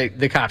 And so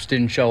the cops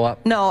didn't show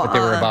up? No. But they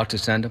were about to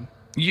send them?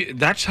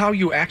 That's how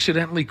you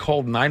accidentally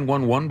called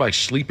 911, by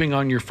sleeping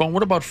on your phone?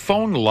 What about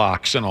phone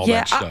locks and all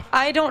that stuff?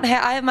 I don't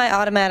have. I have my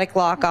automatic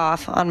lock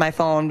off on my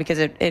phone because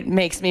it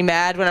makes me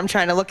mad when I'm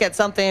trying to look at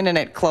something and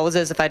it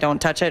closes if I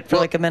don't touch it for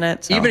like a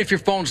minute. So. Even if your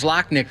phone's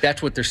locked, Nick,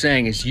 that's what they're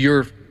saying is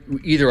you're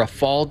either a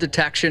fall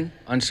detection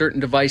on certain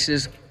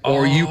devices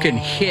or you can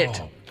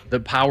hit the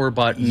power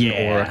button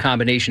or a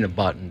combination of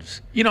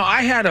buttons. You know,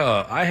 I had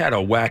a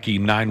wacky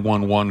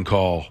 911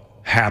 call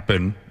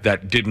happen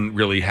that didn't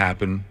really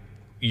happen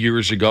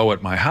years ago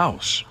at my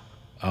house.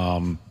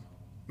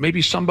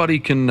 Maybe somebody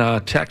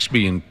can text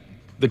me,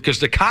 because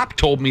the cop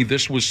told me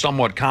this was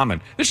somewhat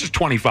common. This is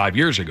 25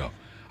 years ago.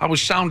 I was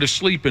sound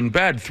asleep in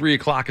bed, 3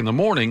 o'clock in the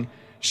morning.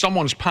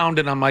 Someone's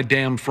pounding on my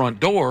damn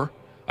front door.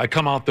 I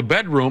come out the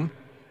bedroom,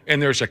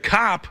 and there's a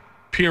cop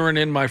peering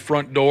in my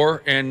front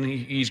door, and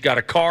he's got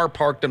a car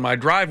parked in my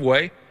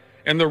driveway,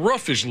 and the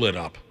roof is lit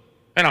up.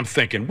 And I'm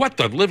thinking, what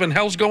the living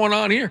hell's going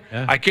on here?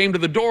 Yeah. I came to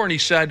the door, and he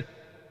said,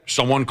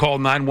 someone called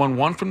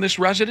 911 from this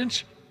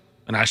residence?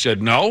 And I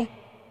said, no.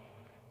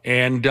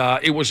 And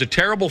it was a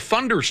terrible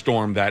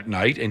thunderstorm that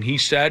night, and he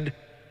said,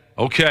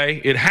 okay,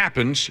 it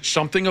happens,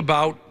 something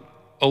about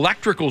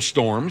electrical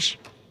storms,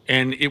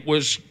 and it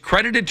was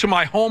credited to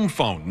my home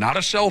phone, not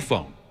a cell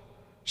phone.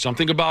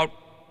 Something about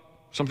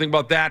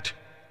that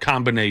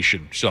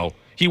combination. So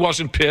he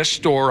wasn't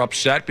pissed or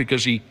upset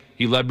because he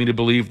led me to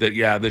believe that,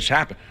 yeah, this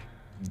happened.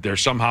 There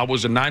somehow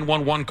was a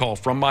 911 call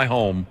from my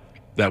home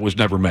that was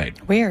never made.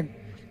 Weird.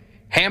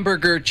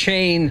 Hamburger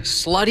chain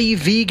Slutty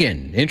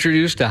Vegan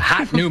introduced a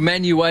hot new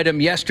menu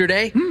item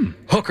yesterday,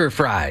 hooker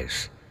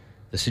fries.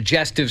 The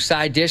suggestive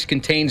side dish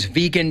contains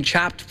vegan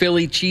chopped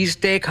Philly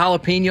cheesesteak,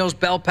 jalapenos,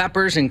 bell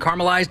peppers, and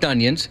caramelized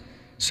onions,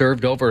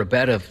 served over a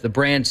bed of the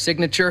brand's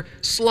signature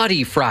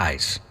Slutty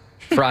fries.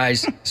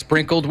 Fries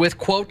sprinkled with,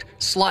 quote,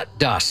 slut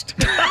dust.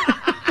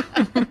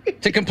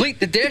 To complete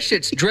the dish,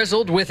 it's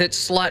drizzled with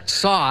its slut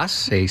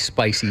sauce, a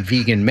spicy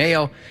vegan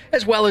mayo,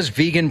 as well as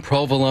vegan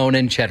provolone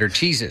and cheddar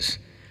cheeses.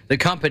 The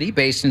company,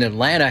 based in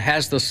Atlanta,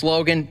 has the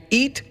slogan,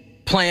 Eat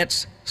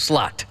Plants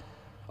Slut.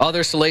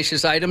 Other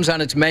salacious items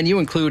on its menu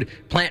include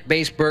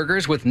plant-based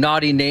burgers with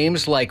naughty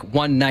names like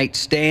One Night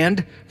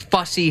Stand,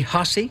 Fussy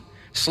Hussy,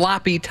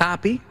 Sloppy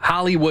Toppy,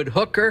 Hollywood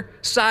Hooker,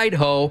 Side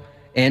Hoe,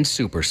 and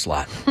Super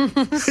Slut.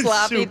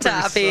 Sloppy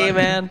Toppy,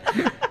 man.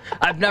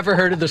 I've never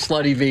heard of the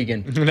Slutty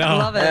Vegan. No. I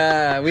love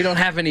it. We don't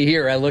have any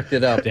here. I looked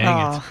it up.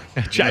 Dang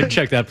it. I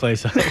checked that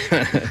place out.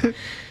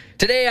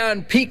 Today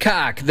on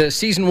Peacock, the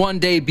season 1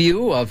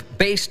 debut of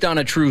Based on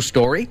a True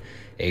Story.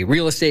 A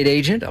real estate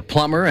agent, a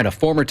plumber, and a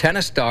former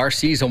tennis star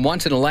sees a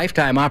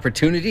once-in-a-lifetime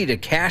opportunity to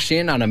cash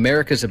in on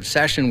America's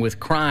obsession with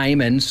crime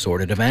and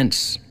sordid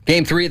events.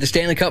 Game 3 of the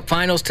Stanley Cup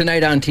Finals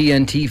tonight on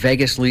TNT.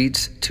 Vegas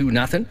leads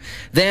 2-0.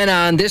 Then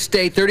on this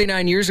day,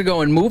 39 years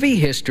ago in movie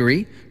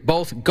history,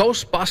 both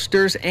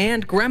Ghostbusters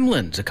and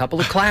Gremlins, a couple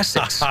of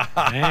classics,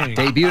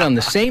 debuted on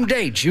the same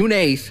day, June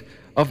 8th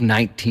of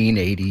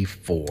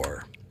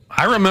 1984.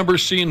 I remember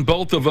seeing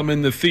both of them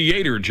in the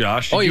theater,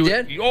 Josh. You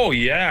did? Oh,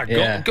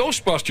 yeah.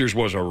 Ghostbusters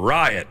was a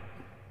riot.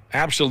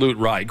 Absolute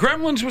riot.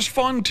 Gremlins was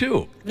fun,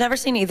 too. I've never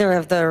seen either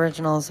of the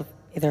originals of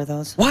either of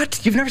those.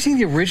 What? You've never seen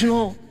the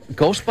original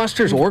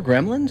Ghostbusters or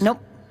Gremlins? Nope.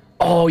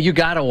 Oh, you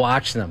got to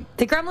watch them.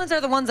 The Gremlins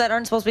are the ones that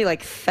aren't supposed to be,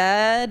 like,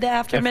 fed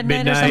after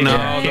midnight or something?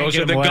 No, those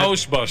are the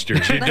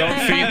Ghostbusters. You don't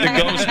feed the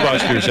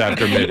Ghostbusters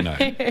after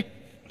midnight.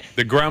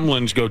 The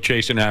Gremlins go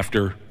chasing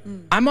after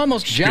I'm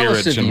almost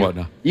jealous of and you.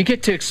 whatnot. You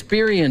get to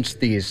experience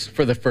these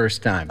for the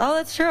first time. Oh,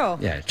 that's true.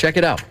 Yeah, check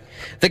it out.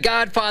 The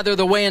godfather of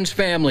the Wayans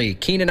family,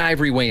 Keenan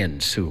Ivory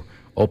Wayans, who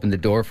opened the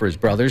door for his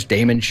brothers,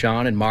 Damon,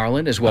 Sean, and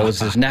Marlon, as well as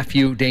his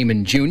nephew,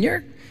 Damon Jr.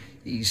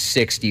 He's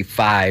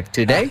 65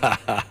 today.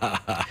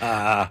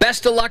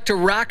 Best of luck to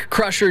rock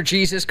crusher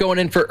Jesus going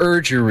in for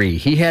surgery.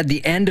 He had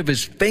the end of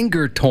his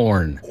finger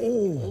torn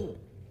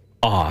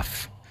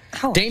off.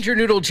 Ouch. Danger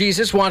Noodle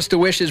Jesus wants to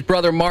wish his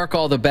brother Mark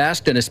all the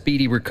best and a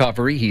speedy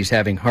recovery. He's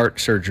having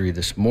heart surgery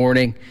this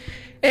morning.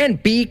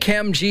 And B.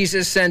 Chem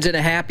Jesus sends in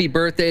a happy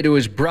birthday to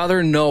his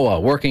brother Noah,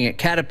 working at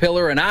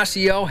Caterpillar and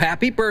Osseo.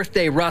 Happy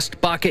birthday,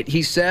 Rust Bucket,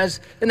 he says.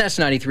 And that's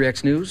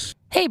 93X News.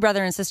 Hey,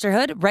 brother and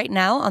sisterhood. Right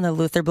now on the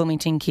Luther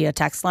Bloomington Kia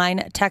text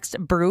line, text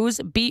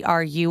BRUISE,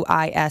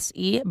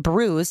 B-R-U-I-S-E,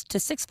 BRUISE to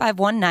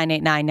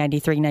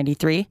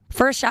 651-989-9393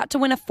 for a shot to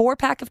win a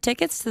 4-pack of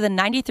tickets to the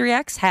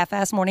 93X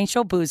Half-Ass Morning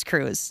Show Booze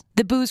Cruise.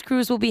 The Booze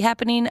Cruise will be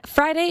happening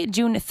Friday,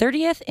 June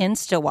 30th in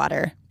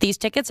Stillwater. These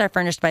tickets are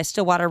furnished by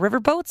Stillwater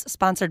Riverboats,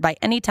 sponsored by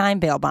Anytime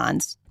Bail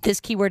Bonds.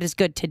 This keyword is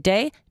good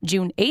today,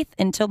 June 8th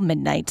until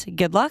midnight.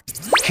 Good luck.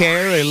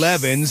 Care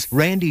 11's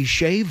Randy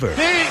Shaver.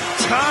 Big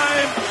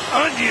time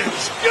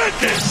onions.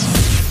 Goodness.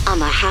 On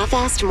the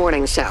Half-Assed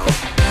Morning Show.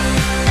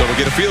 So we'll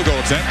get a field goal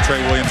attempt.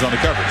 Trey Williams on the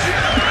coverage.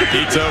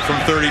 Ito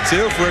from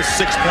 32 for a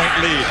 6-point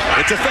lead.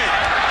 It's a fake.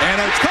 And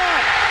it's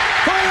caught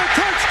for a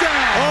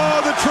touchdown.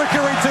 Oh, the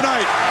trickery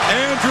tonight.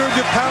 Andrew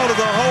DePaola,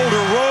 the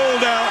holder,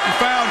 rolled out and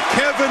found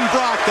Kevin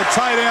Brock, the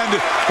tight end,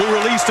 who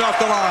released off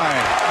the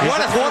line.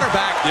 What a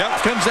quarterback. Yep.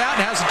 Comes out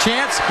and has a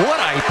chance. What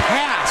a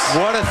pass.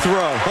 What a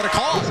throw. What a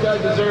call. This guy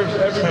deserves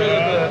every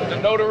bit of the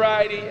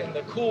notoriety and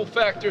the cool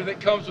factor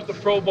that comes with the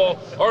Pro Bowl.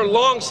 Our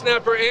long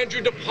snapper,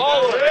 Andrew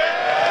DePaola.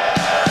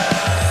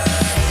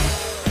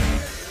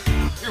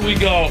 Here we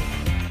go.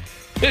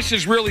 This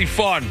is really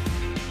fun.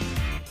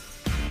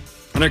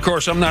 And, of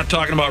course, I'm not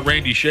talking about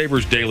Randy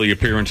Shaver's daily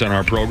appearance on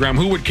our program.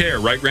 Who would care,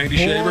 right, Randy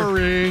Shaver?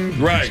 Boring.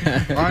 Right.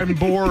 I'm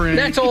boring.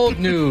 That's old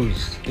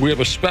news. We have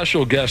a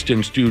special guest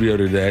in studio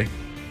today.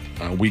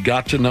 We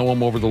got to know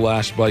him over the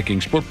last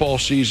Vikings football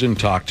season,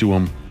 talked to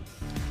him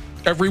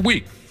every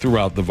week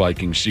throughout the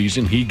Vikings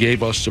season. He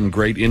gave us some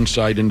great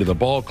insight into the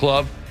ball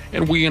club,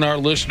 and we and our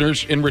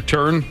listeners, in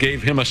return,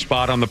 gave him a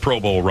spot on the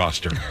Pro Bowl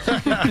roster.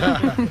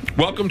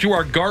 Welcome to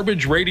our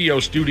garbage radio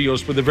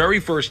studios for the very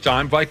first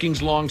time,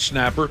 Vikings long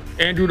snapper,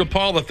 Andrew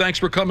DePaola. Thanks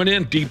for coming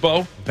in,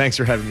 Depot. Thanks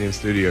for having me in the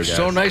studio, guys.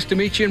 So nice to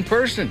meet you in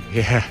person.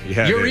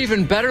 Yeah. You're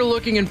even better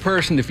looking in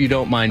person, if you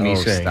don't mind me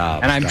saying.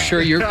 Stop. And I'm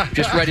sure you're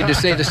just ready to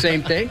say the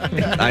same thing.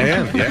 I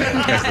am, yeah.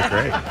 You guys look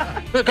great.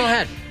 Look, go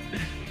ahead.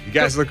 You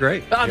guys look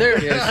great. Oh, there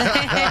it is.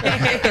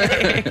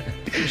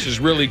 This is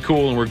really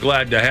cool, and we're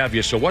glad to have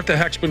you. So what the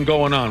heck's been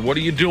going on? What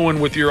are you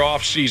doing with your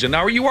off season? Now,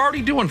 are you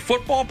already doing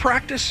football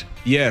practice?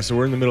 Yeah, so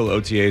we're in the middle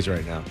of OTAs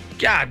right now.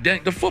 God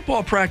dang, the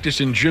football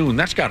practice in June,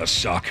 that's got to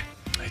suck.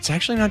 It's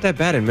actually not that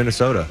bad in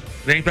Minnesota.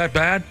 It ain't that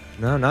bad?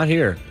 No, not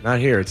here. Not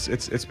here.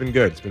 It's been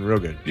good. It's been real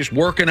good. Just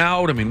working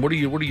out? I mean, what are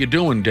you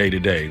doing day to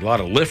day? A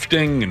lot of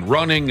lifting and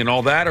running and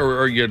all that, or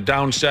are you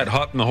down, set,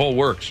 hut, and the whole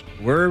works?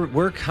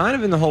 We're kind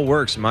of in the whole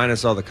works,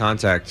 minus all the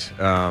contact.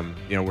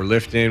 We're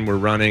lifting, we're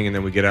running, and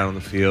then we get out on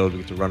the field. We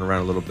get to run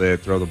around a little bit,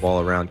 throw the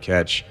ball around,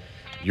 catch.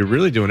 You're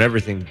really doing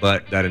everything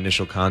but that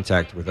initial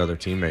contact with other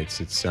teammates.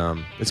 It's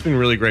been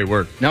really great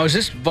work. Now, is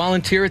this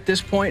volunteer at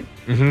this point?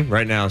 Mm-hmm.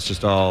 Right now, it's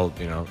just all,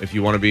 if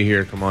you want to be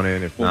here, come on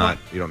in. If not,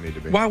 you don't need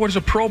to be. Why would a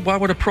Pro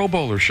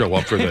Bowler show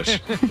up for this?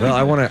 Well,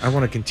 I want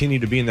to continue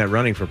to be in that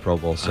running for Pro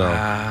Bowl, so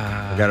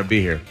I got to be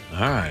here.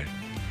 All right.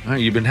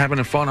 You've been having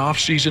a fun off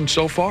season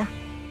so far?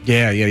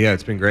 Yeah.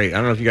 It's been great. I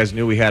don't know if you guys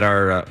knew we had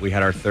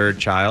our third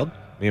child.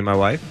 Me and my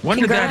wife. When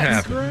Congrats. did that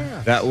happen?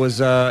 Congrats. That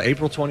was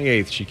April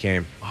 28th she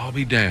came. I'll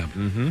be damned.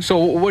 Mm-hmm. So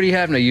what do you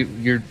have now?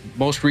 Your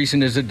most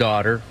recent is a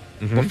daughter.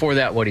 Mm-hmm. Before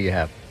that, what do you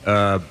have?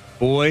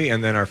 Boy,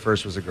 and then our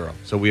first was a girl.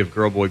 So we have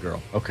girl, boy,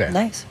 girl. Okay.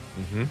 Nice.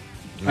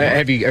 Mm-hmm.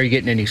 Are you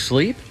getting any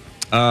sleep?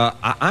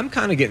 I'm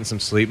kind of getting some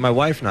sleep. My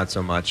wife, not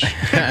so much.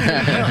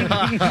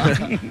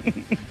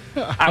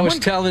 I was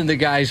telling the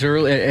guys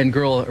and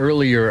girl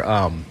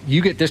earlier,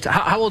 you get this.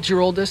 How old's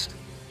your oldest?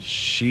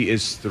 She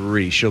is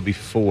 3. She'll be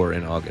 4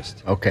 in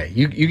August. Okay,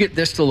 you get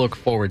this to look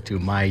forward to.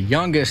 My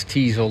youngest,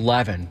 he's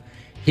 11.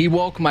 He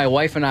woke my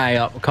wife and I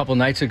up a couple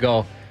nights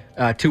ago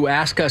to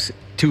ask us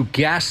to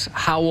guess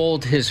how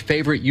old his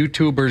favorite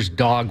YouTuber's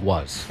dog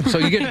was. So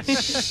you get,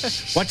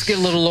 once you get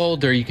a little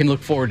older, you can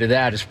look forward to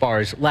that as far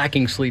as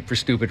lacking sleep for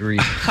stupid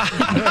reasons.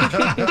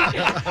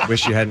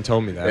 Wish you hadn't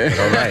told me that, but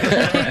all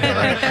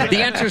right. The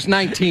answer's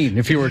 19,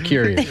 if you were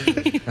curious.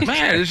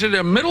 Man, is it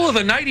the middle of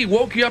the night he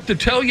woke you up to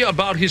tell you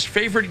about his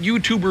favorite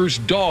YouTuber's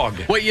dog?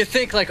 What you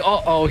think, like,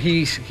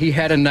 he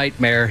had a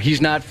nightmare. He's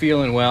not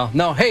feeling well.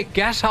 No, hey,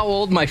 guess how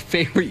old my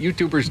favorite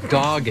YouTuber's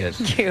dog is.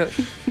 Cute.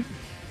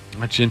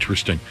 That's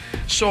interesting.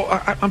 So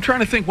I'm trying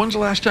to think, when's the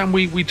last time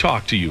we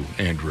talked to you,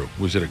 Andrew?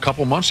 Was it a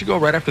couple months ago,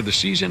 right after the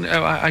season?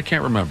 I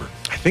can't remember.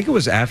 I think it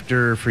was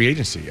after free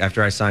agency,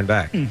 after I signed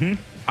back.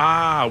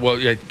 Well,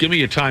 yeah, give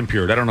me a time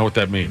period. I don't know what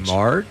that means.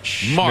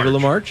 March? Middle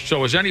of March?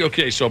 So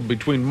so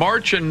between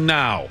March and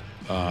now,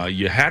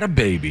 you had a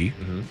baby.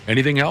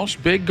 Anything else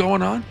big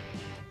going on?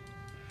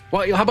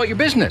 Well, how about your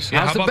business? Yeah,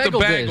 How's how the about bagel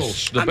the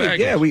bagels? biz?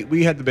 Yeah,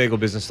 we had the bagel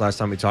business last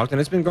time we talked, and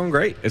it's been going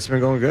great. It's been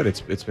going good.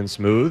 It's been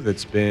smooth.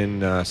 It's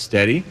been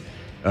steady.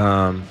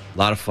 A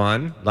lot of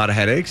fun, a lot of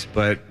headaches,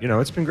 but,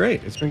 it's been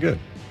great. It's been good.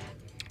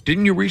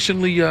 Didn't you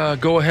recently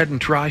go ahead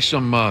and try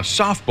some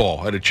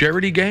softball at a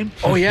charity game?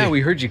 Oh, yeah, we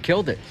heard you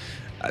killed it.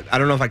 I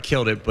don't know if I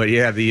killed it, but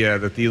yeah, the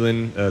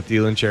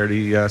Thielen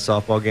charity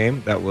softball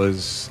game, that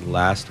was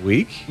last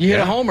week. You hit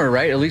a homer,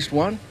 right? At least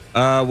one?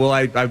 Well,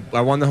 I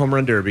won the home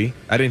run derby.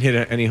 I didn't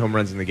hit any home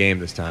runs in the game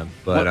this time,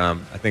 but I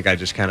think I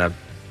just kind of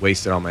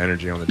wasted all my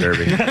energy on the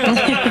derby.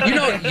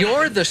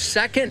 You're the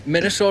second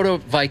Minnesota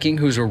Viking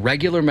who's a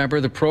regular member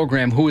of the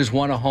program who has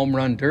won a home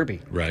run derby.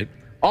 Right.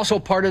 Also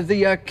part of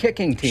the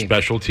kicking team.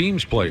 Special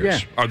teams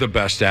players are the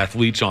best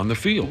athletes on the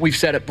field. We've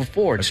said it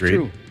before. It's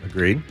true.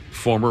 Agreed.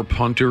 Former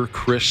punter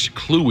Chris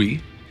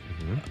Kluwe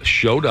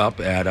showed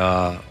up at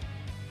a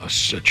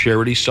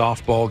charity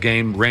softball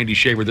game. Randy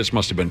Shaver, this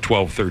must have been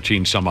 12,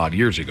 13 some odd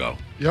years ago.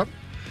 Yep.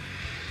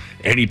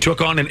 And he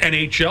took on an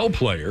NHL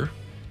player,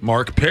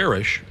 Mark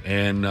Parrish,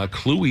 and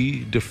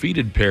Kluwe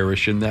defeated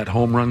Parrish in that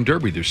home run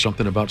derby. There's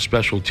something about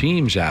special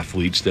teams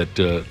athletes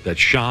that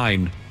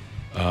shine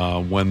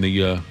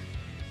when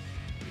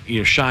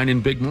shine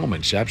in big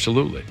moments.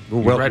 Absolutely.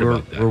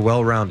 We're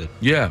well-rounded.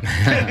 Yeah.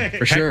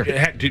 For sure.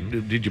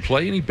 Did you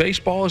play any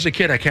baseball as a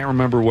kid? I can't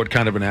remember what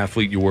kind of an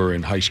athlete you were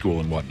in high school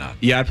and whatnot.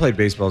 Yeah, I played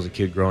baseball as a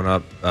kid growing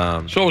up.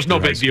 So it was no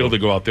big deal to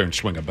go out there and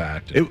swing a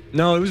bat?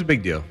 No, it was a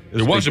big deal.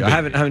 It was a big deal.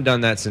 I haven't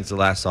done that since the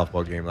last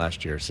softball game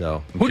last year.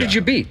 So Who did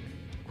you beat?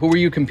 Who were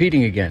you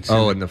competing against?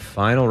 Oh, in the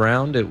final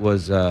round, it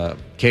was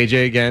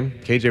KJ again.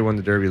 KJ won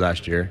the derby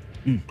last year.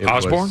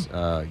 Osborne?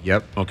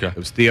 Yep. Okay. It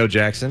was Theo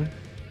Jackson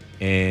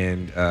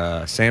and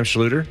Sam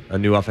Schluter, a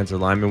new offensive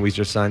lineman we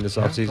just signed this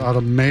offseason. Out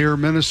of Mayer,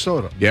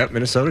 Minnesota. Yep,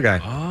 Minnesota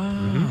guy.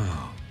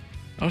 Oh.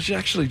 I was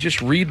actually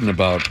just reading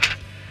about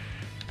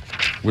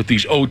with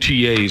these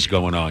OTAs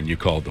going on, you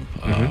called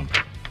them.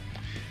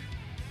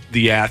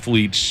 The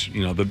athletes,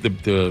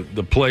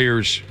 the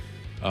players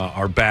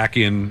are back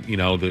in,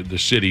 the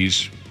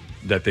cities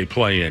that they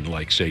play in.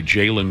 Like, say,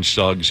 Jalen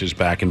Suggs is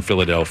back in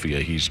Philadelphia.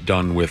 He's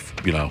done with,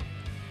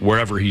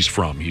 wherever he's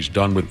from. He's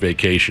done with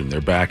vacation. They're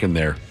back in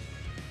their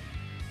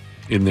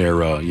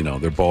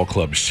their ball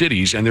club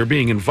cities, and they're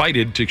being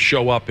invited to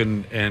show up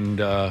and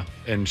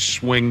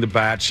swing the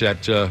bats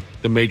at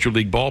the major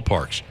league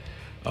ballparks.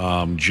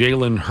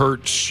 Jalen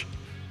Hurts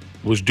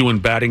was doing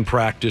batting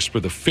practice for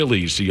the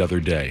Phillies the other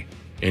day,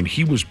 and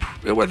he was.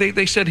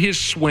 They said his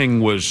swing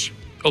was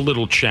a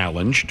little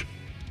challenged.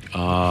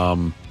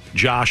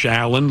 Josh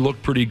Allen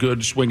looked pretty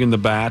good swinging the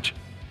bat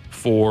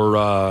for.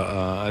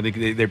 I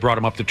think they brought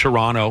him up to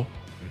Toronto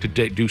to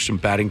do some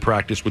batting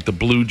practice with the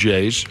Blue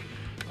Jays.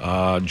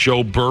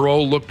 Joe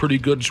Burrow looked pretty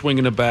good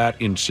swinging a bat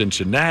in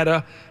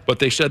Cincinnati, but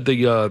they said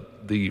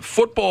the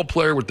football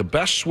player with the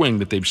best swing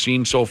that they've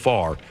seen so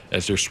far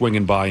as they're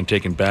swinging by and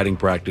taking batting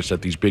practice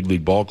at these big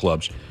league ball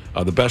clubs,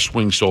 the best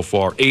swing so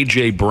far,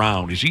 A.J.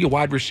 Brown. Is he a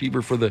wide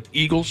receiver for the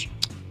Eagles?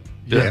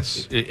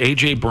 Yes.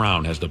 A.J.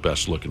 Brown has the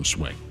best looking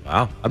swing.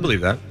 Wow, I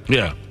believe that.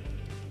 Yeah.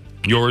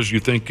 Yours, you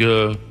think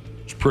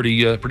it's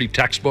pretty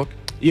textbook?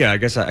 Yeah, I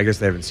guess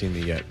they haven't seen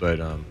me yet, but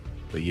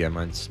yeah,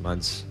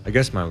 mine's. I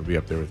guess mine would be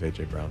up there with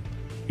A.J. Brown.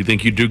 You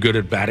think you do good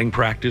at batting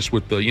practice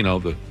with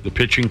the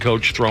pitching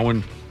coach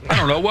throwing? I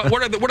don't know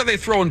what are they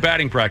throwing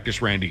batting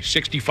practice, Randy?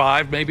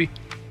 65 maybe,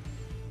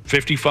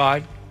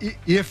 55.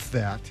 If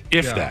that.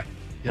 Yeah.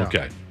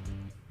 Okay.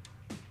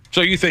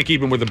 So you think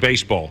even with a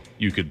baseball,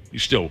 you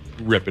still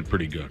rip it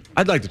pretty good?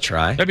 I'd like to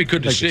try. That'd be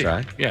good to see.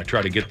 Try. Yeah,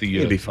 try to get the.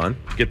 It'd be fun.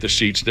 Get the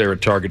seats there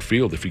at Target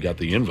Field if you got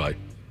the invite.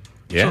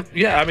 Yeah. So,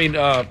 yeah, I mean,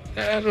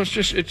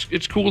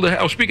 it's cool to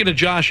have. Oh, speaking of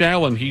Josh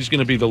Allen, he's going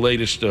to be the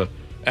latest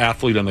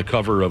athlete on the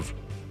cover of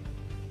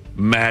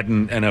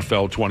Madden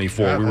NFL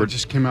 24. Yeah, that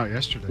just came out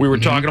yesterday. We were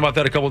talking about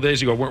that a couple of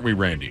days ago, weren't we,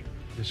 Randy?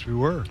 Yes, we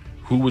were.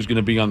 Who was going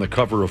to be on the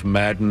cover of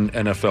Madden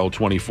NFL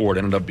 24? It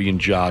ended up being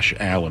Josh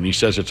Allen. He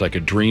says it's like a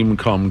dream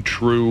come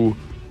true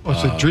Oh,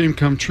 it's a dream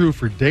come true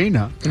for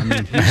Dana. I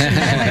mean,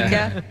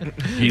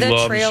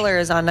 The trailer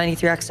is on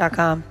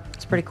 93x.com.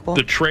 It's pretty cool.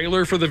 The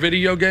trailer for the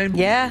video game?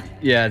 Yeah.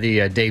 Yeah,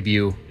 the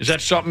debut. Is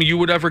that something you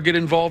would ever get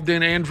involved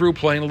in, Andrew,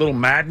 playing a little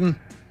Madden?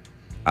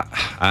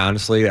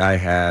 Honestly, I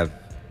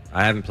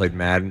haven't played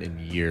Madden in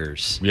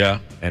years. Yeah.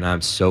 And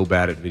I'm so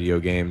bad at video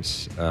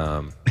games.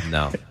 No.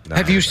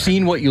 Have you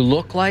seen what you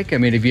look like? I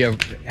mean, have you ever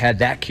had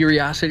that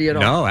curiosity at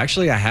all? No,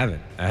 actually, I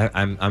haven't.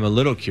 I'm a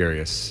little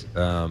curious.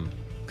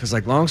 Because,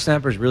 like, long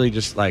snappers really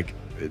just, like,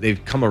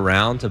 they've come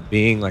around to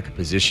being, like, a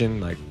position,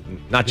 like,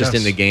 not just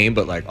in the game,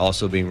 but, like,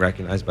 also being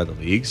recognized by the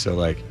league. So,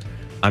 like,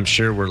 I'm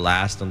sure we're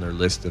last on their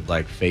list of,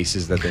 like,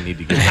 faces that they need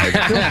to get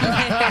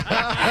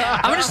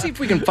I want to see if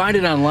we can find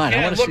it online. I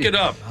Yeah, want to look it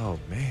up. Oh,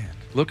 man.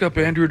 Look up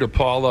Andrew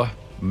DePaola,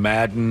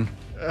 Madden.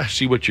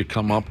 See what you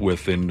come up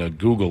with in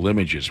Google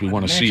Images. We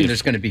want to see if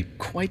there's going to be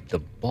quite the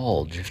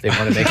bulge if they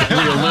want to make it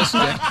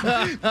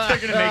realistic. They're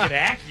going to make it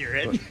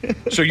accurate.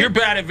 So you're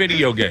bad at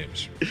video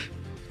games.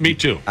 Me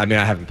too. I mean,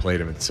 I haven't played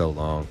them in so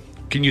long.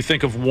 Can you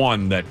think of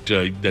one that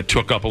that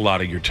took up a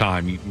lot of your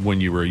time when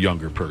you were a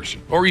younger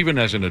person, or even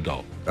as an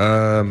adult?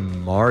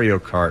 Mario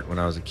Kart when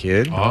I was a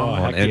kid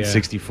on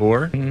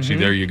N64. Mm-hmm. See,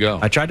 there you go.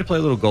 I tried to play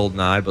a little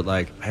GoldenEye, but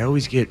like I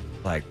always get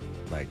like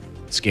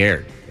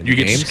scared. You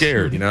get games,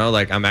 scared, you know,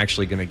 like I'm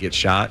actually gonna get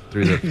shot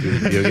through the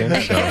video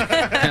game. So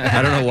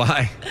I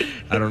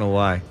don't know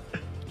why.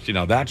 See,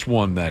 now that's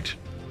one that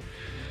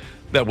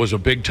was a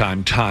big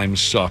time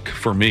suck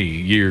for me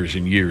years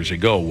and years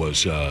ago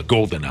was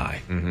GoldenEye.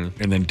 Mm-hmm.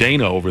 And then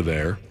Dana over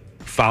there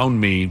found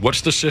me.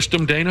 What's the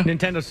system, Dana?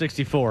 Nintendo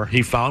 64.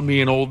 He found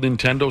me an old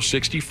Nintendo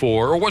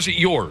 64, or was it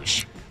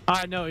yours?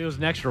 No, it was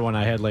an extra one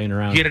I had laying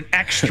around. He had an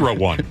extra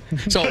one.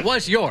 So it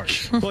was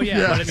yours. Well,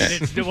 yeah, but I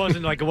mean,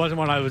 it wasn't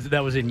one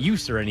that was in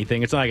use or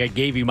anything. It's not like I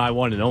gave you my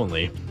one and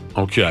only.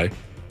 Okay,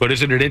 but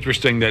isn't it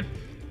interesting that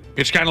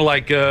it's kind of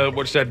like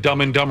what's that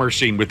Dumb and Dumber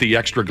scene with the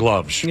extra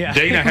gloves? Yeah.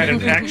 Dana had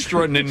an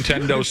extra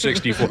Nintendo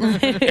 64,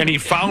 and he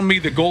found me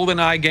the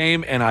GoldenEye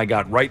game, and I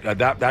got right.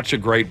 That's a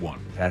great one.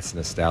 That's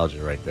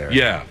nostalgia right there.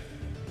 Yeah.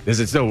 Is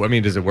it still? I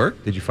mean, does it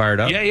work? Did you fire it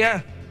up?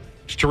 Yeah.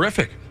 It's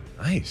terrific.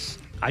 Nice.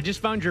 I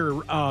just found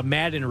your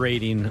Madden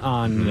rating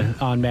on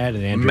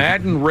Madden, Andrew.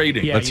 Madden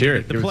rating. Yeah, Let's hear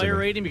it. The player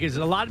rating, because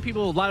a lot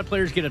of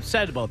players get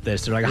upset about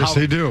this. They're like, Yes,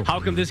 they do. How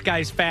come this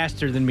guy's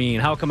faster than me,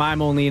 and how come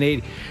I'm only an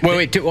 80?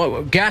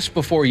 Wait, guess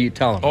before you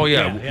tell them. Oh,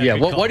 yeah. Yeah.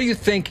 What do you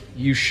think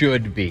you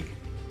should be?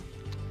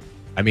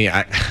 I mean,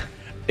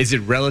 is it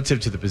relative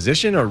to the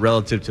position or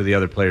relative to the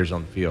other players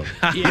on the field?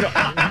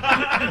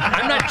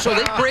 I'm not. So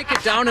they break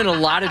it down in a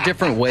lot of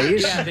different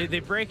ways. Yeah, they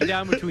break it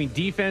down between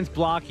defense,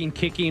 blocking,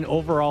 kicking,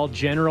 overall,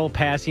 general,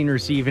 passing,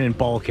 receiving, and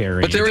ball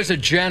carrying. But there is a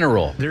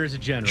general. There is a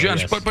general.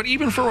 Yes. But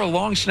even for a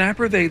long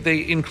snapper,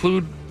 they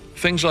include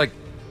things like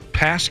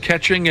pass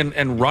catching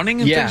and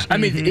running and things. I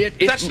mean,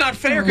 that's not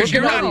fair because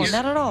not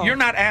at all. You're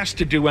not asked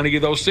to do any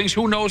of those things.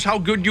 Who knows how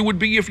good you would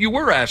be if you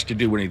were asked to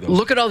do any of those?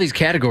 Look at all these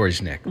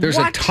categories, Nick. There's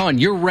a ton.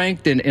 You're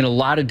ranked in a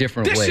lot of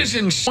different ways. This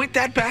is point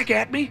that back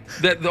at me.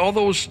 That all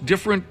those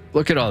different.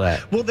 Look at all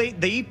that. Well,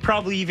 they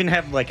probably even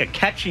have like a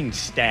catching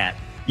stat.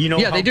 You know,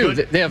 yeah, they do.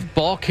 They have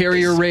ball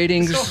carrier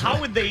ratings. So how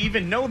would they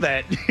even know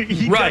that?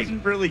 He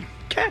doesn't really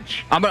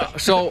catch.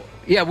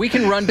 We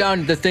can run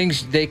down the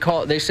things they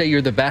say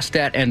you're the best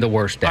at and the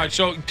worst at. All right,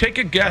 so take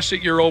a guess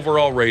at your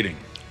overall rating.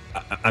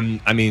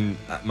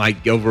 My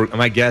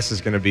guess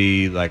is going to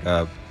be like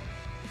a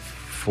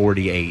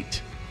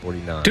 48,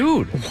 49.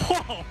 Dude,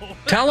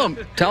 tell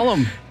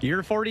him.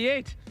 You're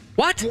 48.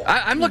 What?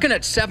 I'm looking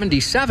at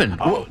 77.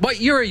 What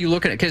year are you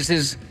looking at? Because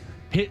his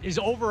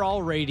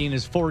overall rating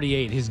is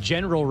 48. His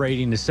general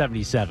rating is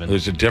 77.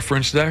 There's a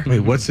difference there?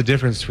 Wait, what's the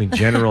difference between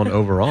general and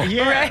overall?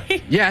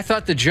 Right? Yeah, I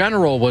thought the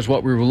general was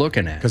what we were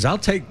looking at. Because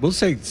we'll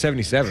say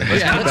 77.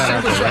 Let's Yeah, put that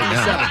out there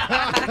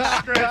right now.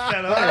 Scratch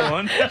that other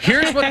one.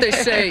 Here's what they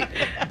say.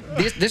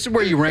 This is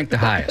where you rank the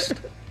highest.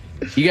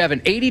 You have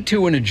an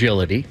 82 in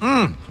agility.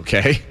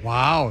 Okay.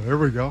 Wow, there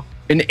we go.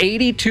 An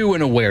 82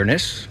 in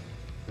awareness.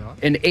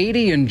 An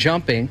 80 in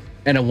jumping.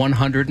 And a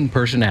 100 in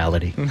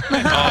personality.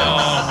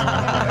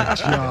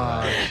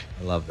 I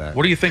love that.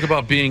 What do you think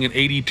about being an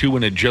 82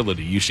 in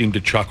agility? You seem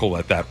to chuckle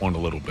at that one a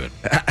little bit.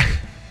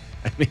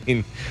 I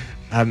mean,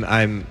 I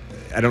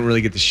don't really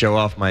get to show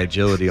off my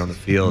agility on the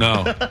field.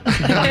 No.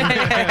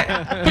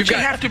 But you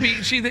have to be,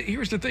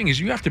 here's the thing, is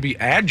you have to be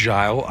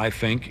agile, I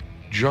think,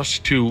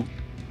 just to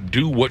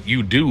do what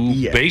you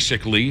do,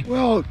 basically.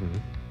 Well,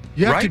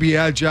 you have to be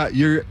agile.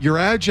 You're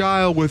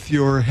agile with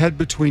your head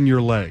between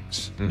your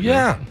legs. Mm-hmm.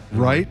 Yeah.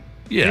 Right?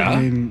 Yeah.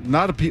 I mean, a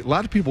lot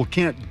of people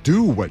can't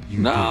do what you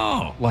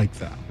do like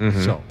that.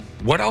 Mm-hmm. So,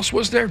 what else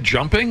was there?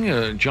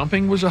 Jumping?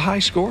 Jumping was a high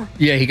score?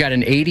 Yeah, he got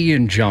an 80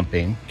 in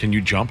jumping. Can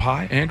you jump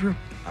high, Andrew?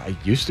 I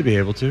used to be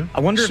able to. I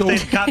wonder if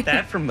they've got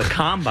that from the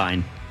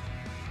combine.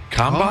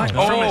 Combine?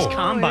 From his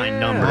combine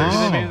numbers.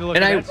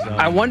 And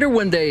I wonder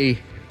when they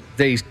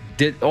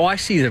did. Oh, I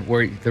see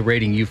the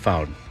rating you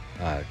found.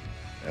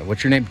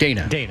 What's your name?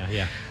 Dana. Dana,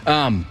 yeah.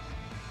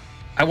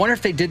 I wonder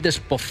if they did this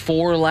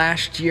before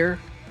last year.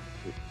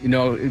 You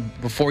know,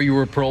 before you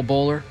were a Pro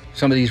Bowler.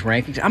 some of these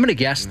rankings. I'm going to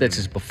guess this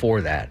is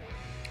before that.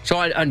 So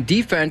on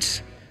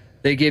defense,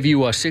 they give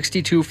you a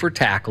 62 for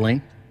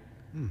tackling,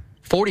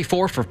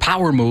 44 for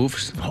power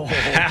moves. What is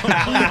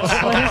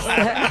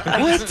that?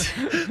 What?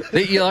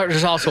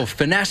 There's also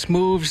finesse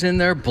moves in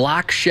there,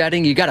 block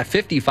shedding. You got a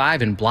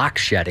 55 in block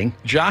shedding.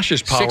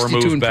 Josh's power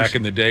move back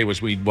in the day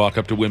was we'd walk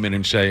up to women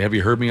and say, "Have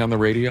you heard me on the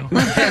radio?"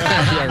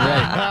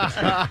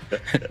 Yeah,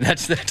 right.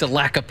 That's a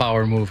lack of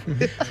power move.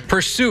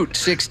 Pursuit,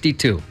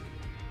 62. Okay.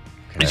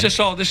 It's just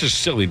all, this is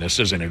silliness,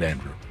 isn't it,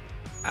 Andrew?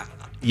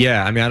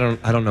 Yeah, I mean,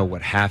 I don't know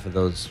what half of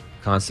those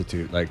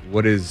constitute. Like,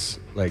 what is,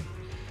 like,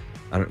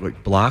 I don't,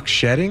 like, block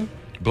shedding?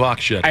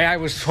 Block shedding. I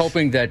was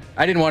hoping that,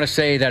 I didn't want to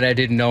say that I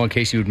didn't know in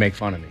case you would make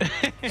fun of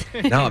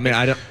me. No, I mean,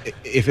 I don't.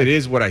 If it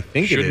is what I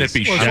think Shouldn't it is, it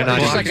be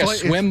shedding? It's like a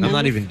swim move? I'm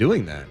not even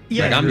doing that.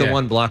 Yeah. Like, I'm the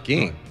one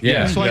blocking.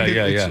 Yeah, It's like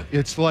yeah.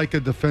 It's like a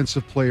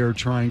defensive player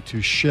trying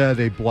to shed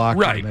a blocker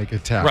Right. to make a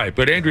tackle. Right,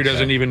 but Andrew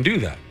doesn't even do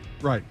that.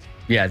 Right.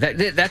 Yeah,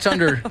 that's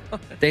under,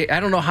 I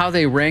don't know how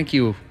they rank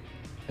you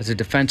as a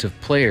defensive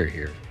player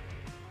here.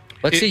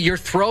 Let's see, your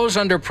throws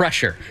under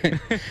pressure.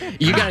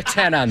 You got a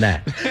 10 on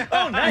that.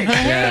 Oh, nice.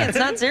 Hey, it's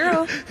not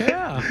 0.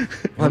 Yeah.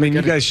 Well, I mean,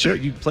 you guys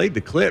you played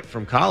the clip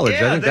from college.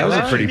 I think that was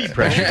a pretty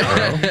pressure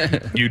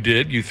throw. You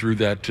did. You threw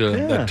that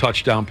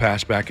touchdown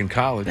pass back in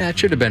college. That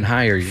should have been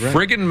higher. You're right.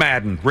 Friggin'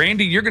 Madden.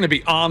 Randy, you're going to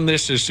be on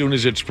this as soon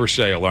as it's for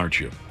sale, aren't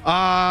you?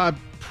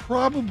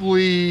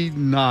 Probably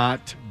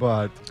not,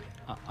 but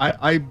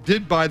I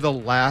did buy the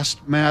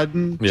last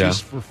Madden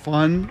just for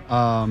fun,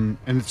 and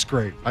it's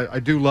great. I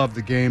do love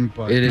the game,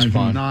 but it is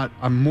fun.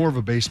 I'm more of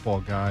a baseball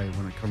guy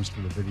when it comes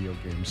to the video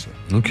games.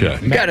 So. Okay.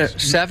 You got a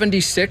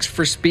 76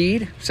 for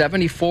speed,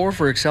 74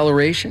 for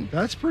acceleration.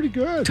 That's pretty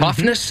good.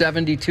 Toughness,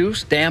 72.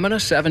 Stamina,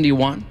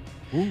 71.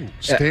 Ooh,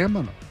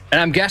 stamina. And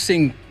I'm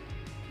guessing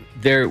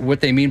what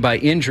they mean by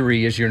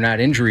injury is you're not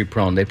injury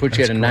prone. They put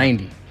you at a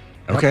 90.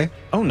 Okay.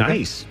 Oh,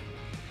 nice.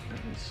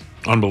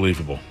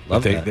 Unbelievable.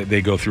 Love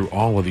They go through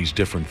all of these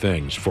different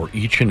things for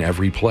each and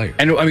every player.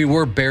 And I mean,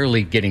 we're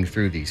barely getting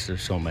through these.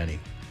 There's so many.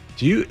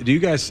 Do you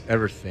guys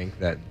ever think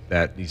that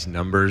these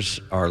numbers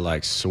are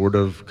like sort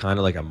of kind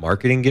of like a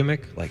marketing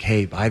gimmick? Like,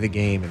 hey, buy the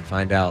game and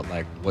find out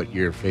like what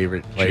your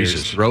favorite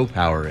player's throw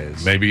power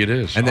is. Maybe it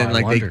is. And then I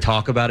like wonder. they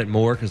talk about it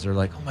more because they're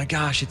like, oh my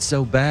gosh, it's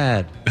so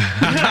bad.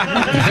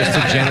 Just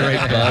to generate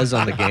buzz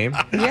on the game.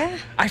 Yeah.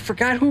 I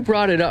forgot who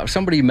brought it up.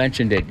 Somebody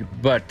mentioned it,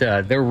 but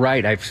they're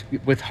right.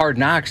 With Hard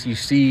Knocks, you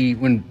see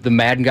when the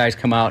Madden guys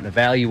come out and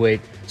evaluate,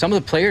 some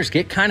of the players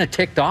get kind of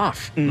ticked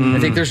off. I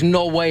think there's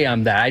no way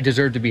I'm that. I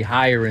deserve to be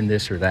higher in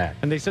this or that.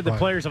 And they said the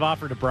players have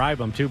offered to bribe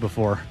them too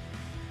before.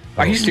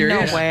 Are you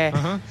serious? No way.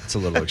 It's a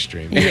little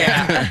extreme.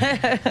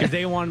 Yeah. Because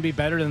they want to be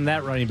better than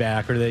that running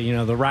back, or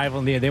the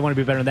rival. They want to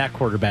be better than that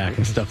quarterback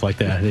and stuff like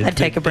that. I'd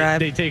take a bribe.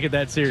 They take it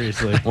that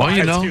seriously. Well,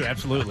 you know, too,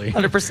 absolutely.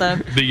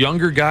 100%. The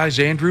younger guys,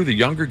 Andrew,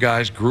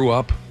 grew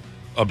up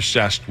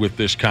obsessed with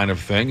this kind of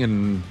thing.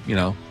 And,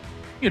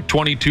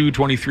 22,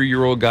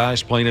 23-year-old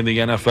guys playing in the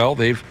NFL,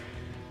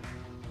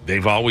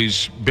 they've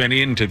always been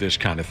into this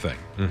kind of thing.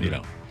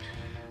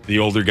 The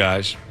older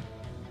guys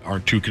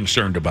aren't too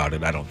concerned about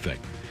it, I don't think.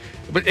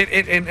 But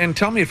and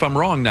tell me if I'm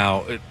wrong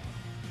now.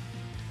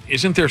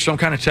 Isn't there some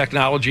kind of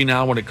technology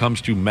now when it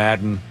comes to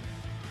Madden,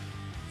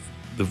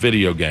 the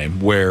video game,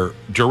 where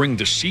during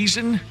the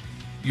season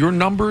your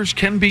numbers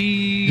can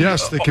be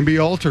they can be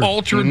altered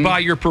by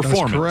your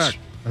performance?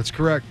 That's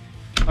correct.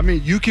 I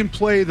mean, you can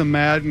play the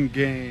Madden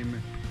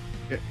game,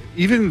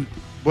 even.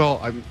 Well,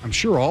 I'm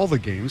sure all the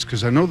games,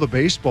 because I know the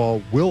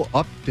baseball will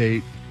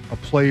update a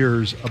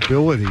player's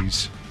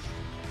abilities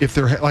if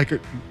they're like a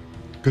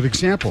good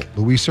example,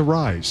 Luis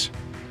Ariz,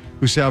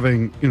 who's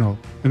having an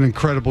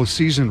incredible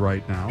season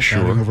right now,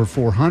 batting over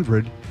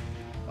 400.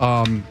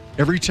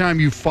 Every time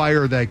you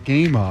fire that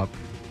game up,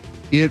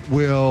 it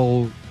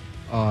will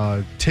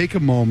take a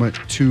moment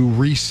to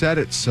reset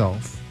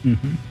itself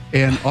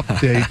and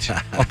update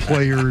a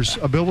player's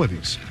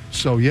abilities.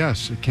 So,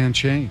 yes, it can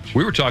change.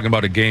 We were talking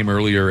about a game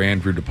earlier,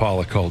 Andrew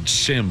DePaola, called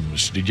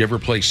Sims. Did you ever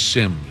play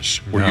Sims?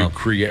 Where you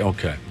create...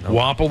 Okay. No.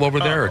 Wapple over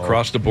there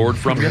across the board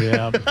from you?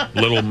 Yeah.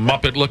 Little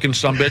Muppet-looking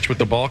sumbitch with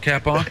the ball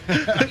cap on?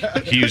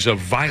 He's a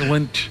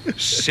violent,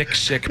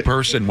 sick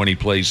person when he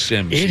plays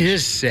Sims. It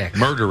is sick.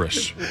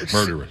 Murderous.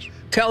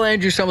 Tell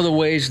Andrew some of the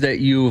ways that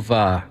you've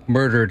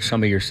murdered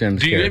some of your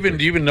Sims characters.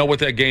 Do you even know what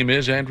that game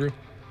is, Andrew?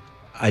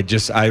 I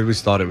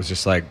always thought it was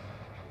just like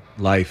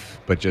life,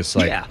 but just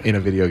like in a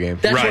video game.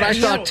 That's what I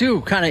thought too.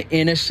 Kind of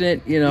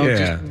innocent,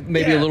 just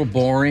maybe a little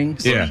boring.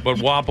 But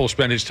Wapple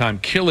spent his time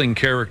killing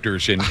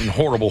characters in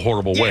horrible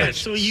ways. Yeah,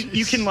 so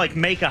you can like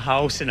make a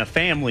house and a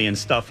family and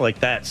stuff like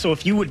that. So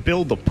if you would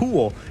build a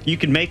pool, you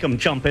could make them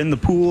jump in the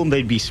pool and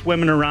they'd be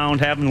swimming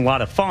around having a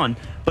lot of fun.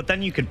 But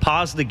then you could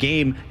pause the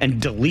game and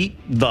delete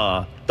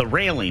the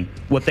railing,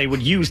 what they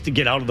would use to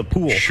get out of the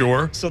pool.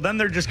 Sure. So then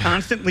they're just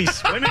constantly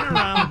swimming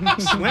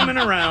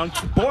around.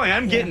 Boy,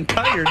 I'm getting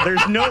tired.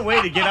 There's no way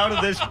to get out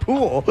of this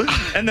pool.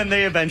 And then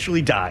they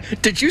eventually die.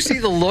 Did you see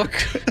the look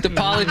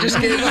DePaola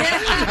just gave us?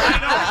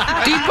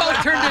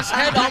 Depot turned his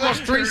head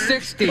almost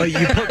 360. Well,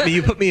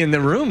 you put me in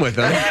the room with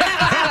them.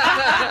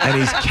 and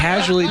he's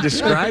casually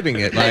describing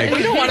it like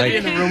You don't want to be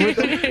in the room with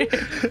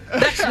him.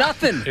 That's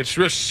nothing. It's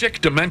just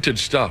sick, demented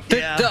stuff.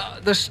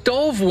 The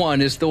stove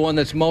one is the one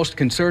that's most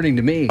concerning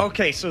to me.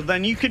 Okay, so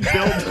then you could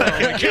build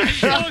like a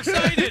kitchen. So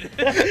excited.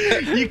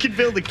 You could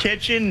build a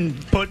kitchen,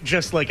 put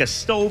just like a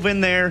stove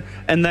in there,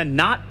 and then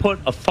not put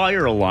a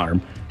fire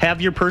alarm. Have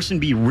your person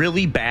be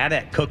really bad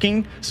at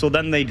cooking, so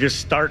then they just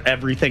start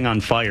everything on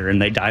fire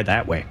and they die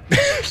that way.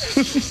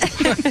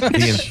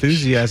 The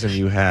enthusiasm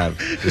you have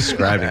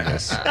describing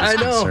this is I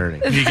know.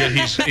 concerning.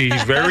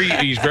 He's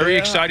very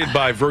excited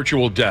by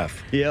virtual death.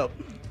 Yep.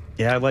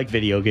 Yeah, I like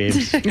video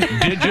games.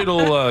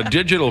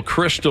 Digital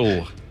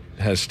Crystal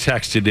has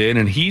texted in,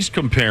 and he's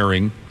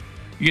comparing,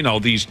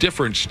 these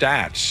different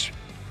stats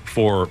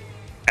for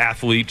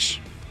athletes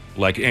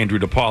like Andrew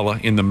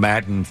DePaola in the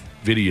Madden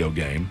video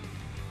game.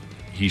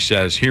 He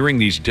says, hearing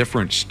these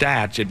different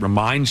stats, it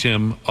reminds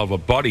him of a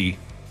buddy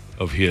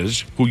of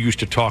his who used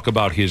to talk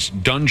about his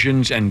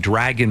Dungeons and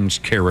Dragons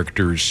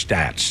characters'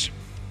 stats.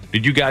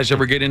 Did you guys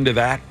ever get into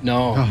that?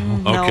 No.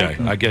 Okay.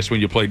 I guess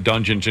when you play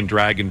Dungeons and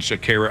Dragons,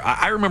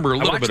 I remember a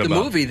little bit about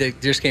the movie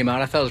that just came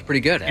out. I thought it was pretty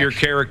good. Your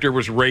character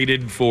was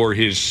rated for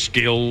his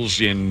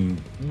skills in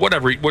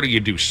whatever. What do you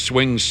do?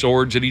 Swing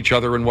swords at each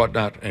other and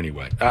whatnot?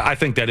 Anyway, I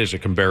think that is a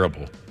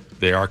comparable.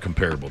 They are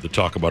comparable to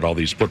talk about all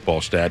these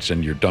football stats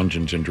and your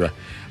Dungeons and Dragons.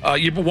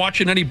 You been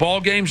watching any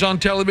ball games on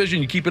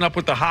television? You keeping up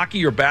with the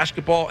hockey or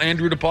basketball,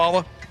 Andrew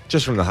DePaola?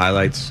 Just from the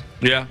highlights.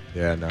 Yeah.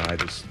 Yeah, no,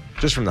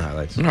 just from the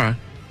highlights. All right.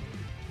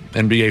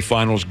 NBA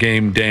Finals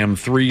game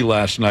 3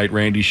 last night,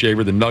 Randy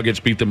Shaver. The Nuggets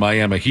beat the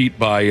Miami Heat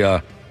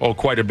by,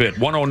 quite a bit.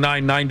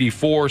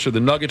 109-94, so the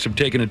Nuggets have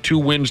taken a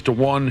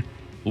 2-1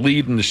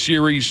 lead in the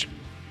series.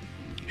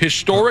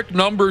 Historic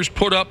numbers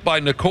put up by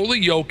Nikola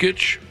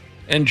Jokic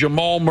and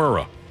Jamal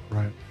Murray.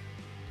 Right.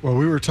 Well,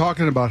 we were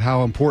talking about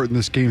how important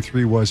this Game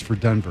 3 was for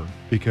Denver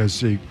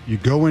because you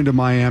go into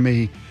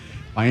Miami.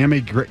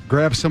 Miami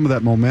grabs some of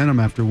that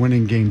momentum after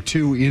winning Game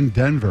 2 in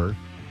Denver.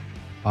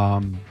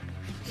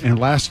 And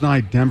last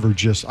night, Denver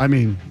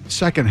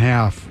second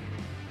half,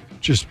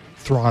 just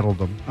throttled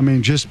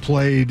them. Just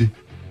played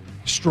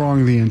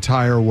strong the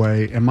entire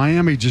way. And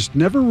Miami just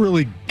never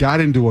really got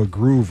into a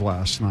groove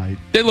last night.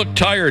 They looked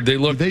tired. They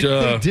looked... They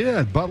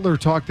did. Butler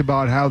talked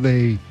about how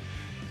they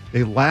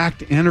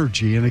lacked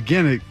energy. And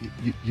again,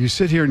 you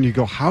sit here and you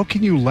go, how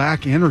can you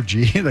lack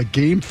energy in a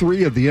Game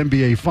 3 of the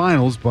NBA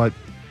Finals? But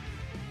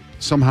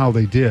somehow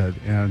they did.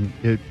 And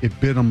it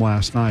bit them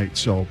last night.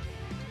 So...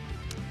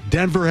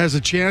 Denver has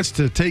a chance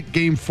to take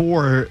Game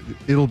 4.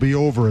 It'll be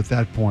over at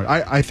that point.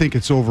 I think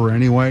it's over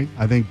anyway.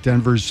 I think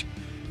Denver is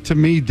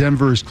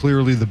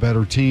clearly the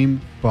better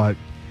team, but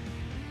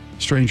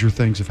stranger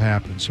things have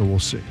happened, so we'll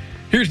see.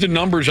 Here's the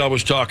numbers I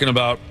was talking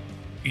about.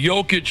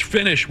 Jokic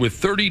finished with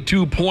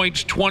 32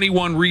 points,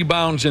 21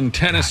 rebounds, and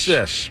 10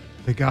 assists.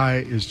 The guy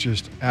is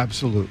just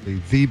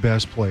absolutely the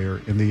best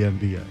player in the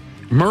NBA.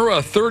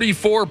 Murray,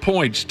 34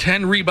 points,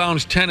 10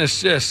 rebounds, 10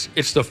 assists.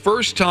 It's the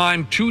first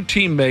time two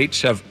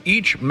teammates have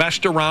each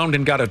messed around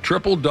and got a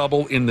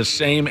triple-double in the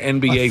same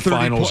NBA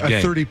Finals game.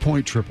 A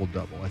 30-point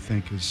triple-double, I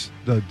think, is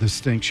the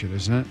distinction,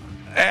 isn't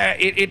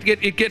it?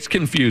 It gets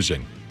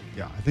confusing.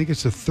 Yeah, I think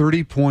it's a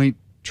 30-point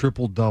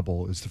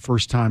triple-double is the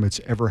first time it's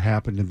ever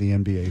happened in the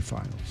NBA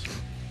Finals.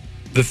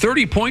 The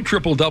 30-point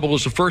triple-double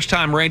is the first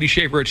time, Randy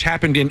Shaver, it's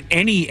happened in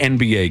any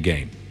NBA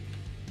game.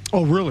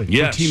 Oh, really?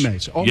 Yes. For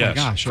teammates? Oh, yes,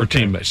 my gosh. for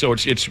teammates. So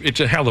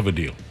it's a hell of a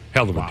deal.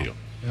 Hell of a deal.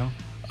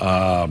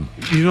 Yeah.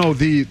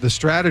 The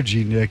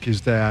strategy, Nick, is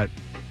that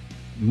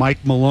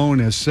Mike Malone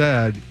has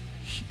said,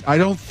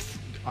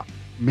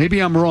 maybe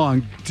I'm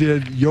wrong,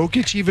 did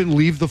Jokic even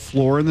leave the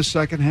floor in the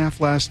second half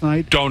last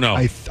night? Don't know.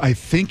 I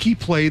think he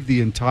played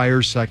the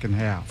entire second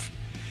half.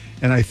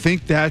 And I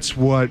think that's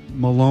what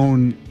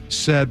Malone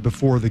said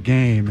before the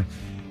game,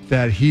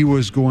 that he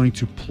was going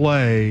to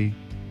play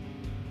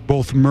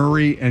both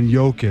Murray and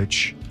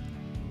Jokic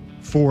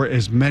for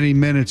as many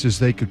minutes as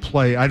they could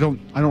play. I don't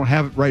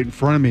have it right in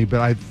front of me,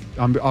 but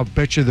I'll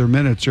bet you their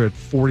minutes are at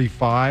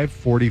 45,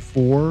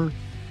 44,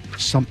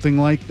 something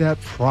like that,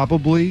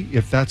 probably,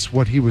 if that's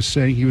what he was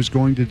saying he was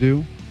going to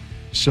do.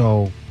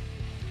 So,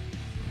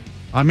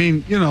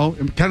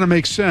 it kind of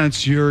makes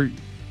sense. There's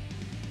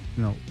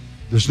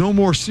no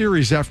more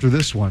series after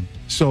this one.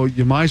 So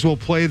you might as well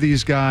play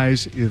these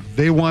guys if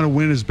they want to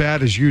win as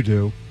bad as you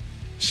do.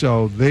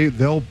 So they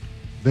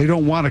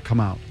don't want to come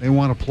out. They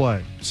want to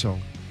play. So,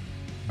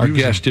 our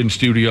guest in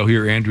studio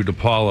here, Andrew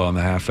DePaola on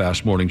the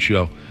Half-Fast Morning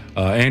Show.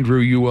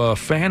 Andrew, you a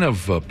fan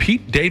of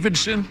Pete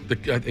Davidson,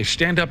 the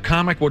stand-up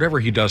comic, whatever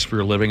he does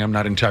for a living? I'm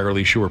not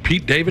entirely sure.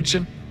 Pete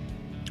Davidson?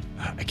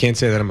 I can't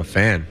say that I'm a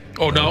fan.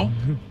 Oh, no?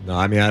 No,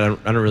 I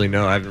don't really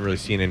know. I haven't really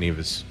seen any of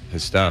his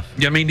stuff.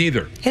 Yeah, me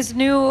neither. His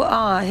new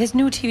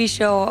TV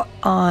show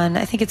on,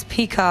 I think it's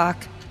Peacock.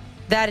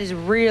 That is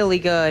really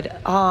good.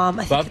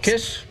 Bob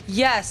Kiss?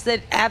 Yes,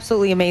 that's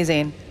absolutely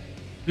amazing.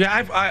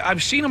 Yeah,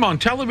 I've seen him on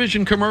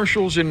television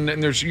commercials, and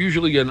there's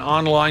usually an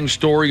online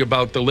story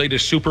about the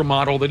latest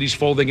supermodel that he's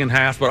folding in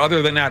half. But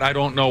other than that, I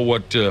don't know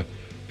what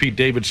Pete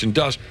Davidson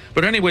does.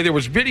 But anyway, there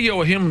was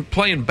video of him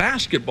playing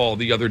basketball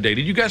the other day.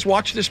 Did you guys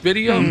watch this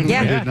video? Yeah.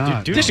 I did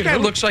not. This guy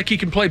looks like he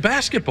can play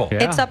basketball.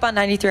 Yeah. It's up on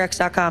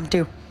 93x.com,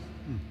 too.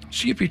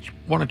 See if you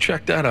want to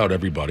check that out,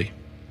 everybody.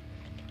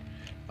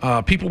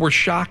 People were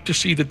shocked to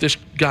see that this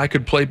guy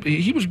could play.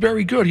 He was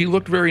very good. He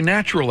looked very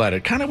natural at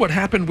it. Kind of what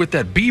happened with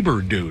that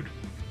Bieber dude.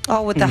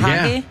 Oh, with the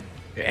hockey?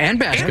 And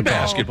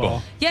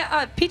basketball.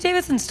 Yeah, Pete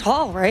Davidson's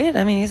tall, right?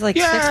 I mean, he's like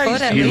 6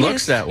 foot at he least.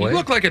 looks that way. He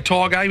looked like a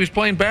tall guy. He was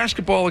playing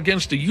basketball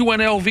against the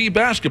UNLV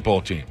basketball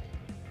team.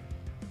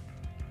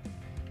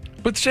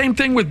 But same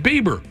thing with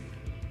Bieber.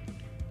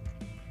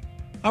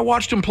 I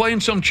watched him play in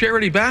some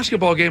charity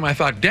basketball game. I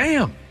thought,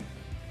 damn.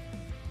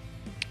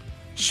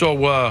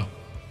 So,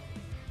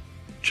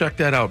 check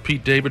that out.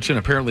 Pete Davidson,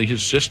 apparently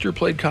his sister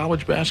played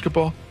college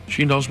basketball.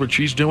 She knows what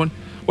she's doing.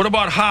 What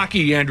about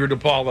hockey, Andrew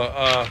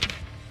DePaola?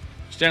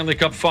 Stanley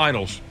Cup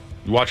Finals.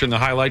 You watching the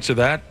highlights of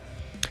that?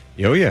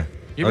 Oh, yeah.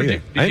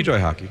 Did I enjoy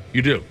hockey.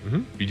 You do?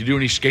 Mm-hmm. Did you do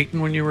any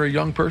skating when you were a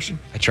young person?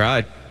 I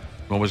tried.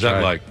 What was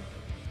that like?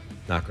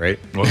 Not great.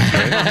 Wasn't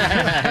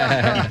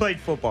great? He played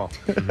football.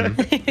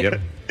 Mm-hmm.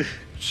 Yep.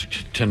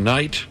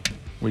 Tonight,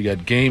 we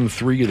got Game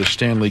 3 of the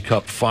Stanley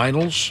Cup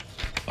Finals.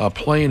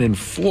 Playing in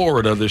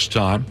Florida this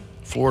time.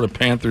 Florida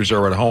Panthers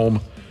are at home.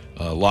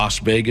 Las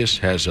Vegas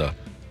has a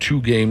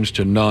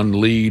 2-0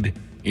 lead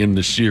in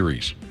the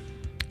series.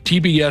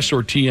 TBS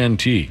or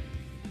TNT,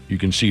 you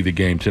can see the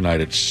game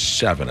tonight at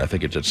 7. I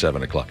think it's at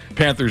 7 o'clock.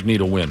 Panthers need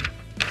a win.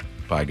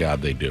 By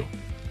God, they do.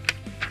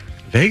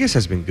 Vegas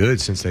has been good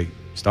since they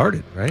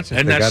started, right? Since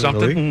and they that's got in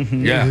the something. league.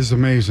 Mm-hmm. Yeah, It is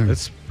amazing.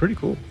 That's pretty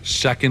cool.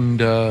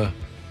 Second, how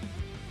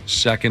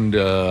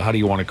do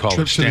you want to call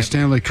Trip it? to the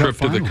Stanley Cup Trip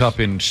to the Finals. Cup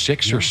in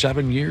 6 or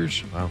 7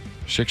 years. Wow.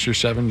 6 or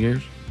 7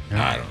 years.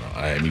 Yeah. I don't know.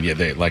 I mean, yeah,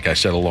 they, like I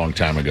said a long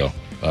time ago,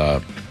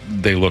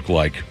 they look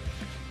like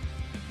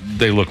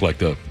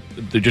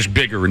they're just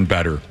bigger and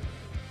better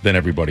than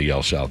everybody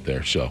else out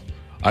there. So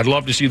I'd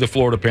love to see the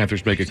Florida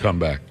Panthers make a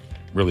comeback.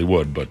 Really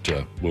would, but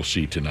we'll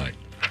see tonight.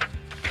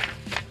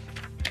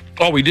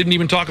 Oh, we didn't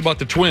even talk about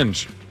the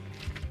Twins.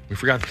 We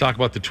forgot to talk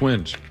about the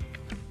Twins.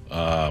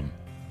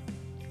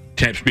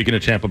 Speaking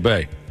of Tampa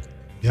Bay.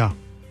 Yeah.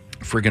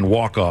 Friggin'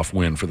 walk-off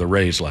win for the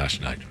Rays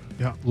last night.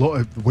 Yeah.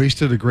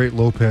 Wasted a great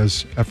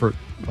Lopez effort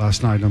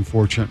last night,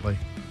 unfortunately.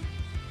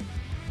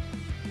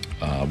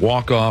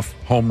 Walk-off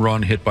home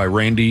run hit by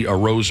Randy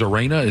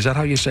Arozarena. Is that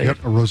how you say Yep,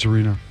 it?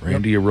 Arozarena.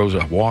 Randy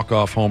Arozarena.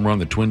 Walk-off home run.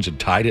 The Twins had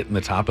tied it in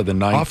the top of the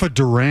ninth. Off of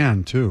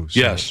Duran, too. So,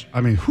 Yes.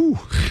 I mean, whew.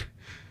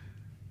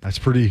 That's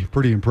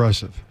pretty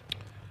impressive.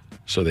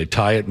 So they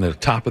tie it in the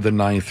top of the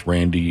ninth.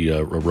 Randy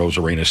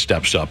Arozarena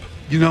steps up.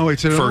 You know,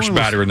 it's First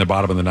batter in the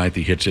bottom of the ninth.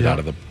 He hits it out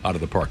of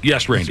the park.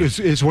 Yes, Randy.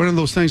 It's one of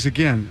those things,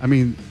 again, I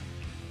mean,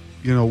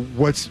 you know,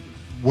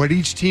 what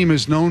each team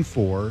is known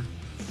for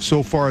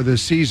so far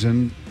this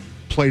season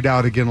played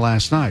out again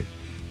last night.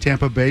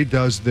 Tampa Bay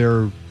does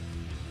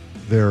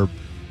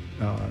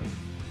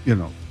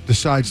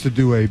decides to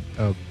do a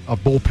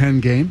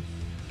bullpen game.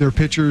 Their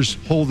pitchers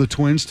hold the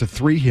Twins to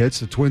 3 hits.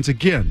 The Twins,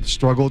 again,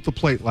 struggle at the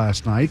plate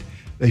last night.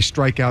 They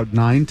strike out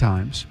 9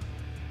 times.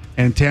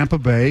 And Tampa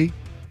Bay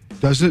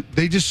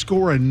they just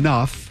score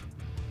enough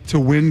to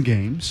win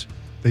games.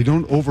 They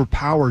don't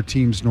overpower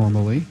teams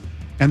normally.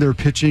 And their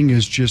pitching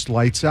is just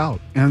lights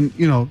out. And,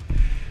 you know,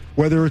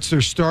 whether it's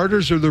their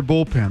starters or their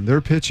bullpen,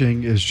 their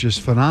pitching is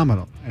just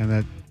phenomenal. And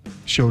that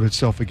showed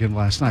itself again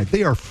last night.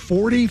 They are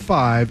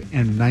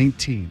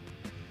 45-19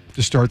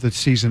 to start the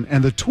season.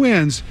 And the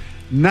Twins,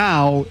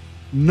 now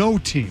no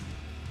team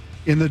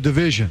in the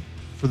division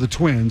for the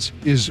Twins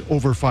is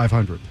over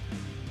 500.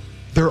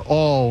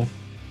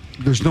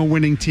 There's no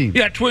winning team.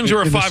 Yeah, Twins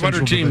are a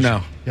 500 team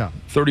now. Yeah.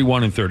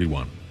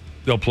 31-31.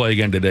 They'll play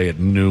again today at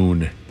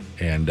noon,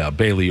 and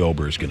Bailey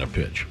Ober is going to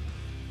pitch.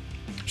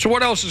 So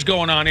what else is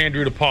going on,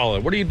 Andrew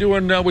DePaola? What are you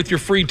doing with your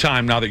free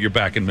time now that you're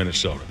back in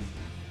Minnesota?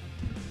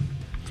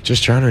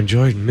 Just trying to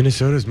enjoy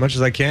Minnesota as much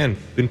as I can.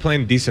 Been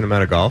playing a decent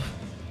amount of golf.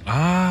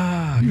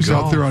 He was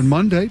out there on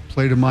Monday,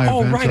 played in my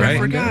event. Oh, right, I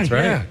forgot. That's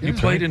right. Yeah, you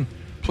played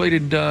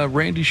in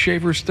Randy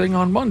Shaver's thing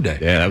on Monday.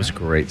 Yeah, that was a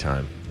great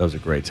time.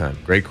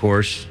 Great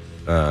course,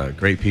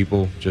 great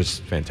people,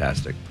 just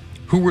fantastic.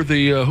 Who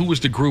was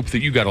the group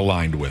that you got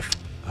aligned with?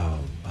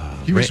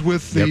 He was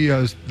with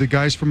the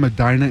guys from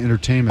Medina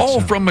Entertainment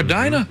Center. From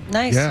Medina?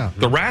 Nice. Yeah.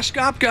 The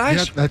Raskop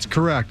guys? Yeah, that's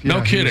correct. No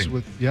Yeah,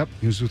 kidding.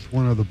 He was with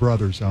one of the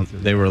brothers out there.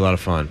 They were a lot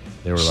of fun.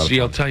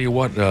 I'll tell you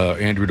what,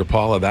 Andrew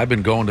DePaola, I've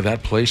been going to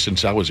that place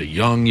since I was a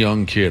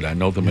young kid. I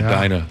know the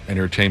Medina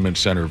Entertainment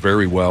Center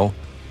very well.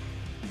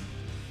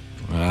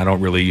 I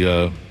don't really,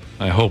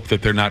 I hope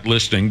that they're not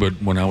listening, but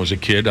when I was a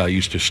kid, I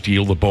used to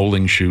steal the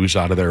bowling shoes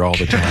out of there all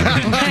the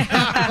time.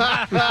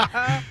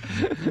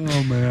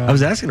 Oh, man. I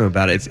was asking him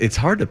about it. It's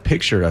hard to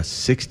picture a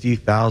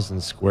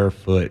 60,000 square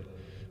foot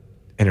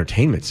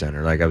entertainment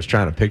center. Like, I was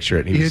trying to picture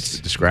it. And he was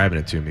describing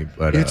it to me,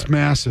 but it's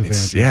massive.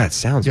 Andy. Yeah, it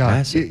sounds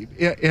massive.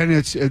 And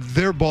it's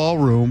their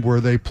ballroom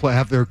where they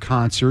have their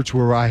concerts,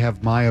 where I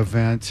have my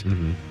event.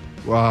 Mm-hmm.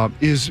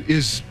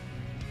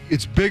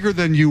 it's bigger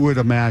than you would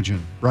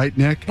imagine, right,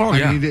 Nick? Oh,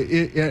 yeah. I mean,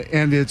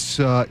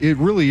 it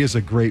really is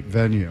a great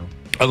venue.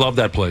 I love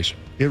that place.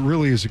 It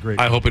really is a great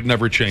I hope it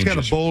never changes. It's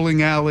got a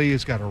bowling alley.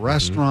 It's got a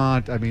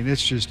restaurant. I mean,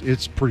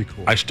 it's pretty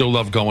cool. I still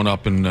love going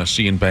up and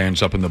seeing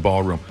bands up in the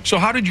ballroom. So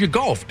how did you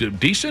golf?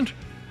 Decent?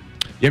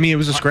 Yeah, I mean, it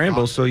was a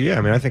scramble, so yeah.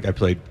 I mean, I think I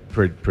played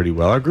pretty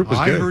well. Our group was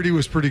good. I heard he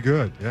was pretty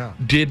good, yeah.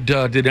 Did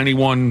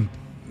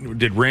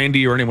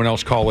Randy or anyone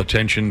else call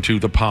attention to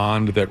the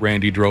pond that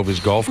Randy drove his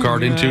golf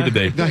cart into? Did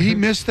they? No, he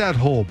missed that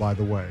hole, by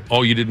the way.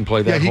 Oh, you didn't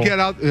play that hole? Yeah, he got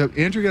out.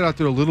 Andrew got out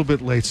there a little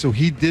bit late, so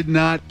he did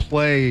not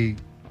play.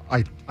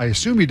 I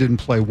assume he didn't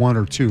play 1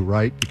 or 2,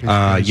 right?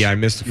 Yeah, I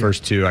missed the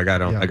first 2. I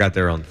got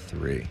there on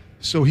 3.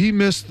 So he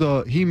missed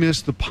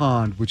the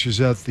pond, which is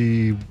at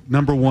the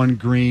number 1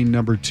 green,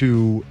 number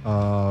 2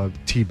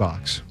 tee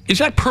box. Is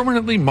that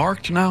permanently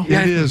marked now?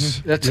 It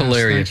is. That's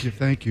hilarious.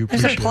 Thank you.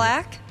 There's a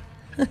plaque.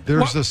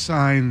 There's a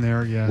sign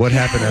there. Yeah. What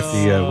happened at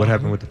the? What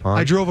happened with the pond?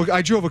 I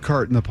drove a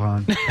cart in the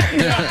pond.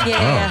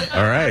 Oh,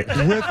 all right.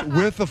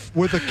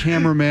 With a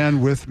cameraman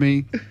with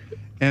me,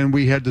 and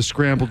we had to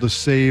scramble to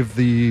save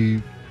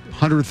the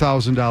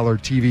 $100,000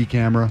 TV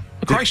camera.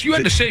 Christ, you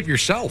had to save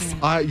yourself.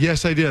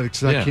 Yes, I did,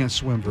 because I can't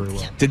swim very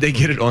well. Did they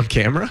get it on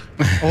camera?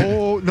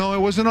 Oh, no, it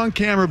wasn't on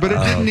camera, but it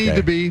didn't need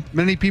to be.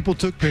 Many people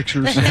took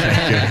pictures.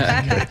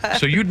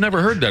 So you'd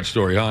never heard that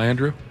story, huh,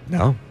 Andrew?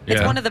 No. It's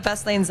Yeah. one of the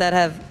best things that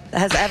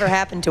has ever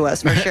happened to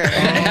us, for sure. It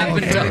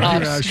happened to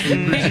us.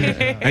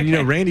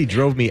 And Randy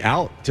drove me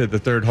out to the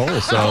 3rd hole,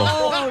 so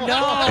Oh, no.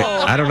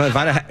 I don't know if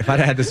I'd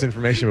had this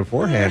information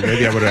beforehand,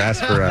 maybe I would have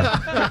asked for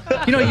a.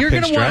 You're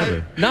going to driver.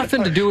 want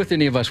nothing to do with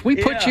any of us. We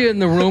put you in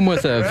the room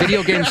with a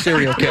video game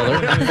serial killer.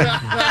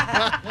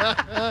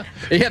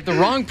 You have the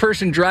wrong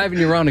person driving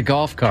you around a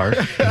golf cart.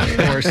 Of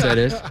course, that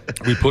is.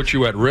 We put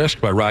you at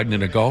risk by riding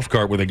in a golf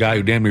cart with a guy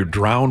who damn near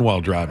drowned while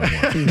driving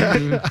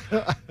one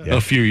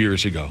a few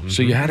years ago.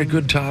 So you had a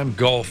good time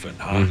golfing,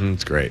 huh?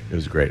 It's great. It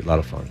was great. A lot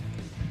of fun.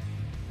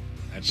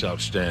 That's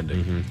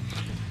outstanding.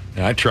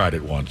 Yeah, I tried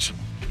it once.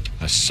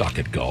 I suck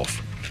at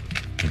golf.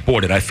 And boy,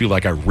 did I feel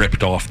like I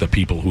ripped off the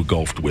people who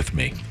golfed with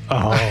me.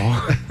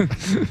 Oh.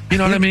 You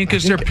know what I mean?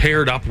 Because they're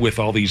paired up with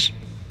all these,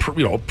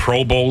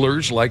 pro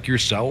bowlers like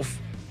yourself,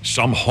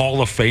 some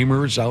Hall of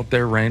Famers out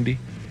there, Randy.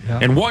 Yeah.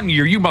 And one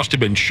year you must have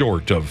been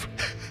short on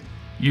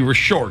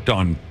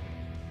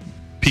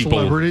people.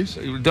 Celebrities?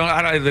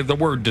 The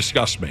word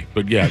disgusts me,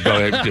 but yeah, go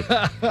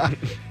ahead.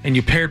 And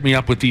you paired me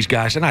up with these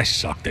guys, and I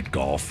sucked at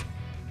golf.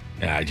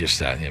 Yeah, I just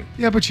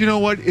Yeah, but you know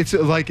what? It's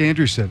like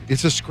Andrew said,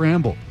 it's a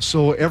scramble.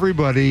 So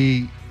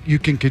everybody, you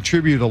can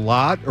contribute a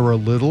lot or a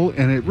little,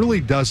 and it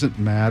really doesn't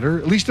matter.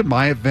 At least at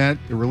my event,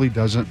 it really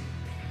doesn't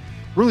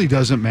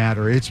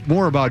matter. It's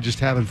more about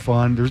just having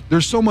fun.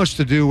 There's so much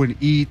to do and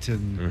eat,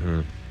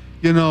 and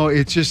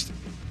it's just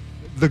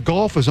the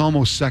golf is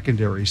almost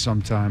secondary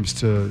sometimes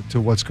to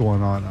what's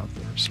going on out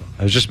there. So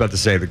I was just about to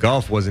say the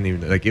golf wasn't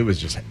even like it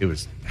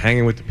was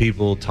hanging with the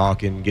people,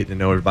 talking, getting to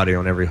know everybody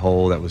on every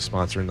hole that was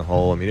sponsoring the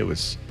hole. I mean, it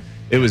was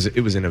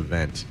an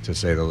event, to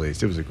say the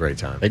least. It was a great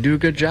time. They do a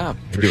good job,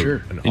 for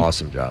sure. An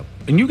awesome job.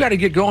 And you got to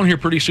get going here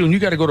pretty soon. You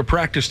got to go to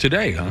practice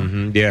today, huh?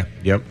 Yeah.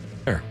 Yep.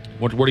 There.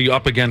 What are you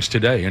up against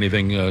today?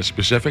 Anything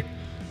specific?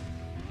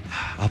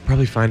 I'll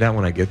probably find out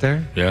when I get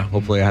there. Yeah.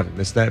 Hopefully I haven't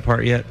missed that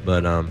part yet,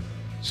 but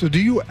So do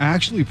you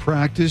actually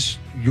practice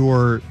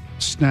your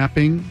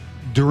snapping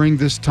during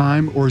this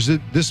time, or is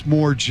this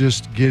more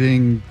just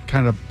getting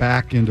kind of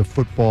back into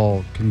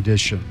football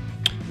condition,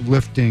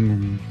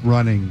 lifting,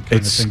 running?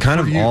 It's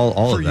kind of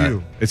all of that.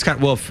 You. It's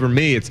for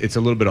me, it's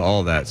a little bit of all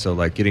of that. So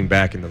like getting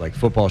back into like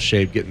football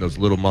shape, getting those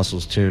little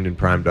muscles tuned and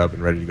primed up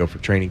and ready to go for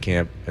training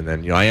camp, and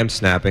then I am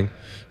snapping,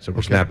 so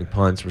we're snapping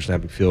punts, we're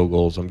snapping field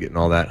goals. I'm getting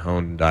all that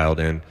honed and dialed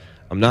in.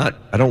 I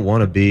don't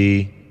want to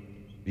be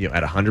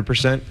at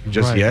 100%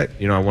 just yet.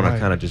 I want to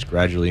kind of just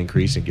gradually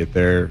increase and get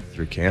there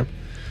through camp.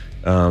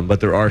 But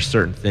there are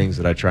certain things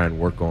that I try and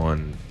work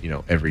on,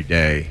 every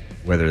day,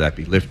 whether that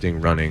be lifting,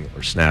 running,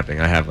 or snapping.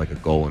 I have like a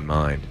goal in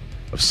mind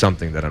of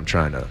something that I'm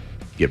trying to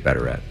get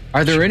better at.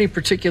 Are there any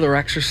particular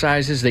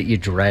exercises that you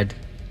dread,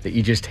 that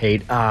you just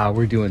hate?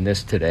 We're doing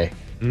this today.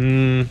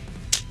 Not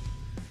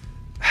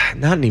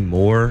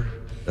anymore.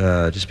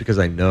 Just because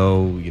I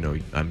know,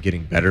 I'm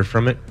getting better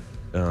from it.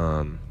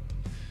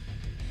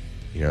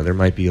 There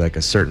might be like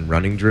a certain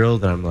running drill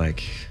that I'm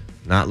like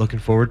not looking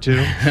forward to.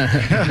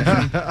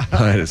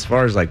 But as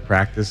far as like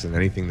practice and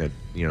anything that,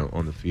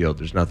 on the field,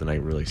 there's nothing I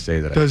really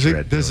say that I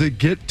dread. Does it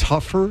get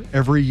tougher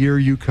every year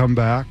you come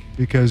back?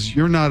 Because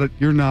you're not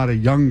a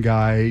young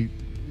guy,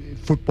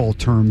 football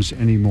terms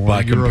anymore.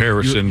 By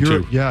comparison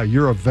to. Yeah,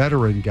 you're a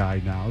veteran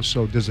guy now.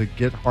 So does it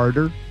get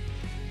harder?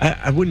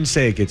 I wouldn't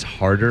say it gets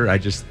harder.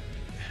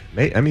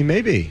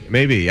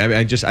 Maybe.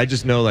 I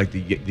just know like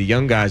the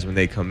young guys, when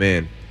they come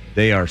in,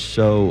 they are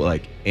so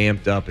like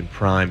amped up and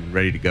primed and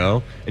ready to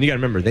go. And you got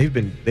to remember, they've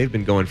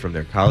been going from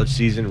their college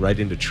season right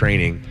into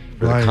training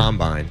for the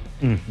combine,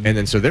 and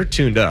then so they're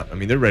tuned up. I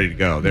mean, they're ready to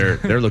go.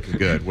 They're looking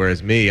good.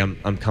 Whereas me,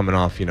 I'm coming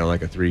off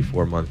like a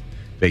 3-4 month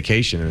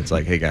vacation, and it's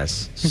like, hey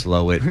guys,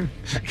 slow it.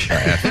 Chill,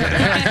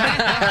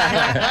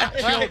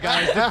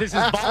 guys. This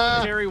is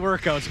voluntary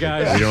workouts,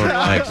 guys. We don't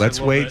like.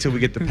 Let's wait till we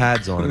get the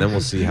pads on, and then we'll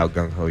see how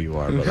gung ho you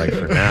are. But like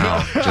for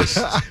now, just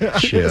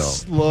chill.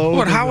 Slow.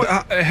 But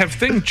how have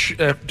things?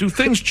 Do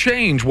things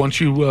change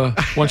once you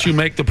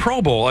make the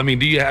Pro Bowl? I mean,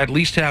 do you at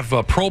least have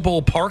Pro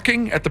Bowl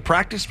parking at the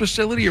practice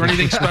facility or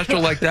anything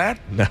special like that?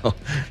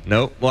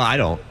 No. Well, I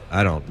don't.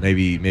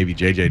 Maybe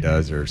JJ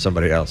does or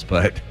somebody else.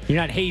 But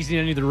You're not hazing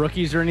any of the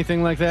rookies or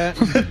anything like that?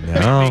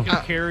 No. Make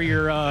them carry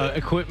your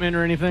equipment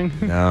or anything?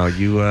 no,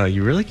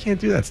 you really can't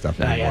do that stuff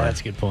anymore. Yeah,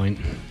 that's a good point.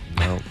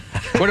 No.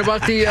 What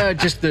about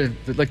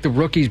the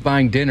rookies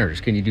buying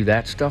dinners? Can you do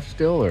that stuff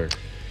still, or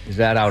is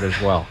that out as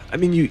well? I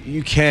mean,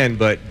 you can,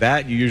 but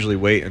that you usually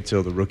wait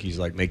until the rookies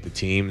like make the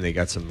team and they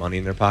got some money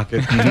in their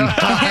pocket.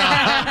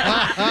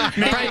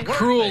 Right,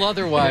 cruel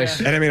otherwise.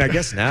 And I mean, I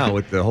guess now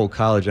with the whole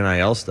college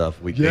NIL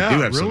stuff, they do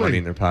have some money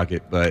in their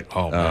pocket, but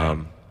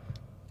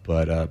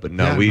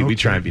no, we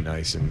try and be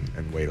nice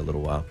and wait a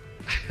little while.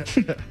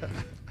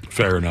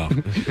 Fair enough.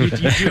 You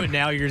do it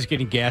now, you're just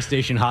getting gas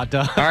station hot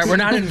dogs. All right, we're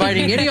not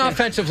inviting any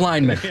offensive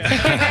linemen.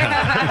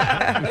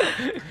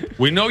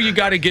 We know you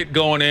got to get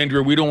going,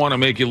 Andrew. We don't want to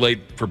make you late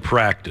for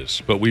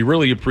practice, but we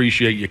really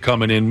appreciate you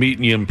coming in.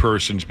 Meeting you in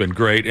person's been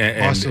great,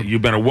 and Awesome.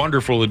 You've been a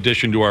wonderful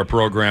addition to our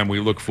program.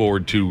 We look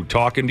forward to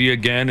talking to you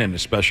again, and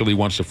especially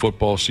once the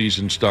football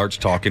season starts,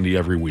 talking to you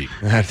every week.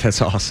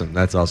 That's awesome.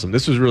 That's awesome.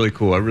 This was really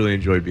cool. I really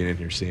enjoyed being in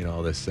here, seeing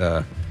all this.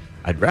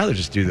 I'd rather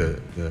just do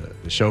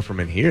the show from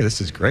in here. This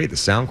is great. The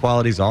sound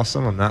quality is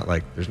awesome. I'm not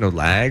like, there's no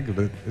lag,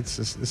 but this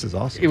is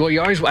awesome. Well,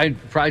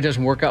 it probably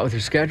doesn't work out with your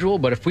schedule,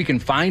 but if we can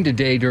find a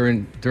day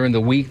during the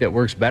week that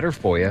works better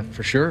for you,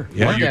 for sure.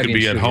 Yeah, you could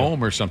be at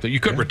home or something. You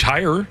could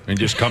retire and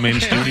just come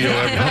in studio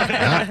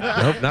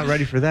every Nope, not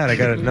ready for that. I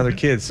got another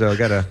kid, so I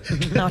got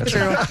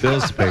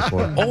bills to pay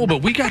for. Oh,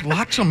 but we got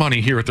lots of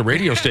money here at the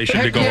radio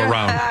station to go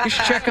around. You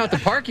should check out the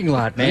parking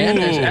lot, man.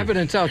 There's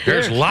evidence out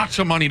there. There's lots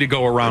of money to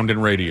go around in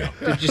radio.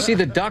 Did you see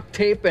the duct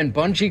tape and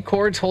bungee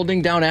cords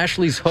holding down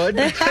Ashley's hood?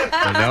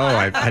 I know.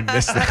 I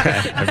missed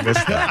that. I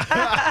missed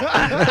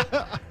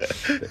that.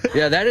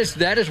 Yeah,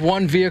 that is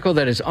one vehicle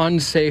that is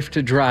unsafe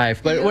to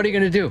drive. But what are you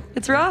going to do?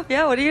 It's rough.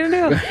 Yeah, what are you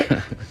going to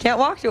do? Can't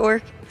walk to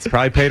work. It's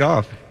probably paid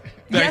off.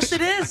 Yes,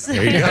 it is.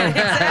 There you go.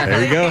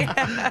 There you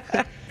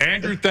go.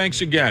 Andrew, thanks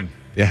again.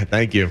 Yeah,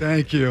 thank you.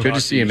 Thank you. Good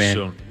to see you, man.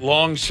 Soon.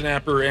 Long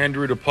snapper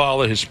Andrew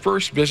DePaola, his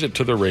first visit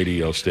to the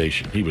radio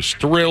station. He was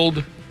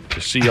thrilled to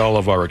see all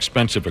of our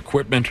expensive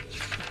equipment,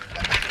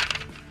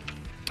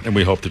 and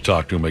we hope to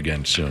talk to him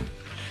again soon.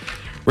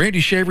 Randy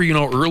Shaver,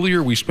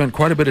 earlier we spent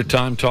quite a bit of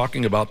time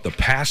talking about the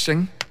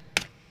passing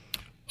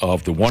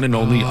of the one and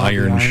only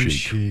Iron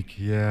Sheik.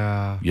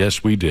 Yeah.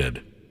 Yes, we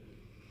did.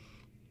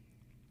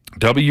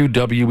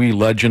 WWE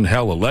legend,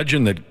 a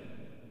legend that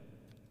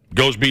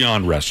goes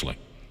beyond wrestling.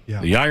 Yeah.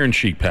 The Iron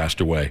Sheik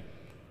passed away.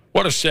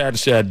 What a sad,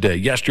 sad day.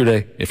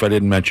 Yesterday, if I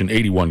didn't mention,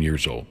 81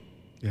 years old.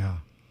 Yeah.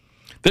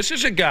 This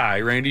is a guy,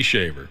 Randy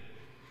Shaver,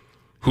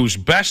 whose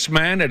best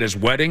man at his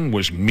wedding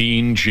was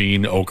Mean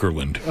Gene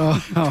Okerlund.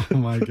 Oh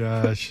my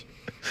gosh.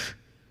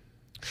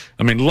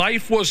 I mean,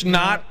 life was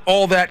not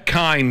all that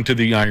kind to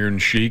the Iron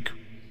Sheik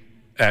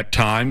at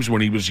times.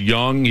 When he was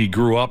young, he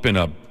grew up in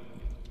the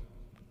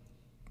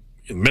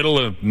middle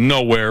of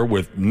nowhere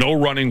with no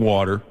running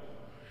water,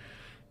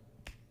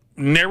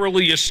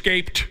 narrowly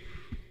escaped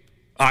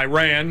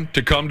Iran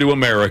to come to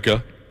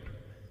America,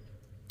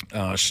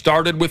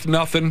 started with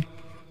nothing,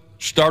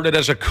 started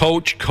as a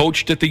coach,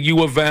 coached at the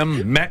U of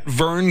M, met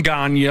Vern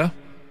Gagne,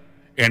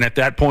 and at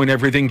that point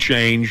everything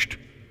changed.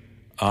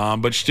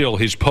 But still,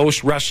 his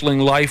post-wrestling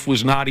life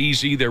was not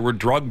easy. There were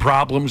drug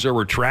problems. There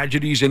were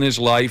tragedies in his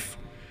life.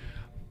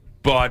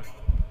 But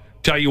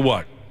tell you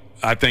what,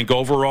 I think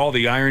overall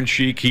the Iron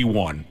Sheik, he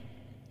won.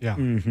 Yeah.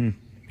 Mm-hmm.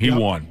 He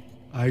won.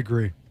 I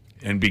agree.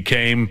 And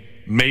became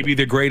maybe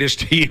the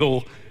greatest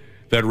heel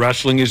that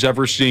wrestling has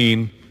ever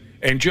seen.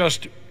 And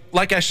just,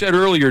 like I said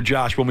earlier,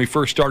 Josh, when we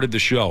first started the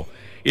show,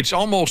 it's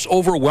almost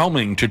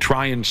overwhelming to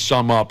try and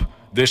sum up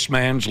this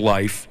man's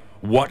life,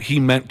 what he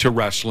meant to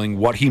wrestling,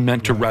 what he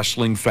meant to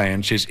wrestling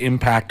fans, his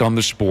impact on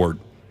the sport.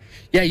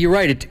 Yeah, you're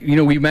right.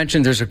 We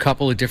mentioned there's a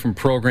couple of different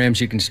programs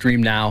you can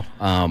stream now,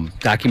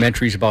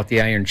 documentaries about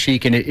the Iron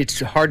Sheik, and it's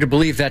hard to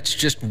believe that's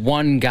just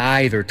one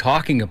guy they're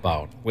talking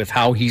about with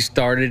how he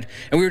started.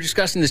 And we were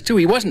discussing this too.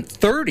 He wasn't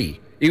 30.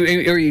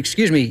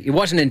 It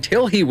wasn't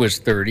until he was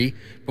 30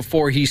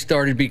 before he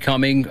started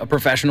becoming a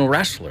professional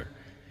wrestler.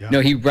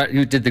 Yeah. He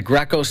did the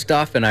Greco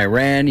stuff in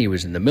Iran. He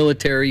was in the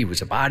military. He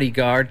was a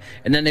bodyguard.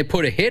 And then they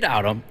put a hit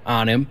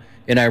on him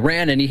in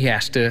Iran, and he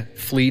has to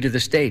flee to the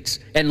States.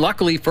 And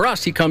luckily for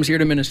us, he comes here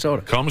to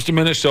Minnesota. Comes to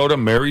Minnesota,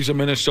 marries a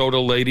Minnesota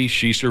lady.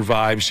 She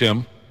survives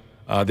him.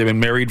 They've been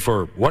married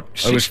for,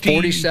 60? It was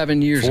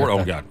 47 years.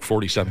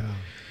 47.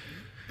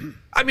 Yeah.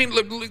 I mean,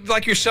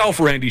 like yourself,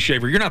 Randy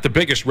Shaver, you're not the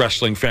biggest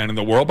wrestling fan in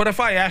the world, but if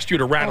I asked you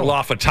to rattle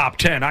off a top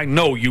 10, I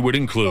know you would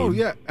include. Oh,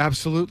 yeah,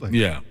 absolutely.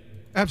 Yeah.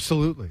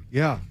 Absolutely,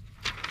 yeah.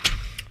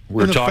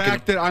 We're the talking.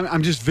 fact that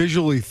I'm just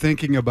visually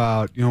thinking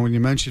about, when you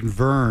mentioned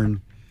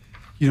Vern,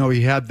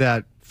 he had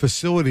that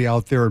facility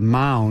out there in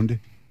Mound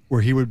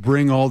where he would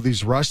bring all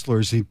these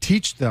wrestlers and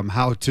teach them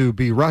how to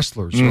be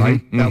wrestlers,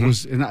 right? That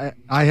was, and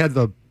I had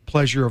the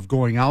pleasure of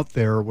going out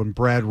there when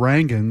Brad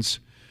Rangans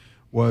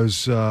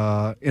was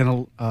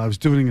was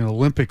doing an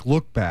Olympic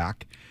look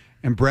back,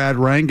 and Brad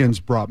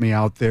Rangans brought me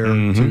out there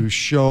to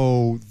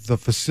show the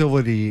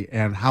facility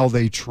and how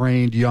they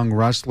trained young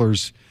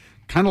wrestlers,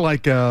 kind of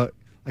like a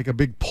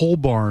big pole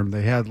barn.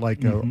 They had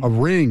like a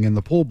ring in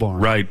the pole barn,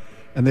 right?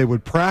 And they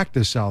would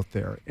practice out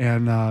there,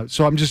 and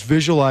so I'm just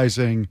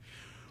visualizing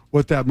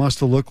what that must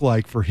have looked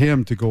like for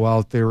him to go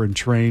out there and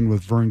train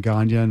with Vern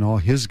Gagne and all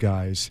his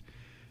guys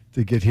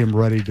to get him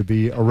ready to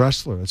be a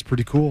wrestler. That's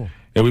pretty cool.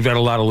 And we've had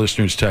a lot of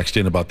listeners text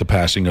in about the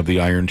passing of the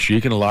Iron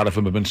Sheik, and a lot of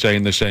them have been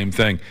saying the same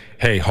thing.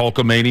 Hey,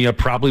 Hulkamania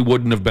probably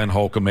wouldn't have been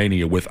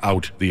Hulkamania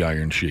without the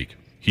Iron Sheik.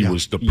 He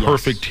was the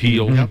perfect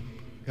heel,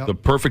 the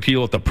perfect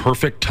heel at the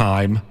perfect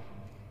time,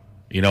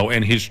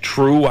 and his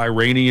true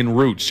Iranian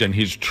roots and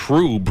his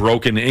true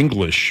broken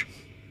English,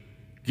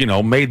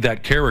 made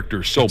that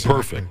character so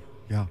perfect.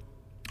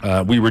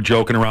 Yeah. We were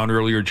joking around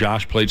earlier.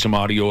 Josh played some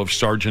audio of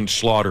Sergeant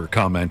Slaughter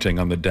commenting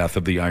on the death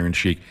of the Iron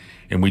Sheik,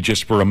 and we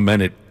just for a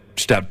minute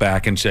stepped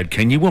back and said,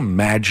 can you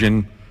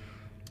imagine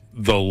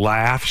the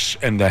laughs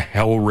and the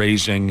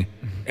hell-raising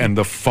and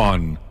the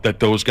fun that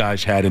those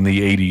guys had in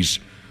the 80s?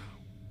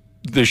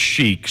 The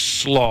Sheik,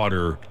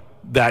 Slaughter,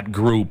 that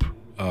group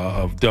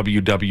of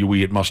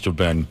WWE, it must have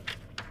been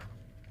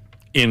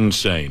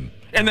insane.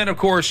 And then, of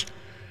course,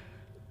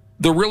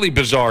 the really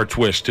bizarre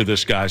twist to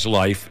this guy's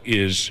life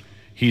is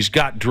he's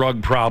got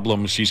drug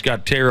problems. He's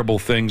got terrible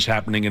things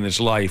happening in his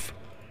life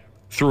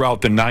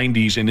throughout the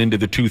 90s and into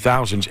the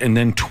 2000s, and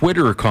then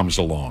Twitter comes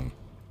along,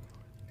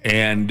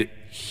 and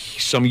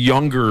some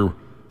younger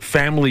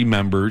family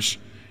members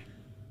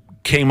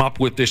came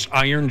up with this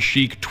Iron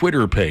Sheik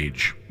Twitter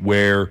page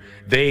where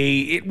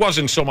it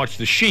wasn't so much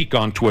the Sheik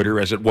on Twitter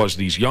as it was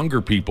these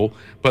younger people,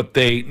 but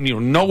they,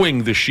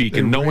 knowing the Sheik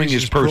and knowing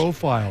his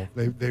profile,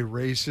 they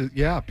raised it.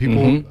 Yeah,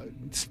 people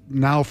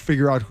now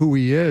figure out who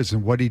he is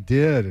and what he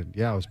did, and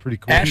it was pretty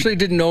cool. Ashley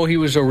didn't know he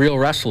was a real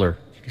wrestler.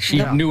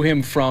 She knew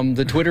him from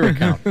the Twitter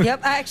account.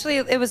 Yep, actually,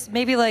 it was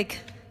maybe like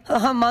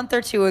a month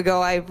or two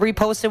ago. I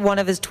reposted one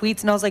of his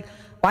tweets, and I was like,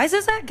 why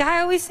does that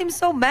guy always seem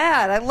so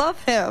mad? I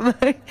love him.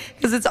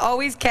 Because it's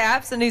always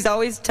caps, and he's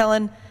always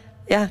telling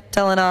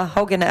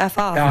Hogan to F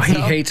off. Oh, he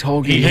hates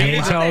Hogan. He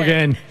hates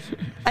Hogan.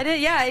 I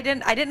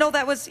didn't know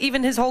that was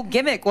even his whole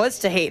gimmick was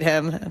to hate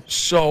him.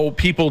 So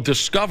people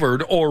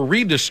discovered or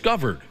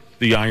rediscovered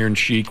the Iron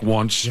Sheik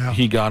once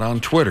he got on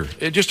Twitter.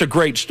 Just a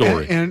great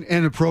story. And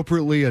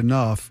appropriately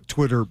enough,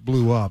 Twitter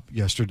blew up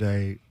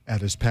yesterday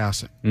at his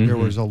passing. There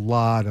was a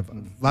lot of,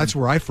 that's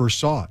where I first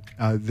saw it.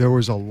 There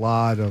was a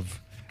lot of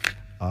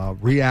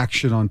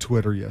reaction on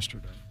Twitter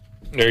yesterday.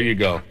 There you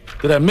go.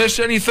 Did I miss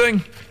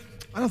anything?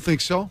 I don't think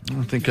so. I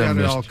don't think I I got it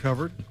missed. all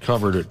covered.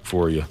 Covered it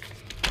for you.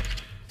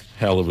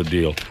 Hell of a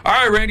deal. All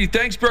right, Randy,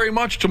 thanks very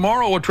much.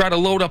 Tomorrow we'll try to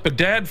load up a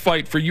dad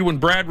fight for you and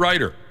Brad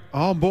Ryder.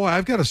 Oh, boy,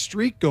 I've got a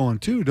streak going,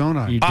 too, don't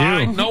I? You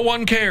do. No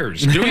one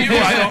cares. Do you?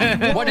 I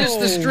don't. What is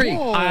the streak?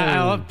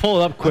 I'll pull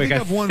it up quick. I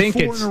think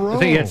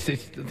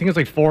it's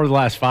like 4 of the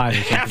last 5 or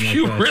something. Have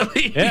you like that.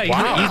 really?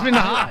 Yeah, he's been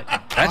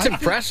hot. That's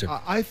impressive.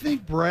 I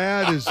think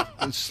Brad is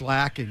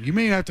slacking. You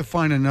may have to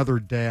find another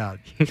dad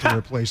to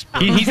replace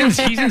Brad.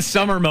 He's in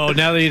summer mode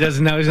now that he's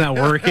not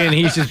working.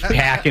 He's just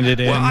packing it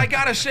in. Well, I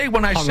gotta say,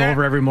 when I sat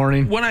over every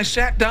morning, when I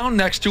sat down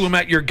next to him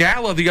at your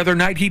gala the other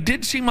night, he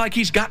did seem like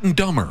he's gotten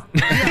dumber.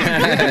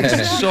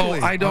 So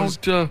I don't.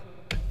 You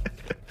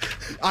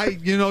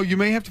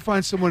may have to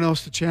find someone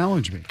else to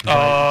challenge me.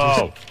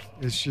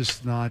 It's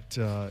just not.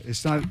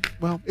 It's not.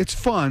 Well, it's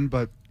fun,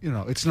 but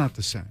it's not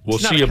the same. We'll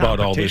see about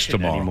all this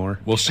tomorrow.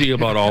 Anymore. We'll see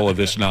about all of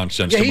this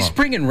nonsense tomorrow. He's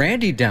bringing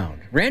Randy down.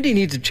 Randy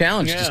needs a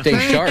challenge to stay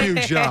sharp. Thank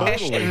you,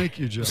 Josh. Thank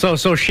you, Josh.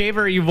 So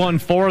Shaver, you've won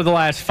 4 of the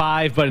last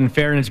 5, but in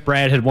fairness,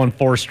 Brad had won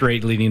 4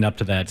 straight leading up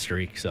to that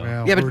streak. So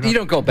but you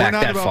don't go back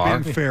that far.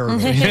 Being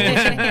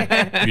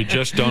fair. You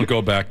just don't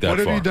go back that far.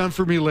 What have you done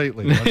for me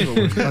lately?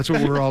 That's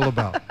what we're all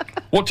about.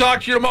 We'll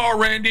talk to you tomorrow,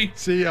 Randy.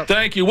 See ya.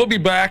 Thank you. We'll be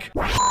back.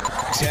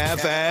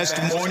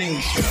 Half-assed morning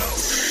show.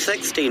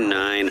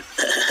 69.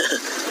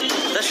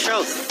 This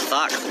show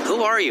sucks.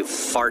 Who are you,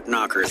 fart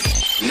knockers?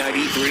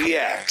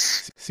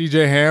 93X.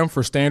 CJ Ham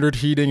for Standard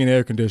Heating and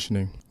Air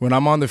Conditioning. When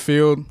I'm on the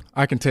field,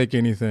 I can take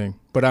anything.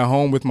 But at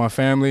home with my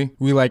family,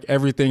 we like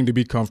everything to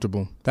be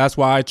comfortable. That's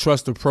why I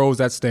trust the pros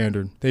at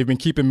Standard. They've been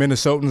keeping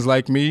Minnesotans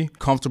like me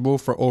comfortable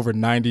for over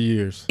 90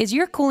 years. Is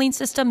your cooling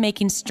system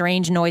making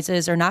strange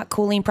noises or not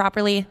cooling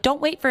properly?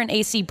 Don't wait for an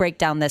AC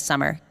breakdown this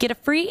summer. Get a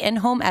free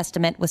in-home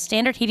estimate with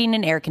Standard Heating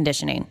and Air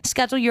Conditioning.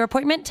 Schedule your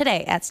appointment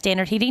today at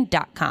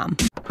standardheating.com.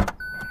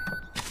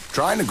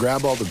 Trying to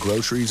grab all the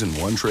groceries in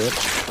one trip?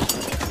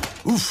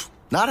 Oof,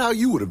 not how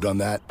you would have done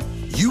that.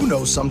 You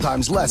know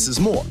sometimes less is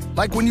more.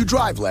 Like when you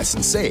drive less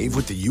and save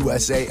with the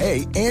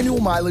USAA annual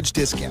mileage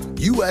discount.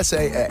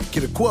 USAA.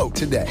 Get a quote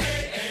today.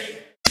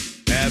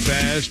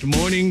 Half-assed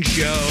morning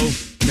show.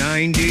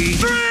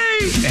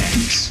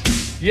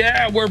 93X.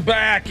 Yeah, we're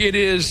back. It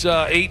is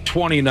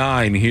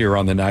 8:29 here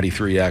on the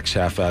 93X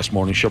Half-Ass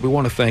Morning Show. We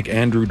want to thank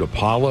Andrew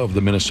DePaola of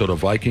the Minnesota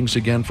Vikings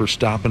again for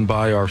stopping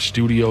by our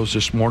studios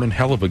this morning.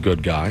 Hell of a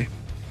good guy.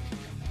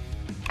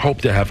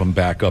 Hope to have him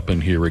back up in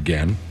here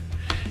again.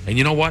 And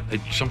you know what?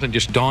 Something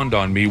just dawned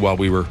on me while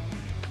we were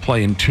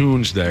playing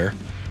tunes there.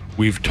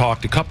 We've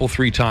talked a couple,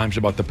 3 times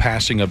about the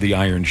passing of the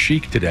Iron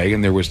Sheik today,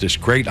 and there was this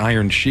great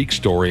Iron Sheik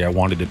story I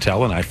wanted to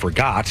tell, and I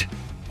forgot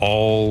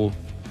all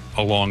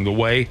along the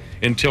way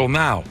until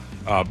now.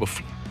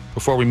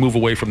 Before we move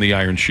away from the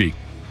Iron Sheik,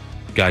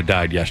 guy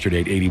died yesterday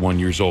at 81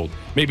 years old.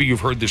 Maybe you've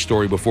heard this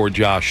story before,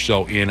 Josh.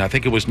 So I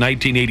think it was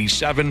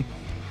 1987,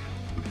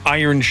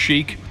 Iron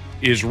Sheik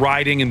is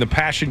riding in the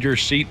passenger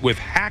seat with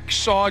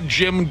Hacksaw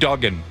Jim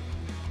Duggan,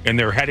 and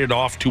they're headed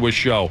off to a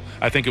show.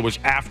 I think it was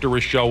after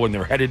a show, and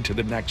they're headed to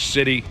the next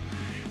city.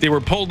 They were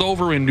pulled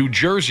over in New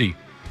Jersey,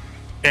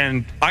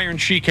 and Iron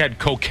Sheik had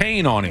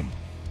cocaine on him,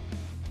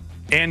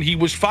 and he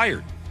was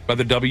fired by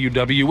the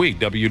WWE,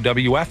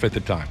 WWF at the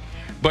time.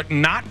 But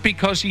not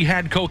because he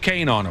had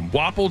cocaine on him.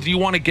 Wapple, do you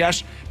want to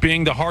guess,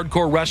 being the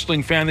hardcore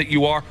wrestling fan that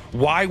you are,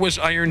 why was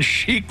Iron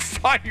Sheik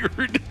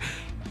fired?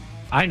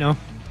 I know.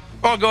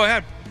 Oh, go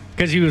ahead.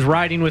 Because he was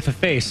riding with a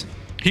face.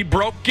 He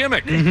broke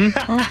gimmick.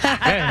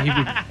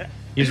 Yeah,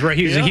 he's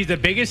the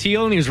biggest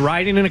heel, and he was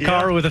riding in a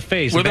car with a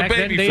face. With Back a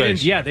baby then,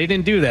 face. They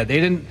didn't do that. They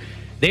didn't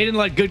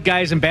let good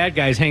guys and bad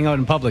guys hang out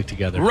in public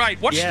together.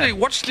 Right. What's the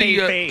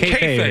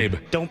kayfabe?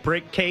 Don't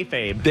break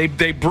kayfabe.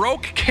 They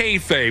broke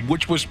kayfabe,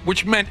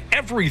 which meant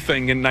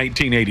everything in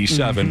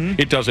 1987.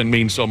 It doesn't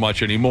mean so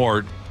much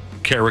anymore.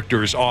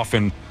 Characters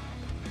often,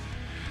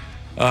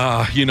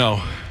 go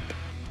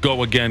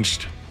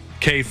against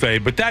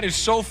kayfabe, but that is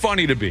so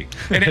funny to me.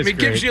 And it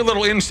gives you a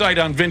little insight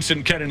on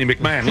Vincent Kennedy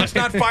McMahon. Let's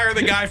not fire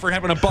the guy for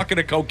having a bucket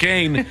of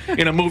cocaine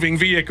in a moving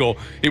vehicle.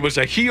 It was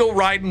a heel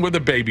riding with a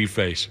baby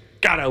face.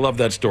 God, I love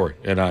that story,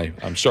 and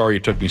I'm sorry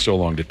it took me so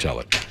long to tell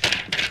it.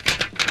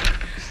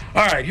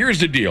 All right, here's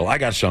the deal. I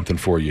got something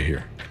for you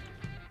here.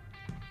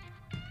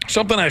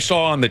 Something I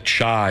saw on the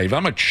Chive.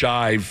 I'm a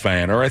Chive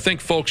fan, or I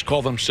think folks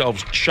call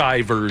themselves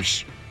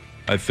Chivers,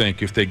 I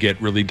think, if they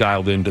get really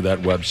dialed into that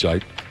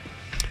website.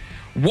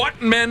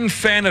 What men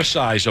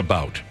fantasize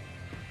about.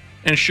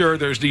 And sure,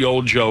 there's the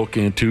old joke,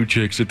 and 2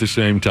 chicks at the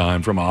same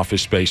time from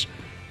Office Space.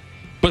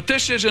 But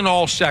this isn't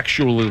all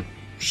sexual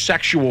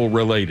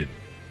related,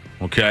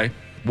 okay?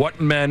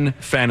 What men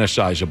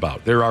fantasize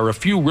about. There are a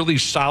few really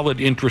solid,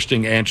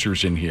 interesting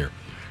answers in here.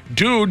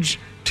 Dudes,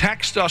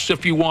 text us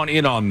if you want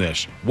in on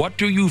this. What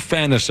do you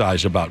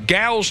fantasize about?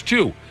 Gals,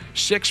 too.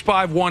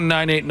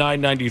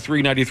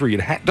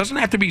 651-989-9393. It doesn't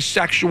have to be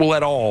sexual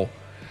at all.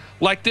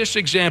 Like this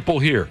example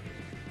here.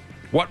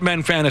 What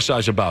men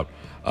fantasize about.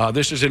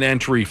 This is an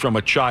entry from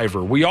a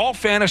Chiver. We all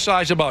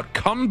fantasize about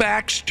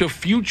comebacks to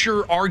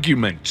future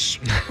arguments.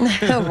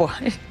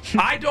 What?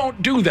 I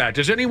don't do that.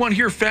 Does anyone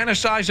here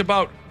fantasize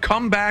about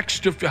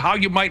comebacks to how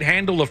you might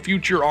handle a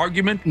future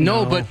argument?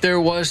 No, but there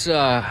was,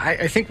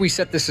 I think we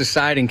set this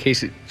aside in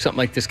case something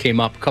like this came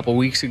up a couple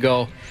weeks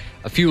ago.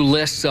 A few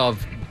lists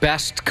of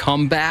best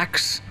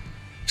comebacks.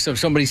 So if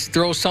somebody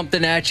throws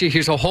something at you,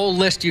 here's a whole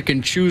list you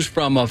can choose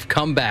from of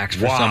comebacks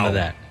for some of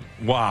that.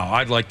 Wow,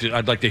 I'd like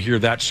to hear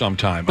that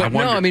sometime. But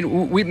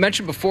we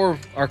mentioned before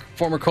our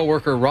former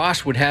coworker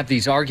Ross would have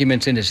these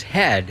arguments in his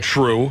head.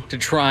 True. To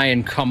try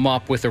and come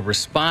up with a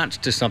response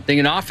to something.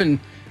 And often,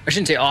 I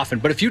shouldn't say often,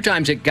 but a few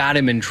times it got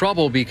him in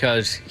trouble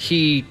because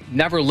he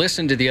never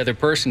listened to the other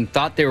person,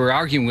 thought they were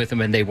arguing with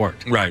him, and they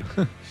weren't. Right.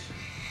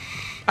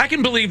 I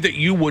can believe that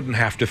you wouldn't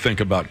have to think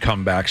about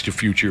comebacks to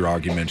future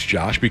arguments,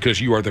 Josh,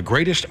 because you are the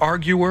greatest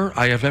arguer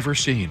I have ever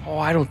seen. Oh,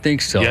 I don't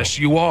think so. Yes,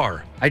 you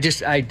are. I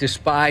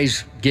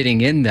despise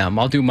getting in them.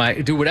 I'll do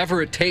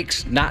whatever it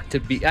takes not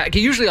to be.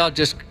 Usually I'll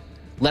just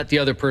let the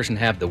other person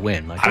have the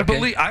win. Like,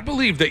 I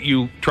believe that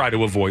you try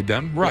to avoid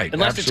them. Right.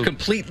 Unless it's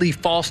completely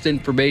false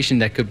information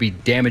that could be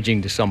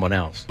damaging to someone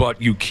else.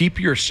 But you keep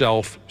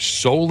yourself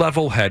so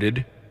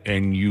level-headed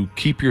and you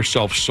keep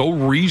yourself so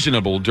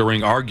reasonable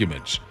during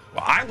arguments.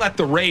 I let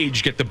the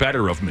rage get the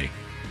better of me.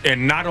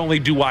 And not only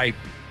do I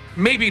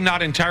maybe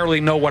not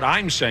entirely know what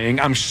I'm saying,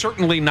 I'm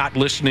certainly not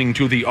listening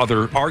to the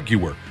other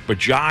arguer. But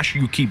Josh,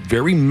 you keep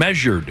very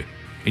measured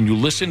and you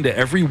listen to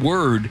every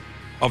word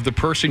of the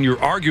person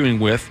you're arguing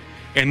with.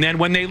 And then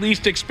when they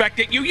least expect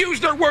it, you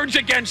use their words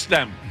against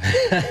them.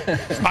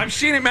 I've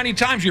seen it many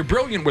times. You're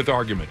brilliant with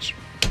arguments.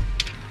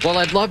 Well,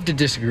 I'd love to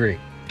disagree.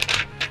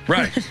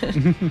 Right.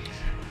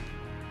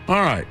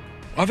 All right.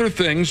 Other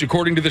things,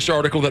 according to this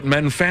article, that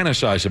men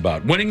fantasize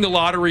about. Winning the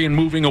lottery and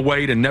moving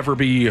away to never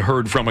be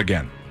heard from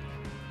again.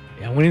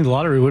 Yeah, winning the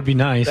lottery would be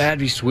nice. That'd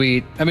be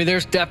sweet. I mean,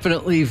 there's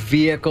definitely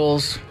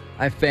vehicles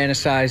I've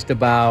fantasized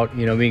about,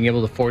 being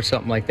able to afford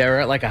something like that,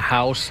 or like a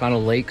house on a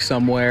lake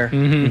somewhere.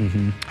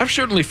 Mm-hmm. I've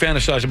certainly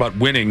fantasized about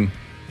winning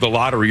the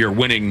lottery or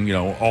winning,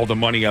 all the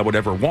money I would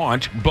ever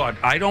want, but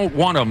I don't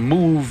want to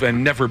move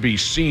and never be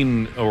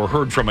seen or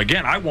heard from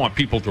again. I want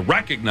people to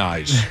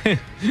recognize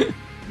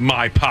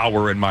my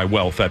power and my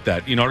wealth at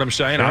that. You know what I'm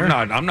saying? Sure.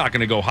 I'm not going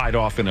to go hide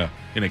off in a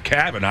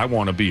cabin. I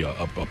want to be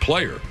a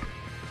player.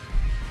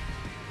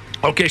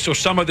 Okay, so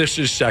some of this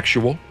is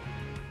sexual.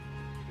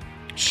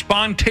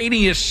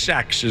 Spontaneous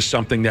sex is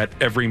something that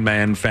every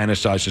man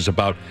fantasizes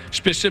about.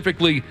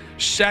 Specifically,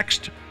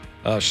 sex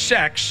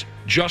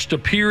just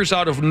appears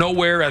out of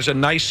nowhere as a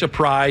nice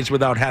surprise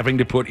without having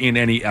to put in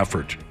any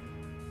effort.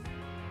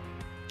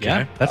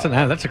 Yeah, that's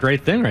a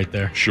great thing right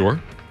there. Sure.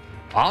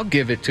 I'll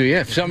give it to you.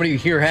 If somebody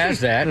here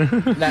has that,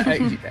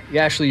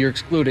 Ashley, you're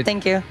excluded.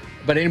 Thank you.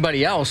 But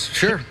anybody else,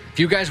 sure. If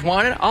you guys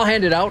want it, I'll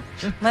hand it out.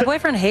 My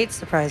boyfriend hates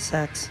surprise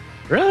sex.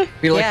 Really?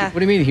 Yeah. What do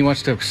you mean? He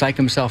wants to psych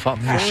himself up?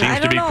 He seems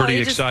to be pretty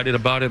excited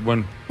about it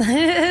when...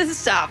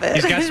 Stop it.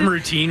 He's got some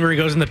routine where he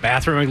goes in the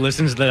bathroom and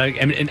listens to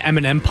an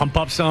Eminem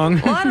pump-up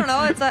song. Well, I don't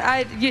know. It's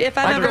like if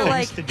I'm ever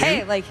like,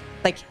 hey, like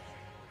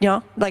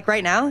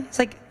right now, it's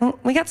like, well,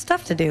 we got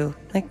stuff to do.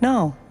 Like,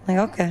 no. Like,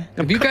 okay.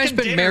 Have you guys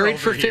been married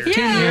for 15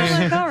 years?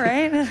 I'm like, all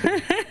right.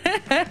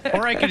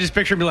 Or I could just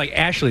picture me like,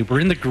 Ashley, we're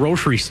in the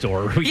grocery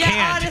store. We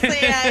can't.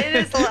 Honestly, it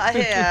is a lot.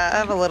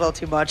 Yeah, I'm a little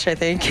too much, I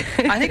think.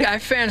 I think I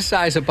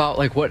fantasize about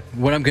like what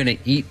I'm going to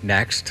eat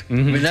next.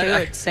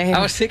 Same.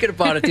 I was thinking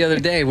about it the other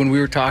day when we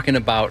were talking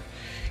about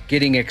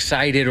getting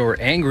excited or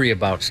angry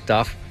about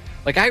stuff.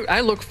 Like I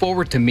look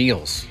forward to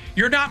meals.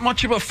 You're not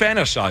much of a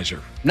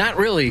fantasizer. Not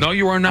really. No,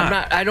 you are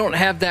not. I don't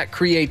have that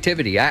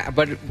creativity.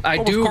 But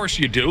I do. Of course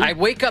you do. I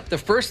wake up. The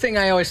first thing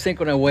I always think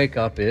when I wake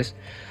up is,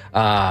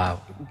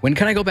 when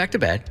can I go back to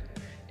bed?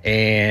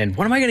 And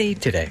what am I going to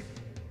eat today?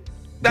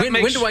 When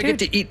do I get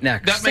to eat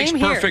next? That makes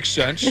perfect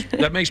sense.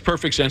 That makes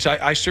perfect sense.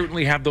 I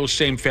certainly have those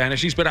same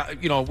fantasies, but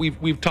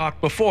we've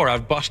talked before.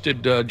 I've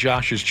busted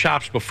Josh's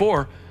chops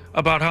before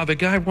about how the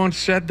guy once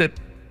said that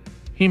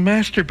he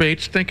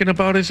masturbates thinking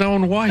about his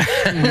own wife.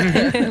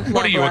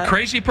 What are you, a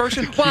crazy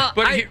person? Well,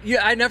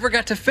 I never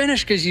got to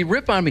finish because you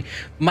rip on me.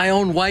 My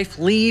own wife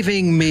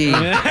leaving me.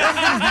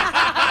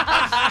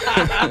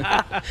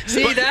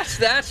 See,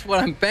 that's what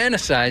I'm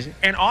fantasizing.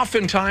 And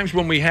oftentimes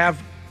when we have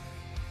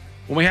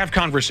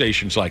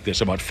conversations like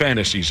this about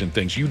fantasies and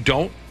things, you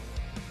don't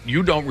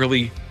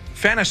really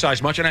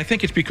fantasize much, and I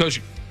think it's because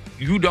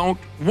you don't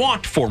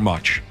want for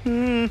much.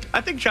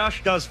 I think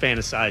Josh does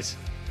fantasize.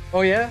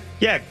 Oh yeah?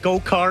 Yeah,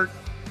 go-kart.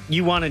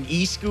 You want an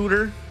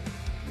e-scooter?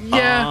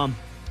 Yeah.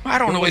 I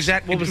don't know.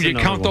 Do you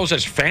count those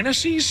as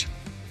fantasies?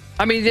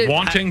 I mean,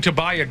 wanting to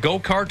buy a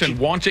go-kart and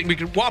wanting...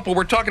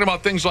 We're talking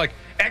about things like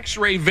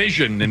X-ray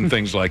vision and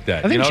things like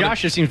that. I think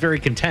Josh just seems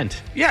very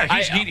content. Yeah,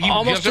 he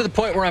almost to the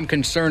point where I'm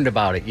concerned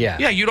about it, yeah.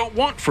 Yeah, you don't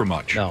want for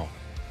much. No.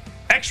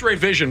 X-ray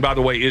vision, by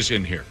the way, is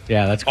in here.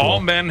 Yeah, that's cool.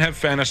 All men have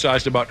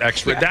fantasized about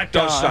X-ray. That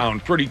does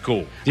sound pretty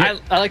cool. I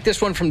like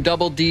this one from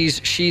Double D's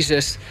She's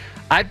This.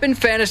 I've been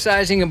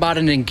fantasizing about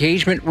an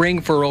engagement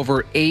ring for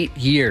over 8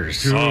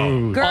 years.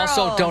 Girl.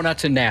 Also,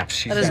 donuts and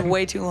naps. That is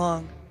way too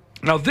long.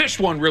 Now, this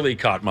one really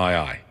caught my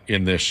eye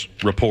in this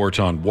report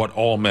on what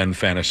all men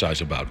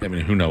fantasize about. I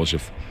mean, who knows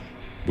if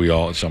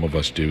some of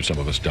us do, some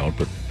of us don't,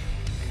 but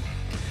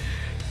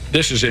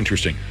this is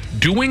interesting.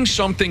 Doing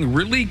something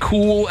really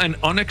cool and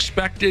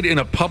unexpected in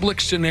a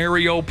public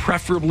scenario,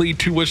 preferably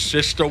to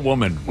assist a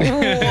woman. Like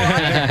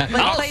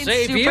I'll playing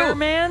save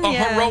Superman? A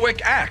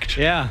heroic act.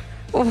 Yeah.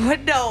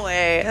 No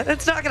way.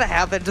 That's not going to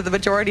happen to the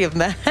majority of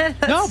men.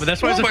 No, but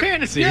that's why it's a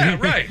fantasy. Yeah,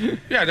 right.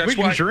 Yeah, that's we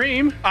can why.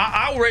 Dream.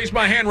 I'll raise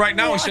my hand right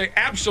now and say,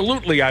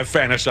 absolutely, I've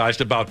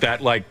fantasized about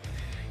that. Like,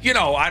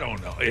 I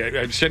don't know,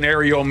 a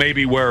scenario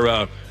maybe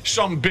where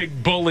some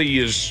big bully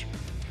is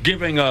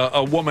giving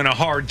a woman a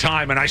hard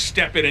time, and I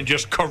step in and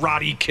just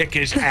karate kick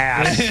his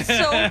ass.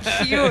 So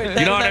cute.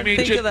 You know what I mean?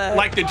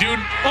 Like the dude.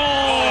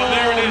 Oh,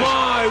 there it is.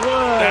 My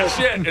word. That's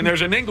it. And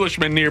there's an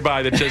Englishman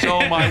nearby that says,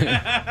 "Oh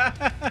my."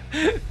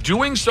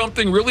 Doing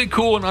something really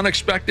cool and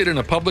unexpected in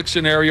a public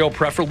scenario,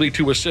 preferably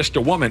to assist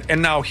a woman.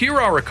 And now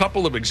here are a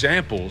couple of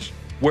examples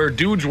where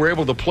dudes were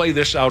able to play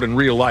this out in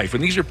real life,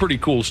 and these are pretty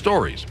cool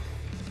stories.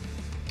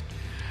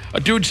 A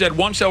dude said,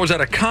 "Once I was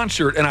at a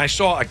concert and I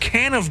saw a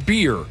can of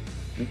beer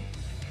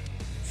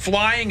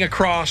flying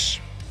across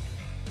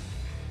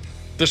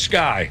the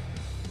sky,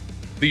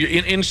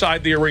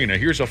 inside the arena.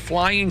 Here's a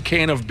flying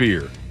can of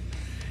beer.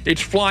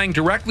 It's flying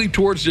directly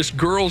towards this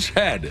girl's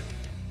head.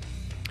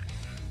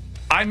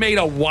 I made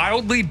a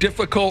wildly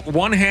difficult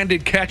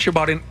one-handed catch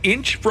about an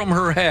inch from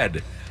her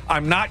head.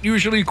 I'm not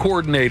usually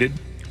coordinated,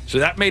 so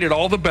that made it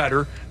all the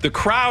better. The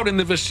crowd in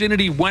the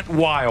vicinity went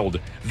wild.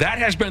 That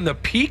has been the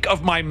peak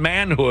of my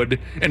manhood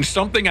and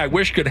something I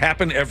wish could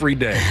happen every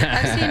day."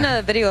 I've seen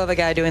a video of a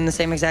guy doing the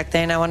same exact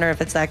thing. I wonder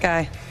if it's that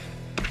guy.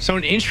 So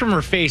an inch from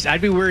her face,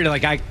 I'd be worried.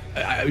 Like I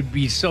would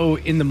be so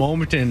in the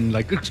moment and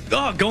like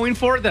going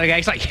for it that I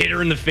actually hit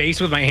her in the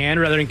face with my hand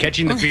rather than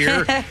catching the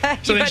beer.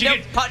 So then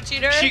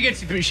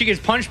she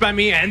gets punched by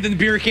me, and then the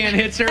beer can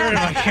hits her. And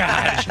I'm like,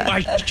 gosh, I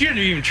shouldn't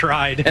have even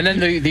tried. And then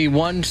the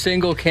one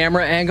single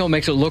camera angle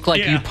makes it look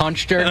like you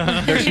punched her.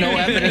 There's no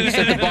evidence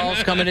that the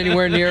ball's coming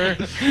anywhere near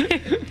her.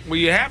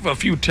 We have a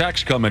few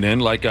texts coming in,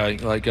 like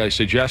I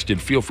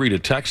suggested. Feel free to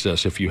text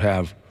us if you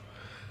have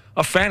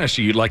a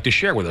fantasy you'd like to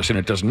share with us, and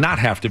it does not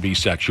have to be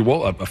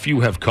sexual. A few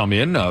have come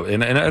in,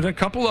 and a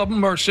couple of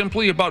them are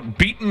simply about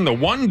beating the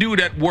one dude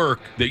at work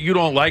that you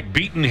don't like,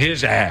 beating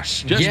his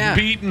ass. Just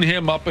beating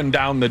him up and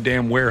down the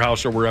damn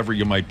warehouse or wherever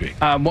you might be.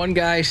 One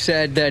guy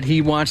said that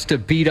he wants to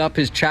beat up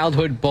his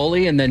childhood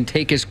bully and then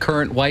take his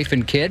current wife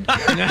and kid.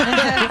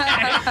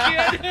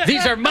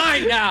 These are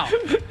mine now.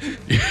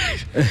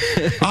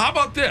 How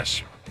about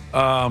this?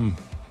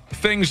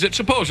 Things that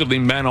supposedly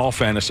men all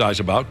fantasize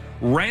about.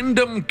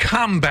 Random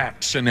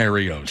combat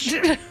scenarios.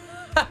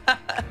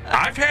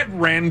 I've had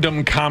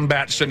random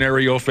combat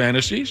scenario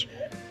fantasies.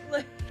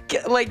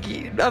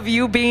 Like of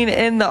you being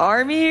in the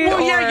army?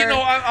 Well, yeah, you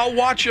know, I'll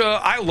watch.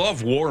 I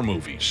love war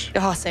movies.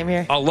 Oh, same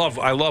here. I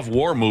love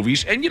war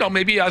movies, and you know,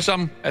 maybe as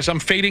I'm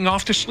fading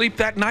off to sleep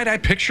that night, I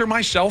picture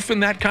myself in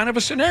that kind of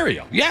a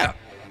scenario. Yeah,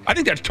 I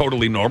think that's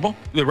totally normal.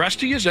 The rest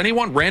of you, is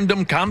anyone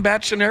random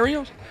combat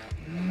scenarios?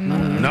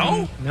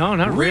 No? No,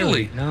 not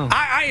really. No.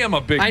 I am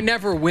a big... I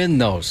never win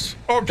those.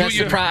 Oh, that's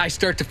the problem. I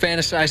start to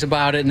fantasize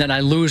about it, and then I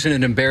lose in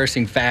an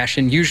embarrassing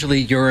fashion.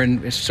 Usually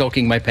urine is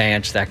soaking my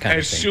pants, that kind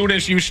of thing. As soon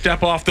as you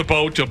step off the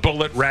boat, a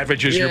bullet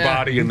ravages your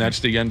body, and that's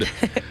the end.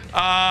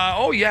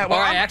 Oh, yeah. Well,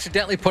 or I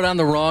accidentally put on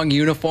the wrong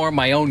uniform.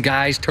 My own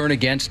guys turn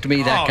against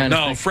me, that kind of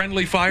thing. No,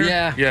 friendly fire?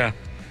 Yeah. Yeah.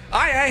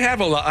 I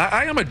have a lot.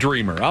 I am a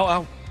dreamer.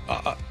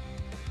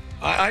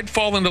 I'd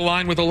fall into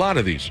line with a lot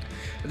of these.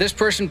 This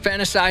person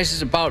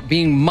fantasizes about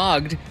being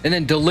mugged and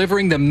then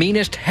delivering the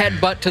meanest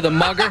headbutt to the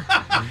mugger,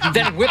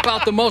 then whip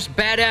out the most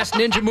badass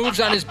ninja moves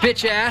on his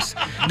bitch ass.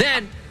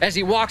 Then, as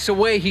he walks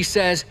away, he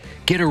says,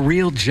 "Get a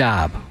real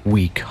job,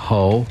 weak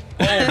hoe."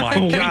 Oh,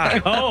 my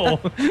God. Oh.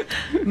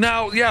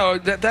 Now, yeah,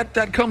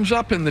 that comes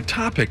up in the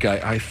topic.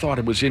 I thought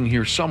it was in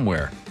here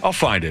somewhere. I'll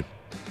find it.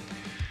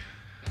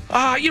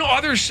 You know,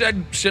 others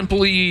said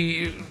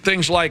simply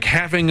things like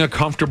having a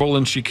comfortable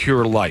and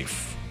secure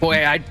life.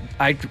 Boy,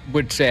 I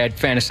would say I'd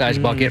fantasize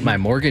about getting my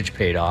mortgage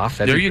paid off.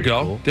 There you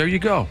go. Cool. There you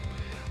go.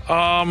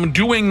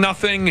 Doing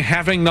nothing,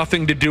 having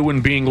nothing to do,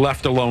 and being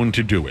left alone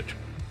to do it.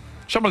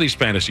 Some of these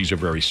fantasies are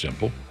very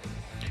simple.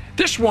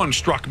 This one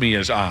struck me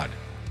as odd.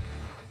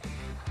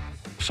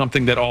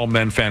 Something that all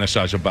men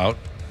fantasize about.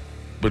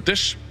 But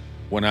this,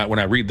 when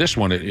I read this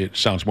one, it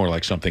sounds more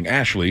like something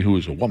Ashley, who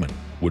is a woman,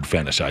 would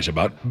fantasize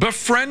about.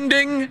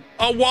 Befriending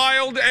a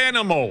wild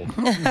animal.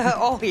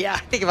 Oh, yeah. I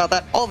think about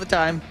that all the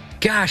time.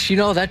 Gosh, you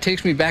know, that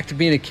takes me back to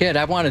being a kid.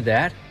 I wanted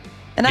that.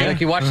 And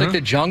like you watch like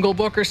the Jungle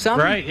Book or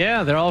something. Right,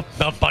 yeah. They're all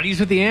buddies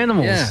with the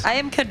animals. Yeah. I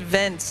am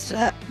convinced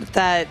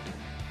that,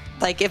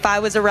 like, if I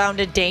was around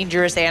a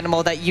dangerous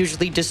animal that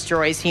usually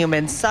destroys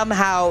humans,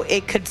 somehow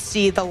it could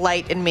see the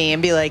light in me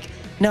and be like,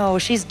 no,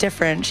 she's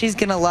different. She's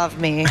going to love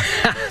me.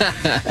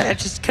 I'm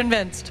just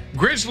convinced.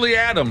 Grizzly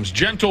Adams,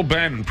 Gentle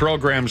Ben,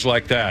 programs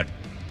like that.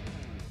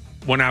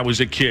 When I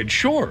was a kid,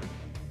 sure.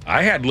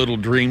 I had little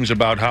dreams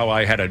about how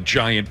I had a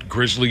giant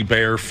grizzly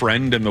bear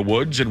friend in the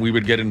woods and we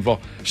would get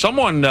involved.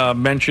 Someone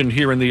mentioned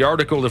here in the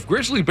article, if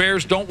grizzly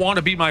bears don't want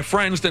to be my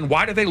friends, then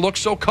why do they look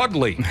so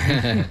cuddly?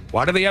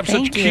 Why do they have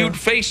such cute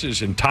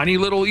faces and tiny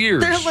little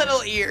ears? Their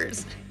little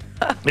ears.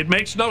 It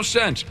makes no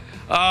sense.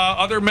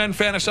 Other men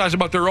fantasize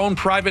about their own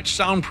private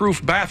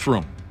soundproof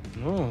bathroom.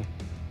 Oh.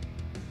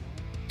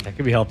 That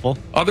could be helpful.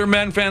 Other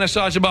men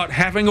fantasize about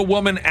having a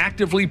woman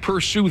actively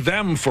pursue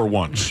them for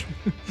once.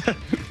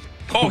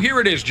 Oh, here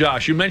it is,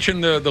 Josh. You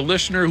mentioned the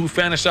listener who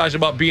fantasized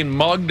about being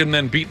mugged and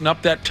then beating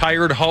up that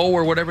tired hoe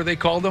or whatever they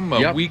call them,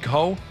 a weak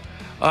hoe.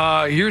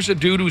 Here's a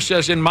dude who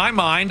says, in my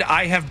mind,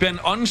 I have been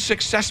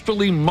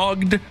unsuccessfully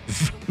mugged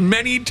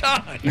many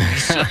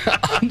times.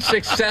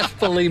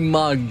 Unsuccessfully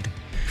mugged.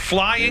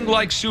 Flying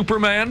like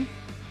Superman.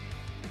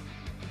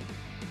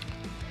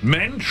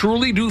 Men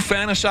truly do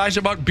fantasize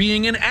about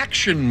being in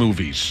action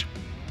movies.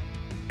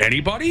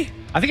 Anybody?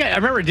 I think I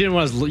remember doing when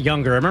I was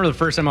younger. I remember the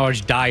first time I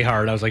watched Die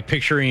Hard, I was like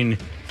picturing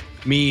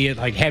me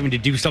like having to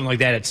do something like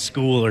that at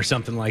school or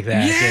something like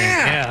that.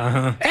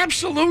 Yeah,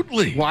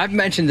 absolutely. Well, I've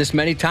mentioned this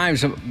many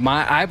times.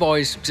 I've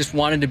always just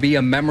wanted to be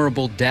a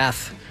memorable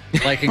death.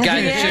 Like a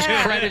guy that's just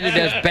credited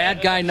as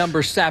bad guy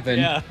number 7.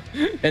 Yeah.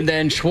 And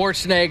then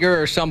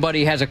Schwarzenegger or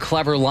somebody has a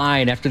clever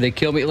line after they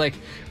kill me. Like,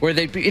 where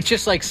it's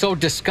just like so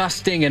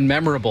disgusting and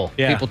memorable.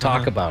 Yeah. People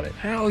talk about it.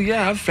 Hell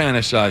yeah, I've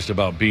fantasized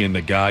about being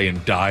the guy in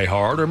Die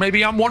Hard, or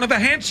maybe I'm one of the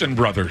Hanson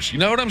brothers. You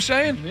know what I'm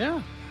saying?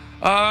 Yeah.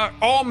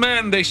 All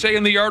men, they say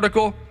in the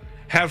article,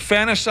 have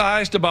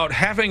fantasized about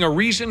having a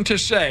reason to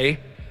say,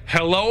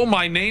 hello,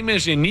 my name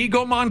is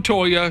Inigo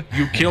Montoya.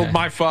 You killed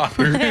my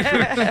father.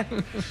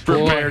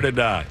 Prepare to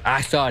die.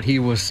 I thought he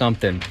was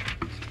something.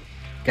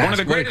 Gosh, one of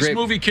the greatest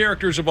movie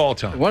characters of all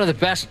time. One of the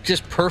best,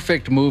 just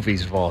perfect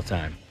movies of all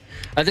time.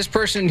 This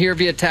person here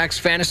via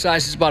text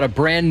fantasizes about a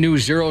brand new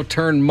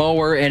zero-turn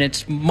mower, and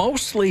it's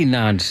mostly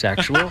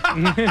non-sexual.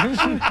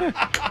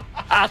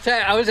 I'll tell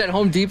you, I was at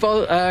Home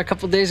Depot a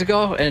couple of days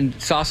ago and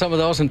saw some of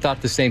those and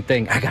thought the same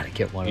thing. I got to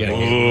get one of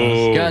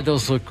those. God,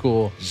 those look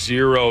cool.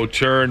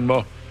 Zero-turn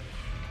mower.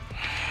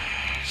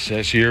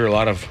 Says here a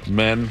lot of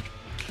men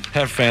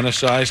have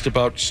fantasized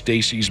about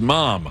Stacy's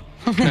mom.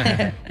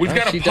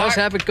 She does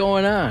have it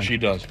going on. She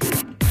does.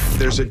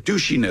 there's a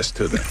douchiness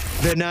to them.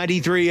 The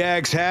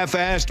 93X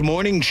Half-Assed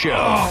Morning Show. Oh,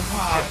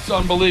 wow. It's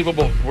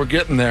unbelievable. We're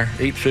getting there.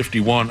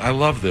 8:51. I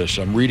love this.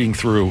 I'm reading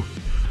through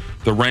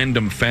the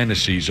random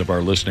fantasies of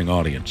our listening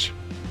audience.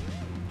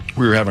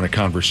 We were having a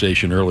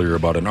conversation earlier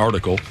about an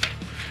article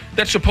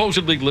that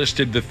supposedly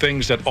listed the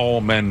things that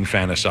all men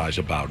fantasize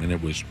about, and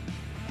it was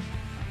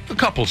a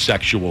couple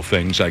sexual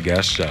things, I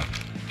guess.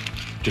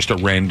 Just a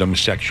random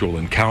sexual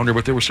encounter,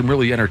 but there was some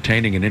really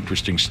entertaining and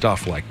interesting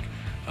stuff, like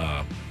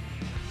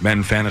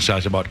men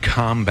fantasize about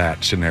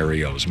combat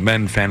scenarios.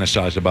 Men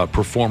fantasize about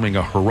performing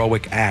a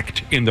heroic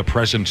act in the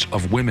presence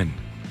of women.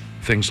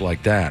 Things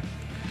like that.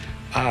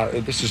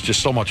 This is just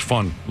so much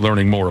fun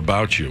learning more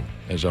about you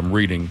as I'm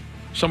reading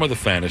some of the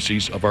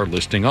fantasies of our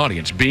listening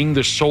audience. Being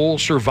the sole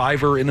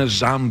survivor in a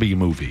zombie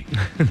movie.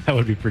 That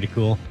would be pretty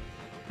cool.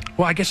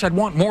 Well, I guess I'd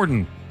want more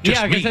than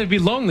just I guess that'd be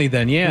lonely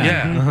then, yeah.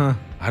 Yeah. Uh-huh.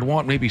 I'd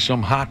want maybe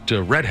some hot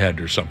redhead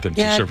or something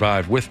to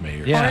survive with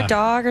me. Or a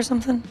dog or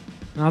something.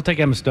 I'll take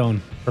Emma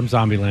Stone from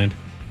Zombieland.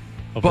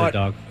 Hopefully a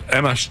dog.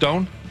 Emma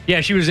Stone?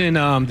 Yeah, she was in the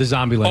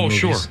Zombieland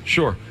movies. Oh,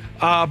 sure.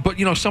 But,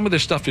 some of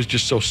this stuff is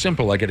just so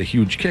simple. I get a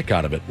huge kick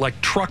out of it.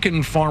 Like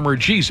Truckin' Farmer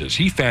Jesus.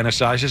 He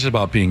fantasizes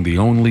about being the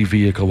only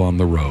vehicle on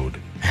the road.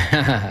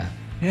 Yeah,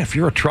 if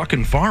you're a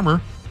truckin' farmer,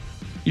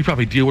 you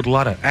probably deal with a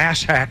lot of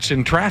asshats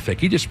in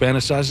traffic. He just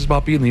fantasizes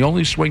about being the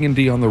only swinging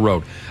D on the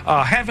road.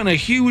 Having a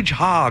huge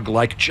hog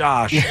like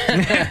Josh. It's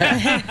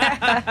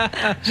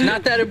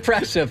not that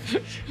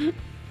impressive.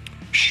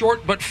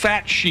 Short but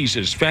fat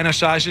Jesus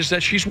fantasizes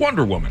that she's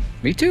Wonder Woman.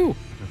 Me too.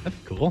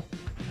 That'd be cool.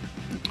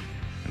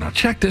 Now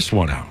check this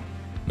one out.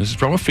 This is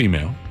from a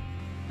female.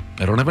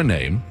 I don't have a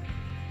name.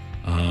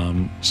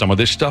 Some of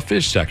this stuff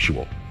is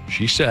sexual.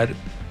 She said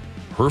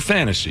her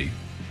fantasy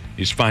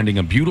is finding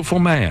a beautiful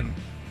man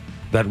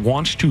that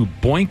wants to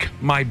boink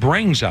my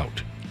brains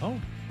out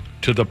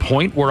to the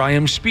point where I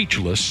am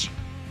speechless,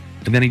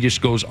 and then he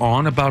just goes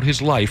on about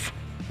his life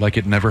like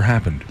it never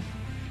happened.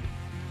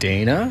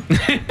 Dana?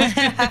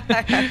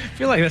 I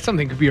feel like that's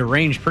something that could be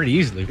arranged pretty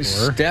easily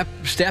for her.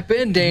 Step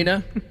in,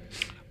 Dana.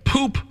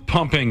 Poop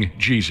pumping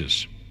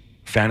Jesus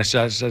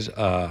fantasizes,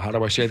 how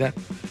do I say that?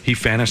 He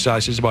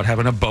fantasizes about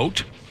having a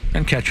boat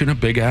and catching a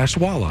big-ass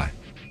walleye.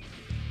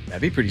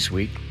 That'd be pretty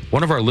sweet.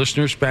 One of our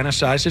listeners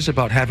fantasizes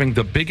about having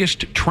the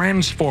biggest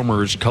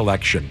Transformers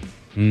collection.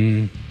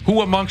 Who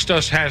amongst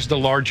us has the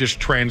largest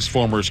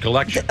Transformers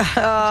collection?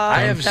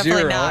 I have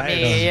definitely zero. Not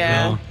me,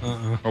 yeah.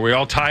 Are we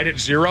all tied at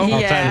zero? Yeah.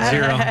 All tied at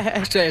zero.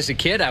 Actually, as a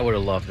kid, I would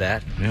have loved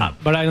that.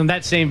 But in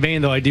that same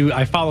vein, though,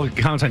 I follow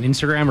accounts on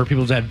Instagram where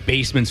people just have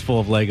basements full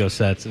of Lego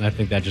sets, and I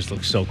think that just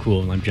looks so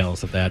cool, and I'm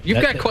jealous of that.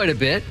 You've got quite a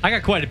bit. I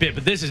got quite a bit,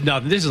 but this is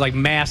nothing. This is like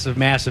massive,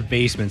 massive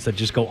basements that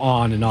just go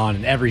on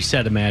in every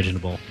set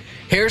imaginable.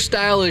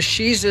 Hairstylist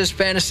Jesus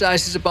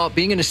fantasizes about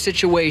being in a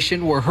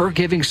situation where her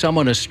giving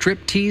someone a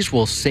striptease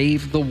will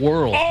save the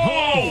world.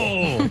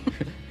 Oh!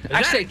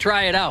 I say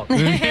try it out.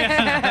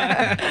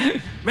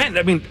 Man,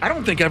 I mean, I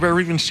don't think I've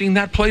ever even seen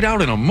that played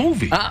out in a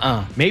movie.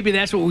 Maybe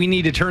that's what we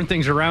need to turn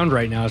things around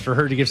right now, is for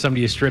her to give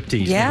somebody a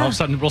striptease. Yeah. And all of a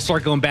sudden, we'll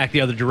start going back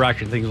the other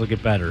direction. Things will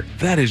get better.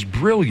 That is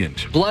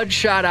brilliant.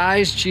 Bloodshot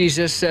Eyes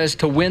Jesus says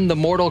to win the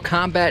Mortal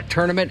Kombat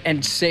tournament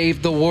and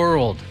save the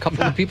world. A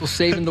couple of people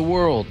saving the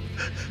world.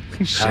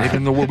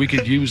 Saving the world. We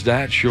could use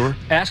that, sure.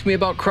 Ask me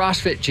about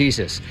CrossFit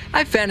Jesus.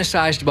 I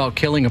fantasized about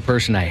killing a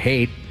person I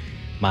hate.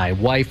 My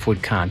wife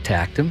would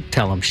contact him,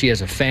 tell him she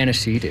has a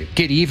fantasy to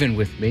get even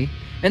with me,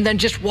 and then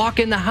just walk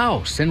in the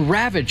house and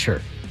ravage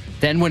her.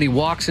 Then when he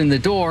walks in the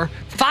door,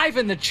 5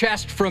 in the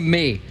chest from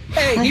me.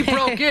 Hey, he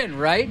broke in,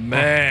 right?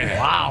 Man.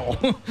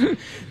 Wow.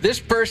 This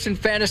person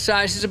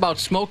fantasizes about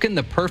smoking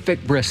the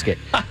perfect brisket.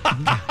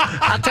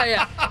 I'll tell you,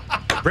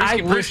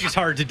 Brisket's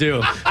hard to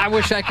do. I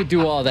wish I could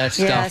do all that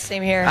stuff. Yeah,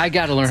 same here. I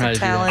got to learn It's a how to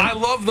talent. do that. I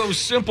love those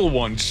simple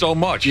ones so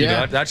much. Yeah. You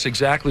know, that's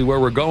exactly where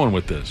we're going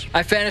with this.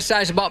 I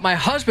fantasize about my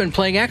husband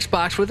playing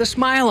Xbox with a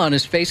smile on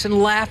his face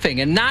and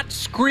laughing and not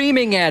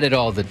screaming at it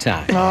all the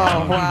time.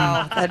 Oh,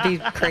 wow. That'd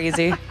be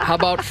crazy. How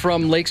about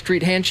from Lake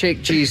Street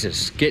Handshake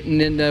Jesus,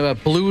 getting into a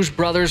Blues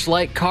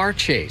Brothers-like car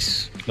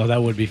chase? Oh,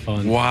 that would be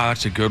fun. Wow,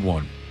 that's a good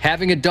one.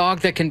 Having a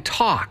dog that can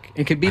talk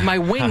and can be my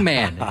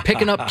wingman and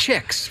picking up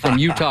chicks from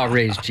Utah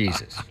Raised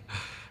Jesus.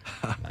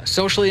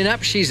 Socially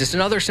inept Jesus,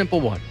 another simple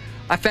one.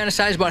 I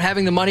fantasize about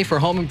having the money for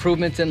home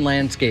improvements and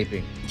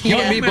landscaping. You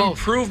and me Home both.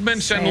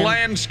 improvements and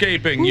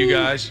landscaping, you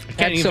guys.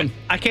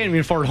 I can't even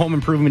afford home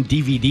improvement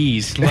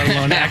DVDs, let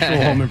alone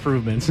actual home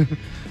improvements.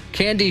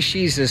 Candy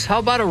Jesus, how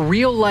about a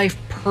real life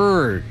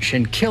purge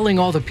and killing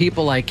all the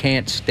people I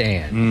can't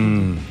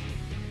stand?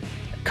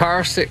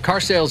 Car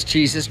sales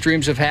Jesus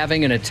dreams of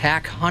having an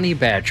attack honey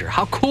badger.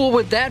 How cool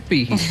would that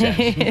be, he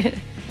says.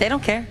 They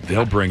don't care.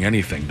 They'll bring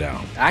anything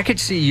down. I could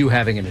see you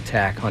having an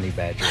attack honey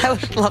badger. I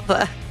would love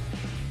that.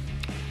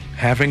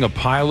 Having a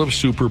pile of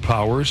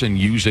superpowers and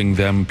using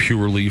them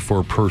purely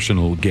for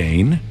personal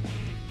gain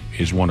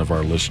is one of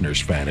our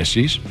listeners'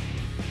 fantasies.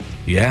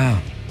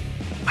 Yeah,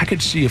 I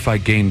could see if I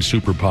gained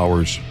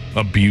superpowers,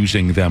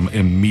 abusing them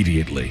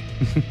immediately.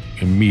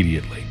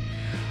 Immediately.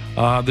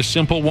 The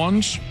simple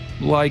ones,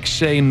 Like,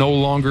 say, no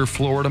longer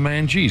Florida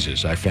man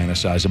Jesus. I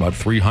fantasize about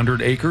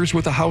 300 acres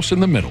with a house in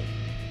the middle.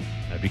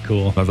 That'd be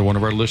cool. Another one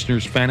of our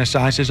listeners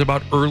fantasizes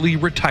about early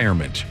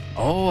retirement.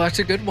 Oh, that's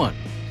a good one.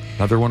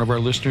 Another one of our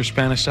listeners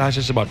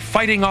fantasizes about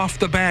fighting off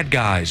the bad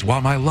guys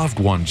while my loved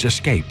ones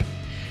escape.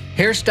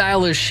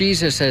 Hairstylist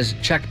Shiza says,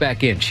 check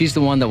back in. She's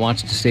the one that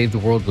wants to save the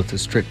world with a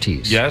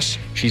striptease. Yes.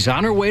 She's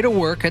on her way to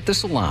work at the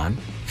salon.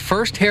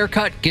 First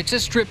haircut, gets a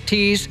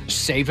striptease,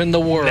 saving the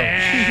world.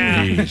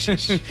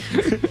 Jesus.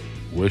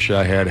 Wish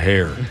I had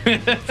hair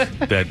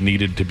that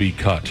needed to be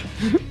cut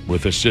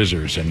with a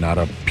scissors and not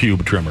a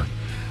pube trimmer.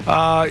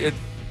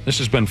 This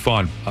has been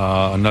fun.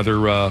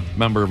 Another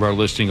member of our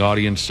listening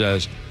audience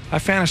says, I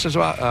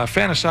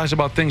fantasize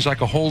about things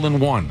like a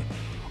hole-in-one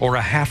or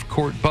a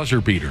half-court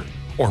buzzer beater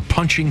or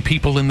punching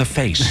people in the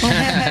face.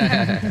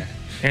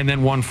 And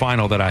then one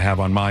final that I have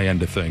on my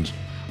end of things.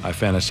 I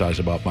fantasize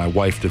about my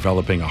wife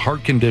developing a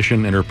heart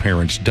condition and her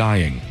parents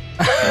dying.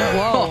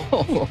 Whoa.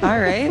 All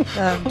right.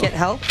 Get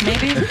help,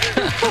 maybe?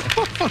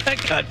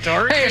 That got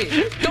dark.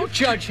 Hey, don't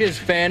judge his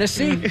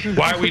fantasy.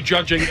 Why are we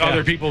judging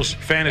other people's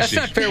fantasies?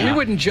 That's not fair. We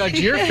wouldn't judge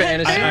your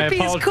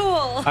fantasy.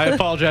 Cool. I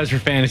apologize for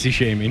fantasy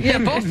shaming. Yeah,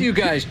 both of you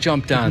guys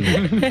jumped on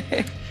there.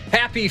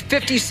 Happy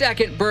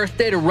 52nd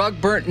birthday to Rug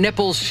Burnt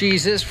Nipples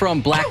Sheezes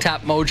from Blacktop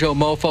Mojo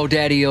Mofo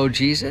Daddy O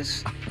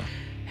Jesus.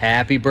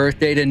 Happy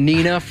birthday to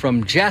Nina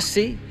from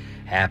Jesse.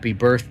 Happy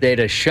birthday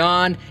to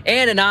Sean.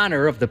 And in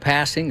honor of the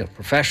passing of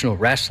professional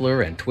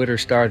wrestler and Twitter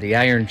star The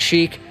Iron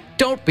Sheik,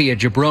 don't be a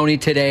jabroni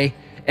today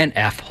and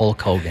F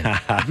Hulk Hogan.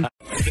 The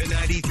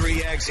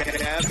 93X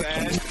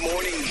Half-Assed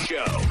Morning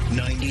Show.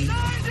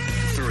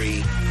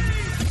 93.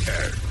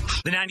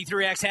 The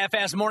 93X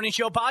Half-Assed Morning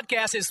Show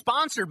podcast is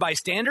sponsored by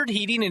Standard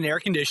Heating and Air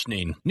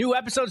Conditioning. New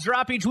episodes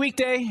drop each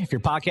weekday. If your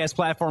podcast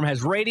platform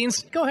has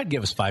ratings, go ahead and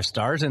give us 5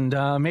 stars and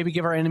maybe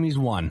give our enemies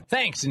 1.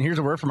 Thanks, and here's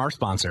a word from our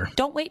sponsor.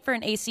 Don't wait for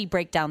an AC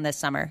breakdown this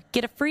summer.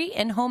 Get a free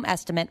in-home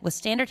estimate with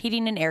Standard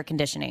Heating and Air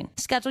Conditioning.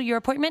 Schedule your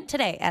appointment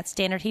today at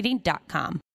standardheating.com.